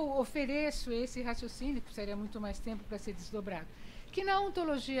que eu ofereço esse raciocínio, que precisaria muito mais tempo para ser desdobrado? Que na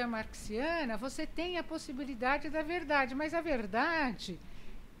ontologia marxiana você tem a possibilidade da verdade, mas a verdade,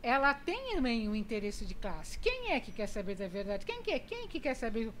 ela tem também um interesse de classe. Quem é que quer saber da verdade? Quem que quer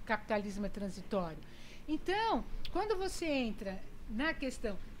saber que o capitalismo é transitório? Então, quando você entra na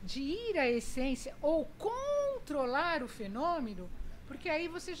questão de ir à essência ou controlar o fenômeno, porque aí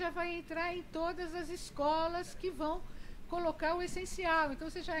você já vai entrar em todas as escolas que vão colocar o essencial. Então,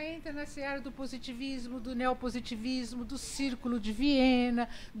 você já entra na seara do positivismo, do neopositivismo, do círculo de Viena,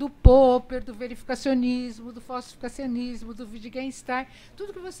 do Popper, do verificacionismo, do falsificacionismo, do Wittgenstein,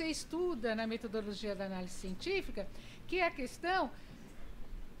 tudo que você estuda na metodologia da análise científica, que é a questão,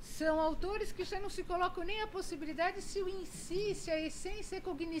 são autores que já não se colocam nem a possibilidade se o em si, se a essência é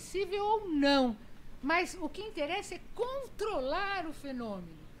cognoscível ou não. Mas o que interessa é controlar o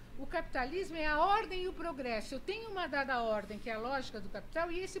fenômeno. O capitalismo é a ordem e o progresso. Eu tenho uma dada ordem, que é a lógica do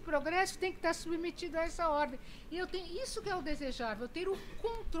capital, e esse progresso tem que estar submetido a essa ordem. E eu tenho isso que é o desejável, ter o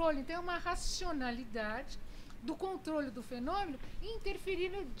controle. Então, é uma racionalidade do controle do fenômeno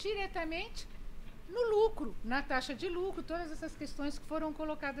interferindo diretamente no lucro, na taxa de lucro, todas essas questões que foram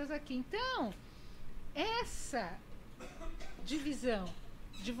colocadas aqui. Então, essa divisão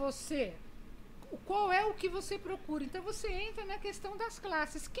de você, qual é o que você procura? Então, você entra na questão das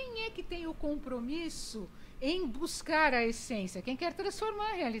classes. Quem é que tem o compromisso em buscar a essência? Quem quer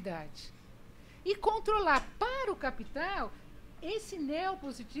transformar a realidade? E controlar para o capital esse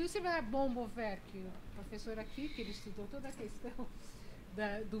neopositivo. Você vai a Bomboverk, o professor aqui, que ele estudou toda a questão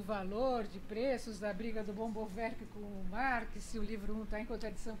do valor, de preços, da briga do Bomboverk com o Marx, se o livro 1 está em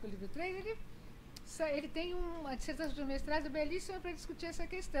contradição com o livro 3, ele tem uma dissertação de mestrado belíssima para discutir essa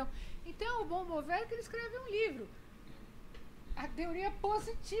questão. Então, o Bomboverk, ele escreve um livro, a teoria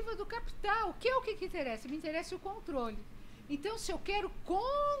positiva do capital, que é o que interessa? Me interessa o controle. Então, se eu quero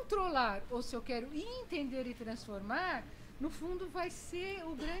controlar ou se eu quero entender e transformar, no fundo vai ser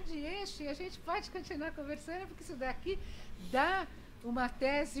o grande eixo, e a gente pode continuar conversando, porque isso daqui dá uma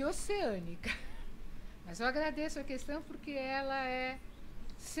tese oceânica. Mas eu agradeço a questão porque ela é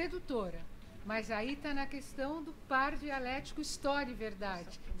sedutora. Mas aí está na questão do par dialético história e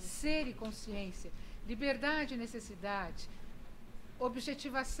verdade, ser e consciência, liberdade e necessidade,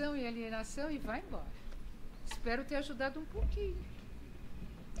 objetivação e alienação, e vai embora. Espero ter ajudado um pouquinho.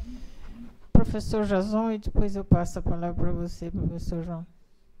 Professor Jason, e depois eu passo a palavra para você, professor João.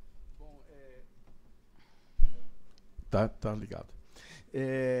 Bom, Tá ligado.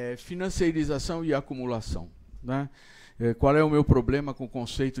 Financiarização e acumulação, né? Qual é o meu problema com o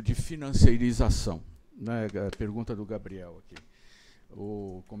conceito de financiarização? Né? A pergunta do Gabriel aqui,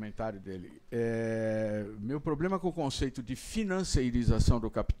 o comentário dele. Meu problema com o conceito de financiarização do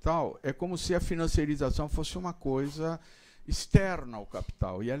capital é como se a financiarização fosse uma coisa externa ao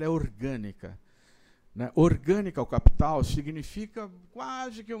capital, e ela é orgânica. Né? Orgânica ao capital significa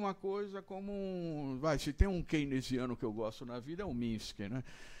quase que uma coisa como se tem um keynesiano que eu gosto na vida, é o Minsky, né?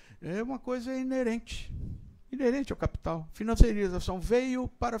 É uma coisa inerente ao capital. Financiarização veio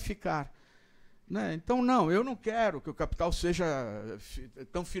para ficar. Né? Então, não, eu não quero que o capital seja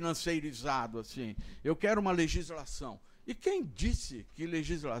tão financeirizado assim. Eu quero uma legislação. E quem disse que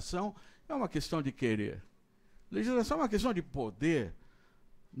legislação é uma questão de querer? Legislação é uma questão de poder.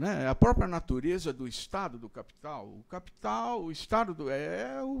 Né? A própria natureza do Estado do capital. O capital, o Estado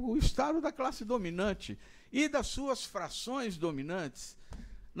é o Estado da classe dominante e das suas frações dominantes.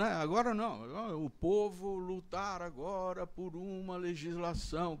 Né? Agora não, o povo lutar agora por uma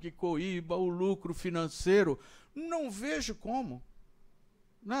legislação que coíba o lucro financeiro. Não vejo como.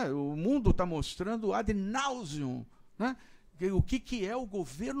 Né? O mundo está mostrando ad nauseam, né? O que é o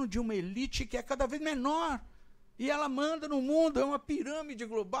governo de uma elite que é cada vez menor. E ela manda no mundo, é uma pirâmide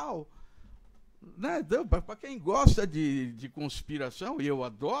global. Né? Para quem gosta de conspiração, e eu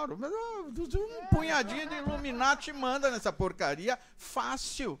adoro, mas um punhadinho de Illuminati manda nessa porcaria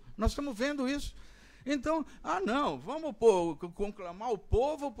fácil. Nós estamos vendo isso. Então, não, vamos conclamar o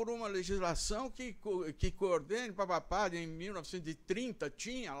povo por uma legislação que coordene, papapá, em 1930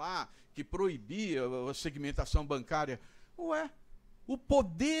 tinha lá, que proibia a segmentação bancária. O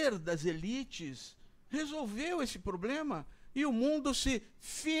poder das elites resolveu esse problema. E o mundo se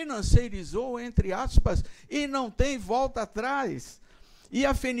financeirizou, entre aspas, e não tem volta atrás. E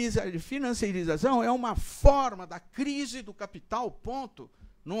a financiarização é uma forma da crise do capital, ponto.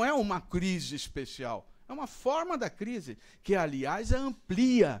 Não é uma crise especial. É uma forma da crise, que, aliás,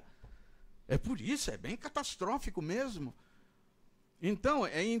 amplia. É por isso, é bem catastrófico mesmo. Então,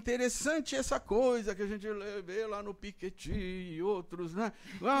 é interessante essa coisa que a gente vê lá no Piketty e outros, né?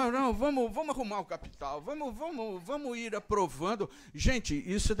 Não, vamos arrumar o capital, vamos ir aprovando. Gente,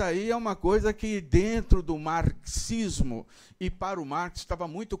 isso daí é uma coisa que dentro do marxismo, e para o Marx estava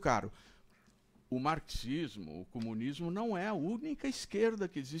muito caro. O marxismo, o comunismo, não é a única esquerda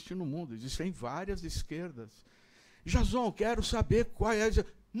que existe no mundo, existem várias esquerdas. Jason, quero saber qual é o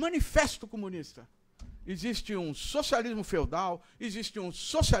manifesto comunista. Existe um socialismo feudal, existe um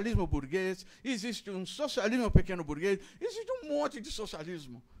socialismo burguês, existe um socialismo pequeno burguês, existe um monte de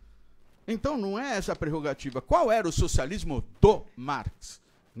socialismo. Então, não é essa a prerrogativa. Qual era o socialismo do Marx?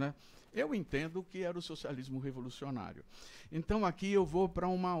 Né? Eu entendo que era o socialismo revolucionário. Então, aqui eu vou para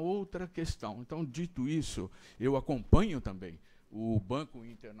uma outra questão. Então, dito isso, eu acompanho também o Banco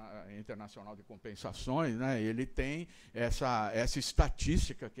Internacional de Compensações, né, ele tem essa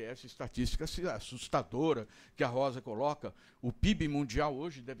estatística, que é essa estatística assustadora que a Rosa coloca. O PIB mundial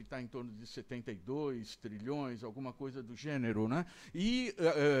hoje deve estar em torno de 72 trilhões, alguma coisa do gênero. Né? E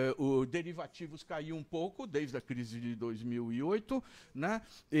os derivativos caiu um pouco desde a crise de 2008. Né?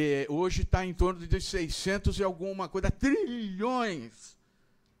 Hoje está em torno de 600 e alguma coisa, trilhões.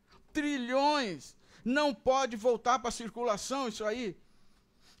 Trilhões! Não pode voltar para a circulação isso aí.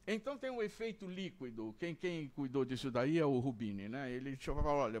 Então tem um efeito líquido. Quem cuidou disso daí é o Rubini. Né? Ele falou,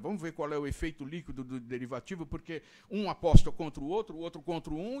 olha, vamos ver qual é o efeito líquido do derivativo, porque um aposta contra o outro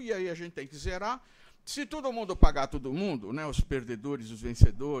contra um, e aí a gente tem que zerar. Se todo mundo pagar todo mundo, né, os perdedores, os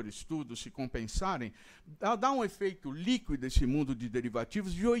vencedores, tudo se compensarem, dá um efeito líquido esse mundo de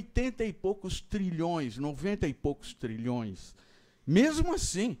derivativos de 80 e poucos trilhões, 90 e poucos trilhões. Mesmo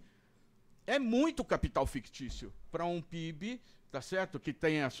assim, é muito capital fictício para um PIB, tá certo? Que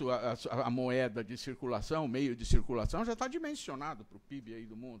tem a moeda de circulação, meio de circulação, já está dimensionado para o PIB aí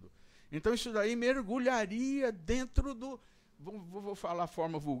do mundo. Então, isso daí mergulharia dentro do, vou falar a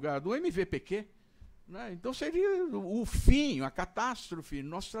forma vulgar, do MVPQ. Né? Então, seria o fim, a catástrofe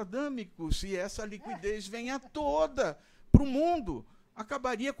nostradâmico, se essa liquidez venha toda para o mundo.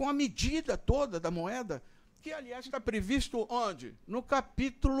 Acabaria com a medida toda da moeda, que, aliás, está previsto onde? No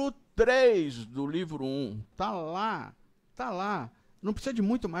capítulo 3 do livro 1. Está lá, está lá. Não precisa de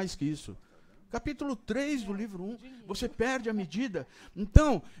muito mais que isso. Capítulo 3 do livro 1. Você perde a medida.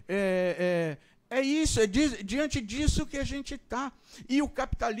 Então, é isso, é diante disso que a gente está. E o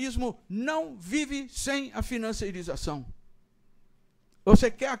capitalismo não vive sem a financiarização. Você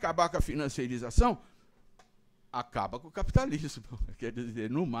quer acabar com a financiarização? acaba com o capitalismo. Quer dizer,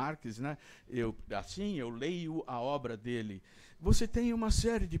 no Marx, né, eu leio a obra dele. Você tem uma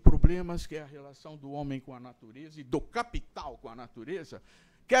série de problemas, que é a relação do homem com a natureza e do capital com a natureza.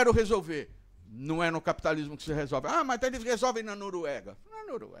 Quero resolver. Não é no capitalismo que se resolve. Ah, mas eles resolvem na Noruega. Na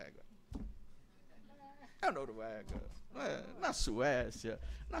Noruega. Na Noruega. Na Suécia,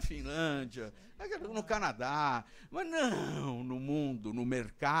 na Finlândia, no Canadá, mas não no mundo, no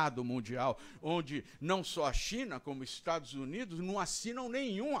mercado mundial, onde não só a China, como os Estados Unidos, não assinam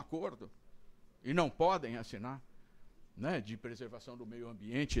nenhum acordo. E não podem assinar, né, de preservação do meio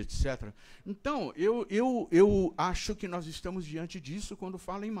ambiente, etc. Então, eu acho que nós estamos diante disso quando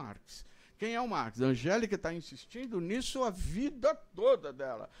fala em Marx. Quem é o Marx? A Angélica está insistindo nisso a vida toda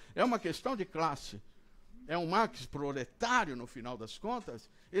dela. É uma questão de classe. É um Marx proletário, no final das contas?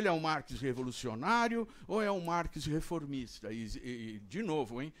 Ele é um Marx revolucionário ou é um Marx reformista? E de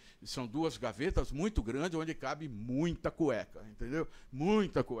novo, hein, são duas gavetas muito grandes onde cabe muita cueca, entendeu?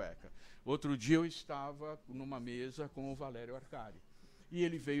 Muita cueca. Outro dia eu estava numa mesa com o Valério Arcari. E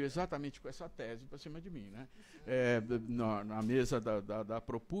ele veio exatamente com essa tese para cima de mim, né? Na mesa da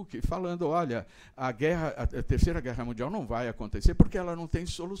Propuc, falando, olha, a Terceira Guerra Mundial não vai acontecer porque ela não tem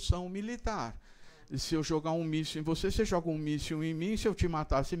solução militar. Se eu jogar um míssil em você, você joga um míssil em mim, se eu te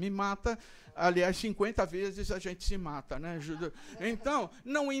matar, você me mata. Aliás, 50 vezes a gente se mata, né? Então,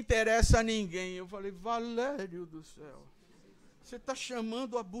 não interessa a ninguém. Eu falei, Valério do céu, você está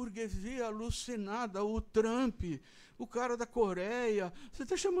chamando a burguesia alucinada, o Trump, o cara da Coreia, você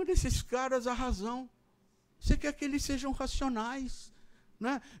está chamando esses caras à razão. Você quer que eles sejam racionais,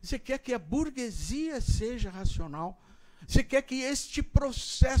 né? Você quer que a burguesia seja racional. Você quer que este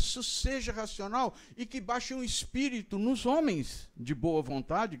processo seja racional e que baixe um espírito nos homens de boa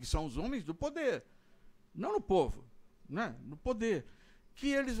vontade, que são os homens do poder, não no povo, né? No poder, que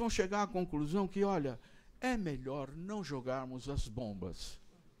eles vão chegar à conclusão que, olha, é melhor não jogarmos as bombas.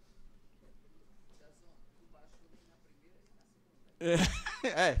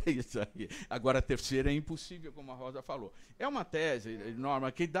 É isso aí. Agora, a terceira é impossível, como a Rosa falou. É uma tese,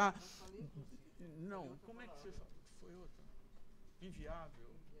 Norma, que dá... Não, como é que você fala? Inviável,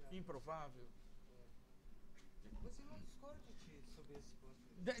 improvável. Você não discorda sobre esse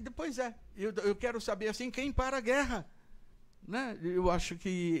ponto? Pois é, eu quero saber assim, quem para a guerra. Né? Eu acho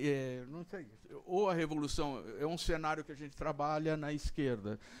que, não sei, ou a revolução, é um cenário que a gente trabalha na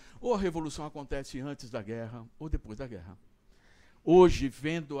esquerda, ou a revolução acontece antes da guerra, ou depois da guerra. Hoje,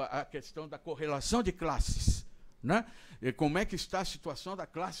 vendo a questão da correlação de classes, né? E como é que está a situação da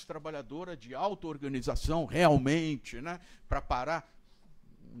classe trabalhadora de auto-organização realmente, né? Para parar,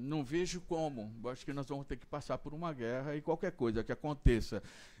 não vejo como. Acho que nós vamos ter que passar por uma guerra e qualquer coisa que aconteça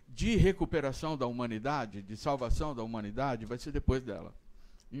de recuperação da humanidade, de salvação da humanidade, vai ser depois dela.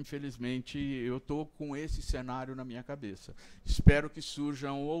 Infelizmente, eu estou com esse cenário na minha cabeça. Espero que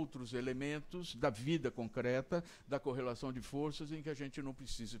surjam outros elementos da vida concreta, da correlação de forças, em que a gente não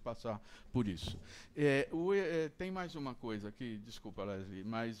precise passar por isso. Tem mais uma coisa aqui, desculpa, Leslie,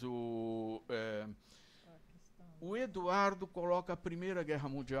 mas o Eduardo coloca a Primeira Guerra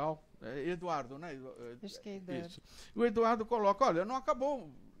Mundial. Eduardo, né? Acho que é Eduardo. Isso. O Eduardo coloca, olha, não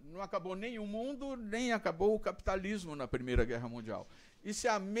acabou nem o mundo, nem acabou o capitalismo na Primeira Guerra Mundial. E se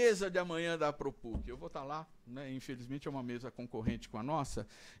a mesa de amanhã da Propuc, eu vou estar lá, né, infelizmente é uma mesa concorrente com a nossa,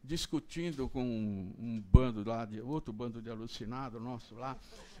 discutindo com um bando lá, outro bando de alucinado nosso lá,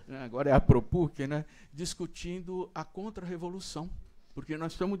 né, agora é a Propuc, né, discutindo a contra-revolução, porque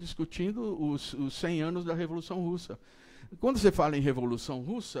nós estamos discutindo os 100 anos da Revolução Russa. Quando você fala em Revolução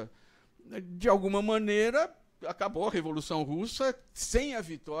Russa, de alguma maneira, acabou a Revolução Russa sem a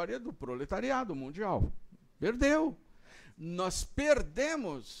vitória do proletariado mundial. Perdeu. Nós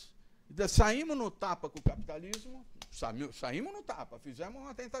perdemos, saímos no tapa com o capitalismo, saímos no tapa, fizemos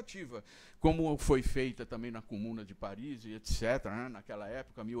uma tentativa, como foi feita também na Comuna de Paris, e etc., né, naquela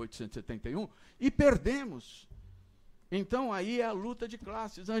época, 1871, e perdemos. Então, aí é a luta de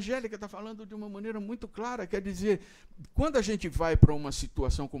classes. A Angélica está falando de uma maneira muito clara, quer dizer, quando a gente vai para uma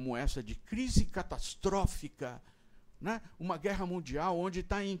situação como essa de crise catastrófica, né, uma guerra mundial onde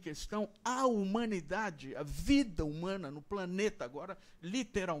está em questão a humanidade, a vida humana no planeta, agora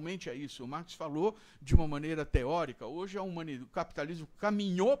literalmente é isso. O Marx falou de uma maneira teórica, hoje o capitalismo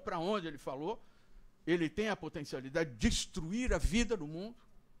caminhou para onde ele falou, ele tem a potencialidade de destruir a vida do mundo,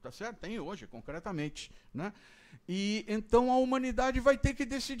 tá certo? Tem hoje, concretamente, né? E então a humanidade vai ter que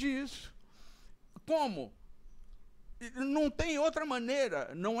decidir isso. Como? Não tem outra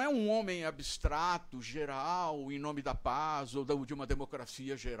maneira, não é um homem abstrato, geral, em nome da paz, ou de uma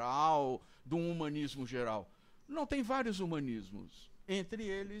democracia geral, de um humanismo geral. Não, tem vários humanismos, entre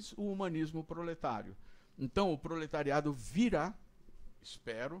eles o humanismo proletário. Então, o proletariado virá,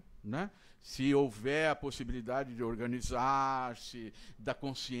 espero, né? Se houver a possibilidade de organizar-se, da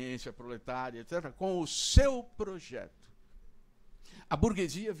consciência proletária, etc., com o seu projeto. A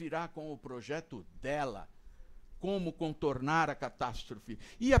burguesia virá com o projeto dela, como contornar a catástrofe.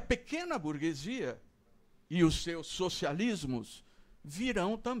 E a pequena burguesia e os seus socialismos virá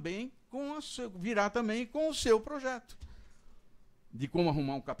também com o seu projeto de como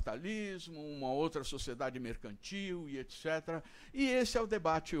arrumar um capitalismo, uma outra sociedade mercantil e etc. E esse é o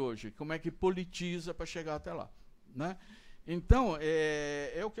debate hoje, como é que politiza para chegar até lá, né? Então,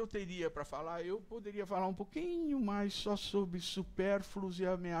 é o que eu teria para falar. Eu poderia falar um pouquinho mais só sobre supérfluos e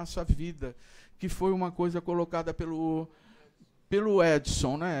ameaça à vida, que foi uma coisa colocada pelo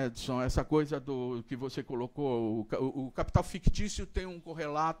Edson, né, Edson? Essa coisa do que você colocou, o capital fictício tem um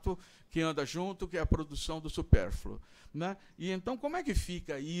correlato que anda junto, que é a produção do supérfluo, né? E então como é que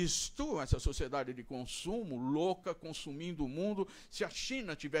fica isto, essa sociedade de consumo louca, consumindo o mundo? Se a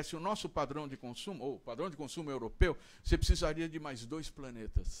China tivesse o nosso padrão de consumo, ou o padrão de consumo europeu, você precisaria de mais 2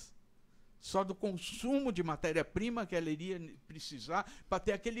 planetas. Só do consumo de matéria-prima que ela iria precisar para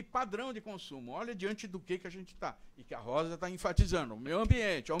ter aquele padrão de consumo. Olha diante do que a gente está. E que a Rosa está enfatizando. O meio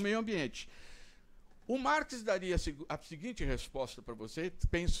ambiente, ao meio ambiente. O Marx daria a seguinte resposta para você,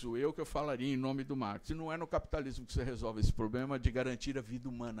 penso eu que eu falaria em nome do Marx. Não é no capitalismo que você resolve esse problema de garantir a vida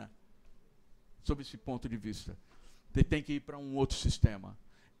humana. Sob esse ponto de vista. Você tem que ir para um outro sistema.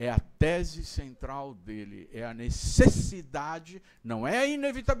 É a tese central dele, é a necessidade, não é a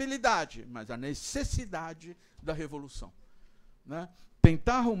inevitabilidade, mas a necessidade da revolução, né?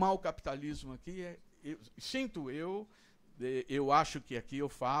 Tentar arrumar o capitalismo aqui, eu acho que aqui eu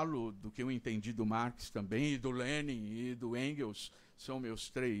falo do que eu entendi do Marx também, e do Lenin e do Engels, são minhas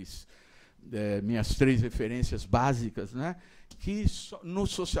 3 referências básicas, né? Que no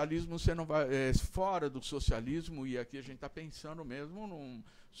socialismo você não vai, fora do socialismo, e aqui a gente está pensando mesmo num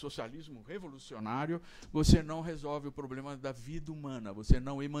socialismo revolucionário, você não resolve o problema da vida humana, você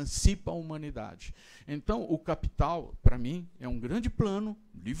não emancipa a humanidade. Então, o Capital, para mim, é um grande plano,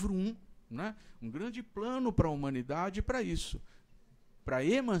 livro 1, né? Um grande plano para a humanidade para isso, para a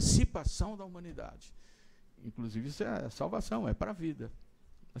emancipação da humanidade. Inclusive, isso é a salvação, é para a vida.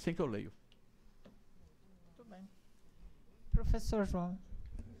 Assim que eu leio. Muito bem. Professor João.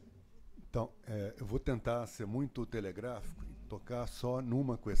 Então, eu vou tentar ser muito telegráfico e tocar só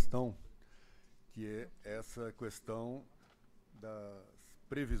numa questão, que é essa questão das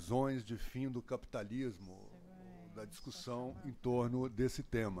previsões de fim do capitalismo, da discussão em torno desse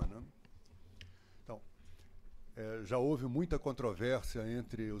tema, né? Então, já houve muita controvérsia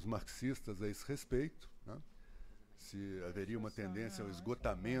entre os marxistas a esse respeito, né? Se haveria uma tendência ao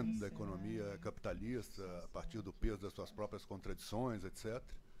esgotamento da economia capitalista a partir do peso das suas próprias contradições, etc.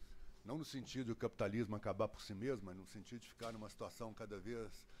 Não no sentido de o capitalismo acabar por si mesmo, mas no sentido de ficar numa situação cada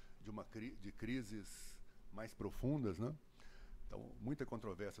vez de crises mais profundas, né? Então, muita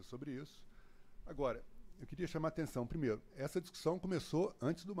controvérsia sobre isso. Agora, eu queria chamar a atenção, primeiro, essa discussão começou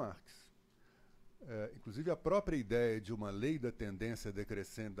antes do Marx. Inclusive, a própria ideia de uma lei da tendência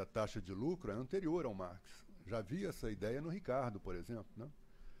decrescente da taxa de lucro é anterior ao Marx. Já havia essa ideia no Ricardo, por exemplo, né?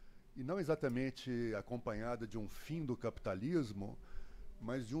 E não exatamente acompanhada de um fim do capitalismo,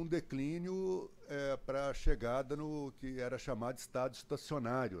 mas de um declínio para a chegada no que era chamado de estado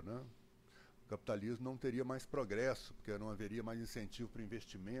estacionário, né? O capitalismo não teria mais progresso, porque não haveria mais incentivo para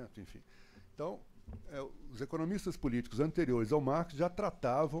investimento, enfim. Então, os economistas políticos anteriores ao Marx já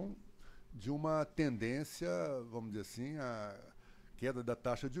tratavam de uma tendência, vamos dizer assim, a queda da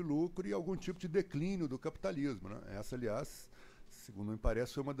taxa de lucro e algum tipo de declínio do capitalismo, né? Essa, aliás, segundo me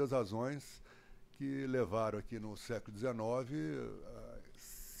parece, foi uma das razões que levaram aqui no século XIX a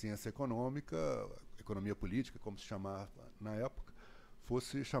ciência econômica, economia política, como se chamava na época,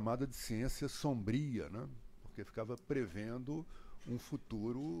 fosse chamada de ciência sombria, né? Porque ficava prevendo um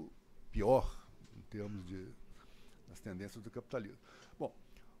futuro pior em termos das tendências do capitalismo. Bom,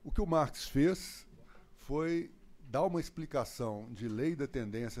 o que o Marx fez foi dar uma explicação de lei da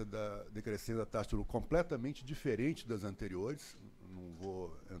tendência decrescente da taxa de lucro completamente diferente das anteriores. Não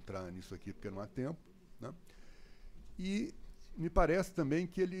vou entrar nisso aqui porque não há tempo, né? E me parece também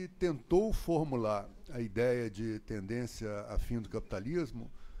que ele tentou formular a ideia de tendência a fim do capitalismo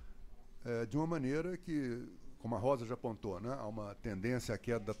de uma maneira que, como a Rosa já apontou, né, há uma tendência à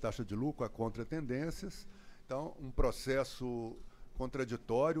queda da taxa de lucro, a contratendências. Então, um processo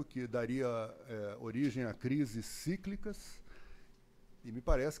contraditório que daria origem a crises cíclicas, e me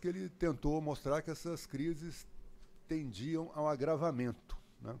parece que ele tentou mostrar que essas crises tendiam ao agravamento,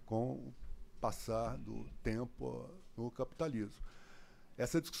 né, com o passar do tempo no capitalismo.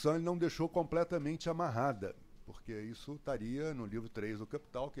 essa discussão ele não deixou completamente amarrada, porque isso estaria no livro 3 do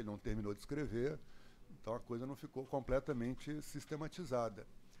Capital, que ele não terminou de escrever, então a coisa não ficou completamente sistematizada.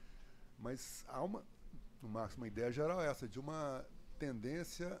 Mas há no Marx, uma ideia geral essa, de uma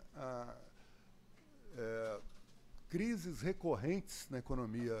tendência a crises recorrentes na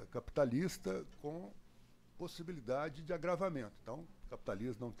economia capitalista com possibilidade de agravamento. Então, o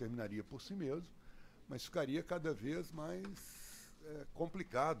capitalismo não terminaria por si mesmo, mas ficaria cada vez mais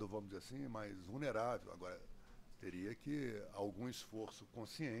complicado, vamos dizer assim, mais vulnerável. Agora, teria que algum esforço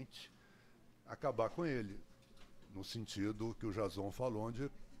consciente acabar com ele, no sentido que o Jason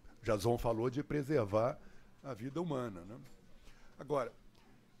falou de preservar a vida humana, né? Agora,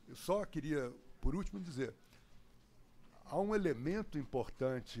 eu só queria, por último, dizer, há um elemento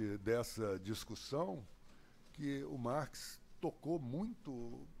importante dessa discussão que o Marx tocou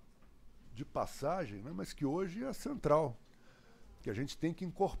muito de passagem, né, mas que hoje é central, que a gente tem que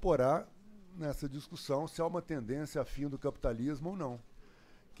incorporar nessa discussão se há uma tendência a fim do capitalismo ou não,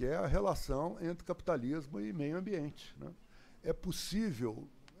 que é a relação entre capitalismo e meio ambiente, né? É possível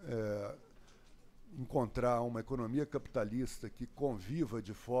encontrar uma economia capitalista que conviva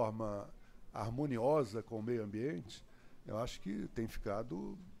de forma harmoniosa com o meio ambiente? Eu acho que tem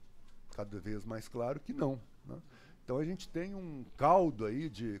ficado cada vez mais claro que não, né? Então a gente tem um caldo aí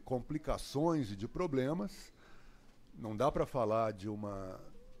de complicações e de problemas. Não dá para falar de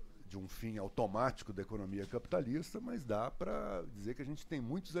um fim automático da economia capitalista, mas dá para dizer que a gente tem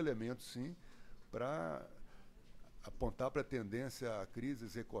muitos elementos, sim, para apontar para a tendência a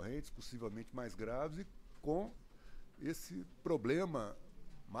crises recorrentes, possivelmente mais graves, e com esse problema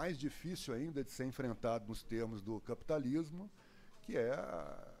mais difícil ainda de ser enfrentado nos termos do capitalismo, que é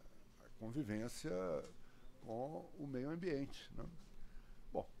a convivência com o meio ambiente, né?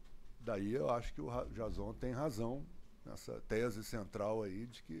 Bom, daí eu acho que o Jason tem razão nessa tese central aí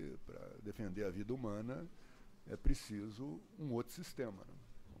de que para defender a vida humana é preciso um outro sistema, né?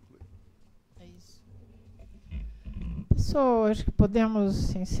 É isso. Pessoal, acho que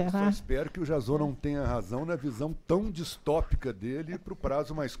podemos encerrar. Só espero que o Jason não tenha razão na visão tão distópica dele para o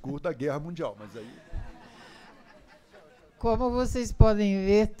prazo mais curto da Guerra Mundial, mas aí... Como vocês podem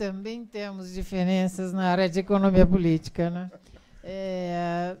ver, também temos diferenças na área de economia política, né?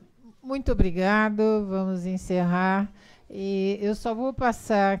 Muito obrigado, vamos encerrar. E eu só vou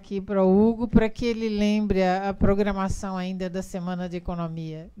passar aqui para o Hugo para que ele lembre a programação ainda da Semana de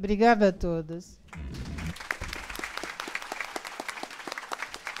Economia. Obrigada a todos.